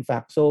Sur, to be in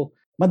fact. So,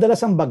 madalas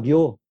ang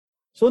bagyo.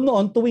 So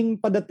noon, tuwing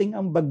padating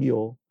ang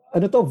bagyo,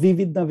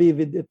 vivid na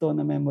vivid ito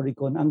na memory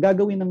ko. Ang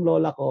gagawin ng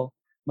lola ko,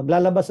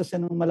 maglalabas siya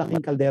ng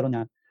malaking kaldero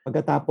niya.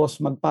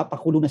 Pagkatapos,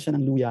 magpapakulo na siya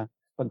ng luya.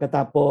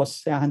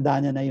 Pagkatapos,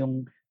 handa niya na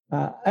yung,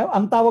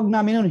 ang tawag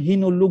namin nun,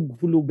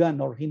 hinulug-hulugan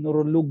or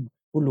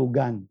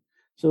hinurulug-hulugan.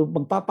 So,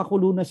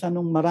 magpapakulo na siya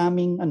ng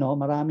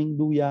maraming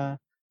luya,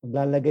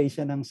 maglalagay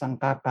siya ng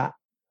sangkaka,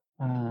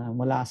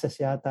 molasses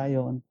yata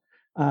yun.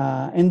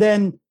 And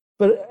then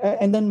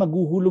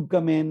maghuhulog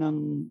kami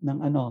ng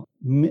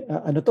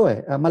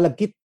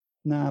malagkit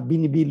na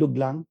binibilog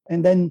lang.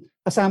 And then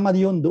kasama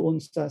yun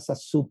doon sa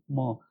soup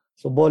mo.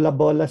 So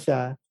bola-bola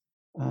siya.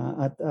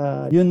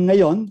 Yun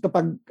ngayon,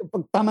 kapag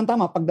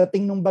tama-tama,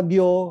 pagdating ng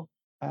bagyo,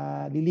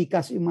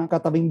 lilikas yung mga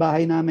katabing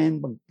bahay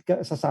namin,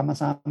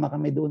 sasama-sama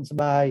kami doon sa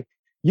bahay.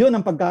 Yun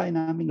ang pagkain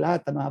namin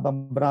lahat,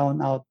 habang brown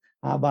out,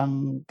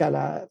 habang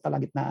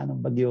kalagitnaan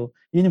ng bagyo.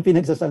 Yun yung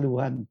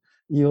pinagsasaluhan.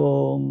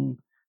 Yung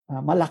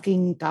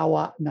malaking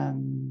kawa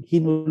ng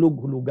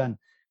hinulug-hulugan.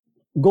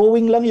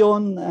 Going lang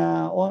yon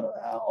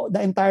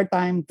the entire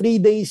time, 3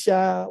 days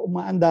siya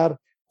umaandar,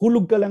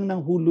 hulog ka lang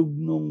ng hulog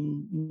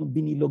nung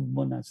binilog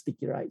mo na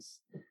sticky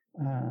rice.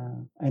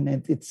 And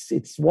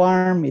it's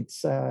warm,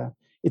 it's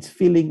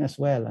filling as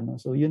well.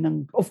 So yun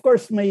ang, of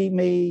course, may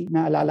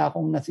naalala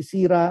akong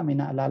nasisira, may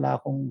naalala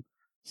akong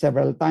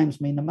several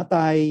times may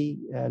namatay,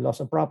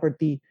 loss of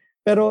property.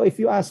 Pero if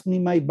you ask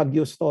me my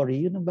bagyo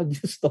story, yun ang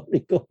bagyo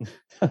story ko.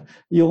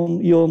 yung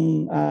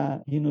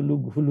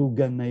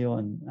hinulug-hulugan na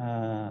yun,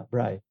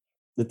 Bri.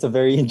 That's a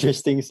very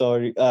interesting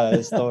story,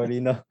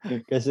 no?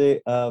 Kasi,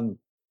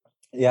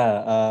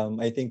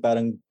 I think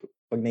parang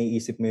pag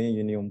naiisip mo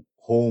yun yung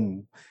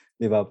home.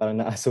 Diba? Parang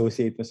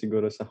na-associate mo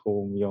siguro sa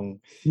home yung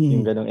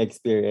ganong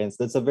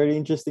experience. That's a very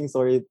interesting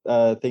story.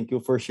 Thank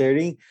you for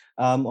sharing,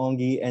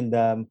 Onggie. And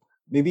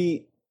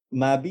maybe,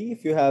 Mabi,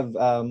 if you have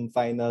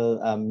final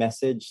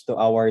message to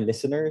our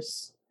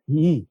listeners.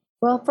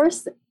 Well,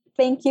 first,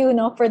 thank you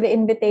for the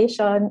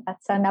invitation at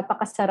sa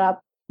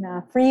napakasarap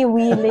na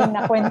freewheeling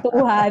na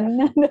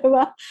kwentuhan.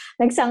 Diba?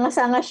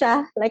 Nagsanga-sanga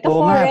siya like a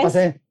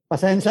forest.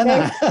 Pasensya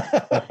na.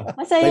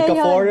 Masaya like a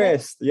yun.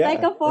 forest. Yeah.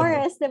 Like a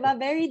forest, diba?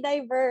 Very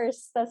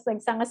diverse. Tapos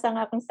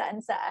nagsanga-sanga kung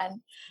saan-saan.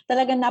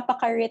 Talagang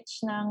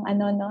napaka-rich ng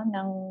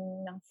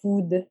ng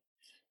food,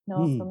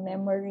 from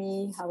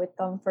memory, how it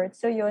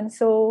comforts. So yun.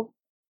 So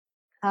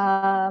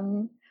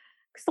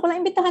gusto ko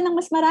lang imbitahan ng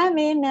mas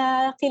marami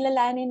na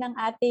kilalanin ng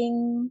ating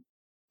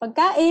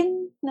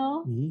pagkain,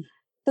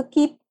 to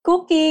keep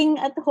cooking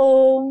at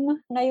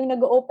home. Ngayong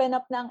nag-open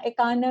up na ang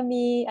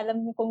economy,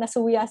 alam mo kung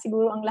nasuya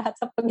siguro ang lahat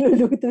sa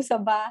pagluluto sa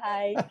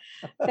bahay.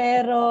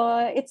 Pero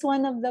it's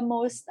one of the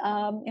most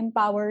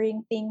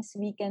empowering things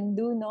we can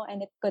do, no?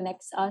 And it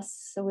connects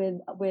us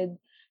with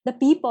the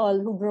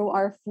people who grow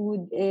our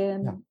food.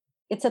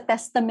 It's a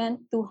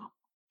testament to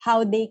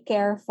how they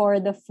care for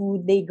the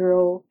food they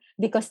grow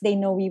because they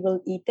know we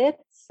will eat it.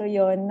 So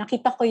yun,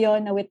 nakita ko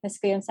yun, na-witness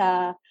ko yun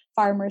sa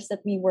farmers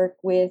that we work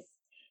with.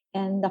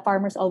 And the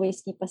farmers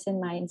always keep us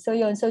in mind. So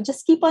yun, so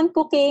just keep on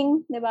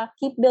cooking, di ba?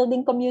 Keep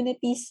building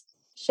communities,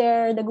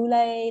 share the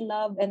Gulay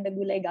love and the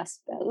Gulay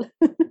gospel.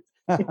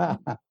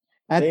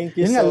 At Thank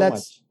you yun so nga,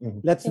 much.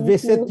 let's Thank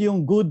visit you.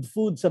 yung Good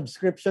Food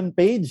subscription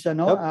page.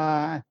 Ano? Yep.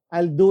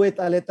 I'll do it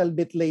a little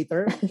bit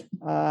later.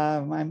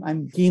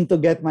 I'm keen to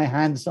get my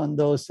hands on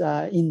those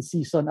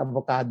in-season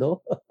avocado.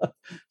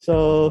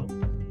 So,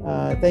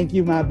 thank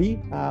you,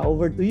 Mabi.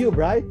 Over to you,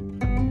 Bri.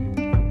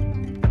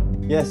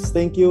 Yes,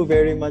 thank you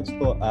very much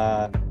po,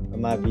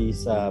 Mavi,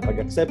 sa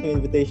pag-accept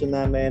ng invitation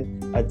namin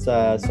at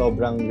sa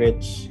sobrang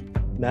rich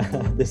na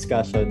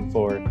discussion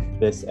for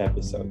this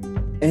episode.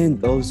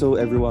 And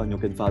also, everyone, you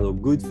can follow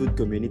Good Food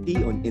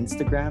Community on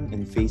Instagram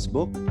and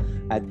Facebook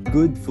at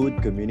Good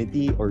Food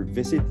Community or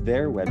visit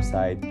their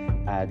website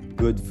at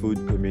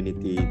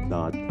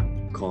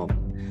goodfoodcommunity.com.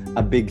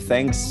 A big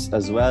thanks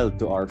as well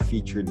to our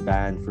featured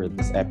band for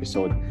this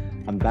episode.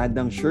 Ang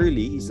bandang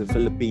Shirley is a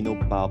Filipino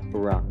pop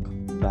rock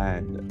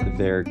band.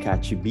 Their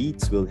catchy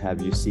beats will have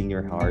you sing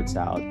your hearts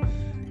out.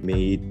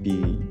 May it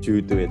be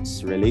due to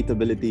its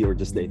relatability or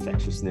just the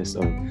infectiousness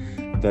of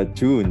the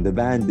tune. The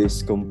band is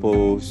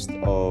composed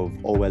of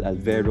Owel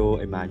Alvero,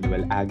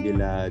 Emmanuel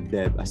Aguila,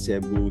 Deb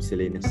Acebu,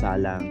 Selena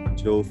Salang,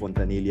 Joe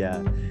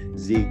Fontanilla,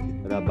 Zig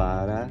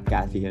Rabara,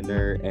 Kathy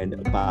Hanner, and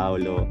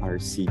Paolo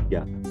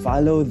Arciga.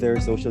 Follow their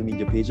social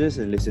media pages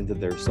and listen to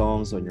their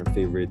songs on your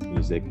favorite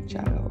music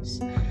channels.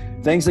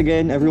 Thanks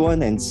again,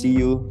 everyone, and see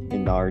you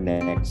in our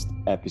next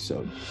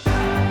episode.